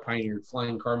 Camaro pioneered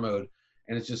flying car mode,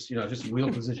 and it's just just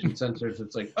wheel position sensors.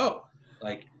 It's like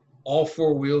like all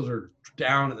four wheels are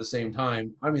down at the same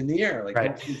time. I'm in the air. Like,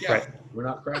 right. We're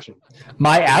not crashing.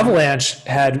 My Avalanche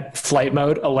had flight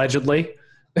mode, allegedly.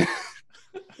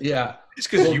 Yeah. It's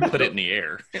because you put it in the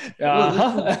air.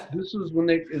 This was when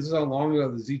this is how long ago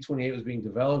the Z28 was being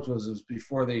developed. It was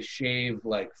before they shaved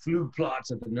like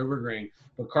Flugplatz at the Nürburgring.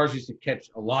 But cars used to catch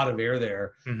a lot of air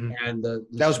there. Mm-hmm. And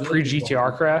that was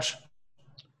pre-GTR crash?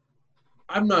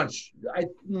 I'm not sure.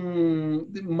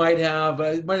 It might have.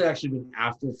 It might have actually been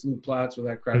after Flugplatz with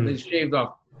that crash. Mm-hmm. They shaved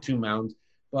off 2 mounds.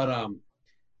 But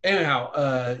anyhow,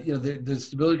 the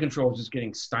stability control was just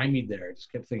getting stymied there. I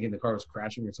just kept thinking the car was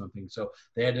crashing or something. So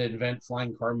they had to invent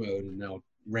flying car mode, and now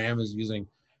Ram is using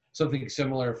something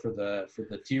similar for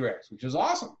the T-Rex, which is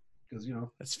awesome because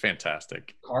That's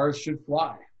fantastic. cars should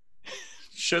fly.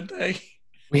 Should they?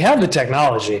 We have the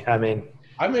technology. I mean,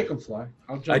 I make them fly.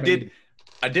 I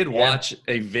did watch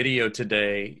a video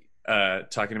today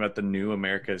talking about the new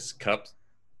America's Cup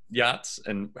yachts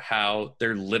and how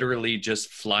they're literally just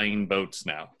flying boats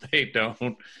now. They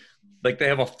don't they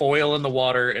have a foil in the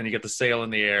water and you get the sail in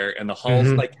the air and the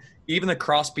hulls even the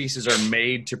cross pieces are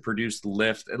made to produce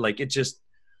lift. It just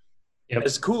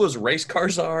as cool as race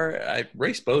cars are,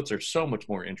 race boats are so much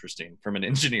more interesting from an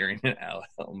engineering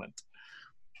element.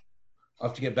 I'll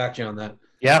have to get back to you on that.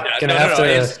 Yeah, gonna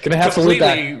have to loop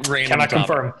back. Cannot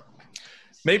confirm.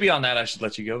 Maybe on that I should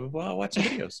let you go. Well, watch some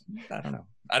videos. I don't know.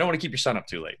 I don't want to keep your son up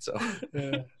too late. So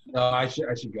no, I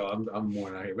should go. I'm more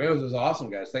not here. But it was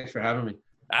awesome, guys. Thanks for having me.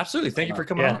 Absolutely. Thank you for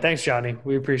coming on. Thanks, Johnny.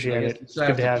 We appreciate it. It's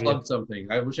good to have plug you. Something.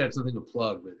 I wish I had something to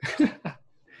plug.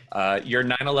 But your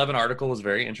 9/11 article was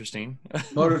very interesting.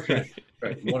 Motor Trend.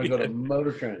 Right. You want to go to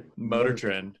Motor Trend. Motor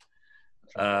Trend.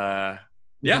 Yeah.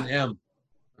 M.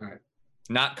 All right.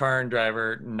 Not Car and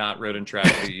Driver, not Road and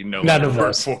Track. None of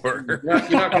those. You're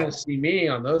not going to see me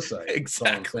on those sites.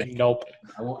 Exactly. Nope.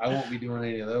 I won't be doing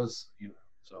any of those.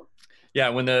 So. Yeah,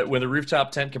 when the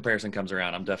rooftop tent comparison comes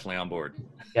around, I'm definitely on board.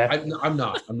 Yeah. I'm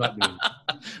not doing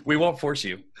it. We won't force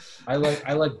you. I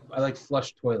like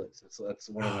flush toilets. That's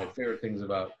one of my favorite things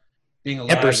about being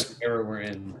alive in the era we're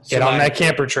in. Get on that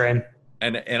camper train.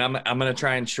 And I'm gonna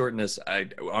try and shorten this.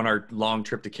 On our long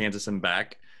trip to Kansas and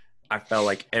back, I felt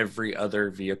like every other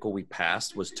vehicle we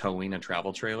passed was towing a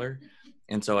travel trailer.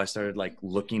 And so I started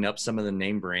looking up some of the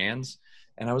name brands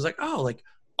and I was like, oh,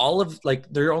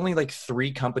 there are only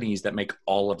 3 companies that make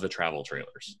all of the travel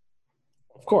trailers.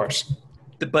 Of course.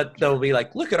 But they'll be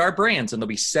like, look at our brands. And there'll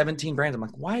be 17 brands. I'm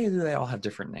like, why do they all have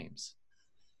different names?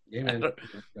 Yeah, man.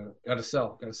 Gotta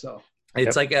sell.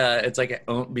 It's like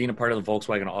being a part of the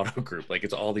Volkswagen Auto Group.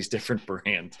 It's all these different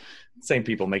brands, same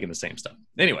people making the same stuff.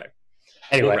 Anyway.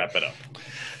 We'll wrap it up.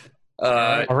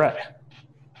 All right.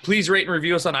 Please rate and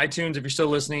review us on iTunes if you're still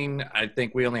listening. I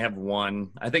think we only have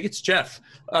one. I think it's Jeff.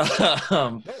 We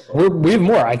have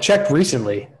more. I checked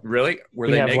recently. Really?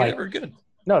 Were they negative or good?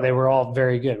 No, they were all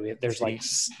very good. There's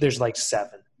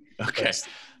 7. Okay.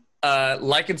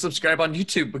 Like and subscribe on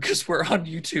YouTube because we're on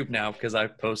YouTube now because I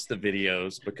post the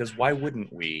videos because why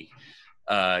wouldn't we?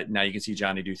 Now you can see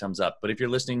Johnny do thumbs up. But if you're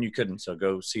listening, you couldn't. So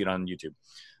go see it on YouTube.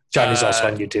 Johnny's also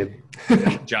on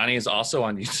YouTube. Johnny is also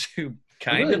on YouTube,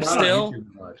 kind of still.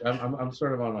 I'm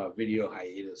sort of on a video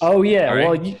hiatus. Oh yeah, right.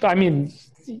 Well,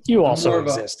 you also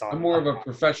exist. I'm more of a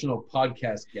professional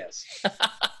podcast guest.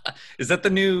 Is that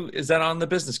on the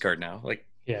business card now?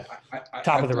 Yeah,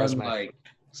 Top of the resume.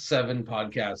 7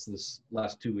 podcasts this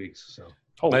last 2 weeks. So.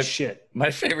 Holy shit. My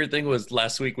favorite thing was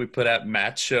last week we put out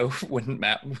Matt's show when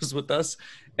Matt was with us,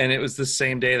 and it was the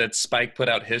same day that Spike put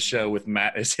out his show with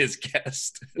Matt as his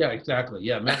guest. Yeah, exactly.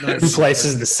 Yeah, Matt and I 2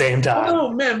 places at the same time.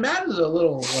 Oh, man, Matt is a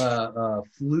little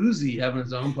floozy having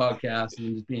his own podcast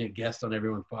and just being a guest on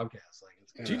everyone's podcast.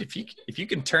 Dude, if you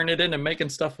can turn it into making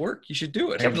stuff work, you should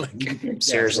do it.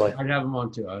 Seriously. I'd have him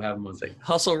on too.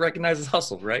 Hustle recognizes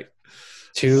hustle, right?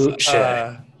 Touche.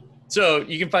 So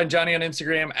you can find Johnny on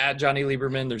Instagram at Johnny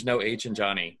Lieberman. There's no H in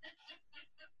Johnny.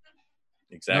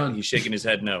 Exactly. He's shaking his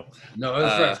head no. No,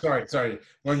 that's right. Sorry.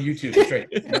 We're on YouTube. That's right.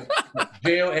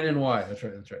 JONNY.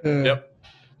 That's right.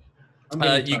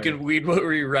 Yep. You can we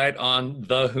write on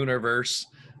the Hooniverse,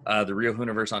 the real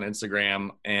Hooniverse on Instagram,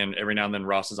 and every now and then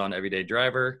Ross is on Everyday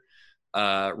Driver.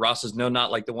 Ross is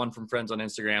not like the one from Friends on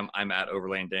Instagram. I'm at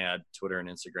Overland Dad, Twitter and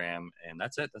Instagram, and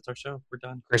that's it. That's our show. We're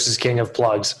done. Chris is king of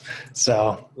plugs.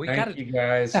 So thank you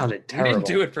guys. Sounded terrible. We didn't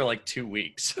do it for 2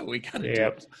 weeks, so we gotta do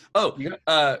it. Oh,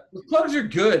 the plugs are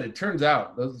good. It turns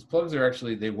out those plugs are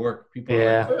actually they work. People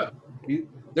are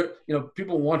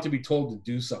people want to be told to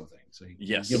do something. So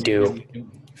you do.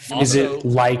 Visit,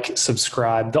 like,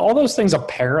 subscribe. All those things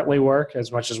apparently work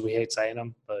as much as we hate saying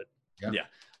them, but yeah.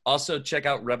 Also, check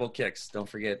out Rebel Kicks. Don't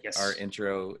forget our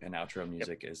intro and outro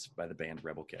music is by the band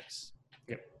Rebel Kicks.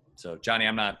 Yep. So, Johnny,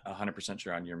 I'm not 100%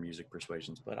 sure on your music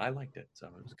persuasions, but I liked it, so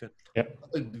it was good. Yep.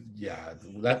 Yeah,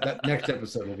 that next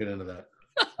episode we'll get into that.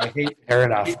 I hate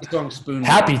the song Spoon Man.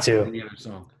 Happy to. Any other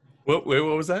song. What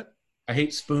was that? I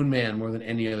hate Spoon Man more than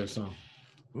any other song.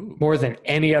 Ooh. More than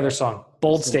any other song.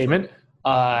 Bold statement.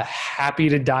 Happy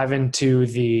to dive into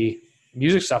the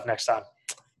music stuff next time.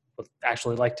 Would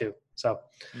actually like to. So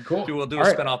cool. We'll do a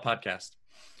spin-off podcast.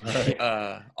 All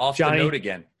right. Off Johnny, the note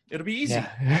again. It'll be easy.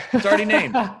 Yeah. It's already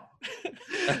named.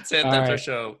 That's it. That's our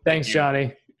show. Thanks,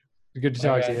 Johnny. Good to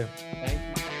talk to you. Thank you.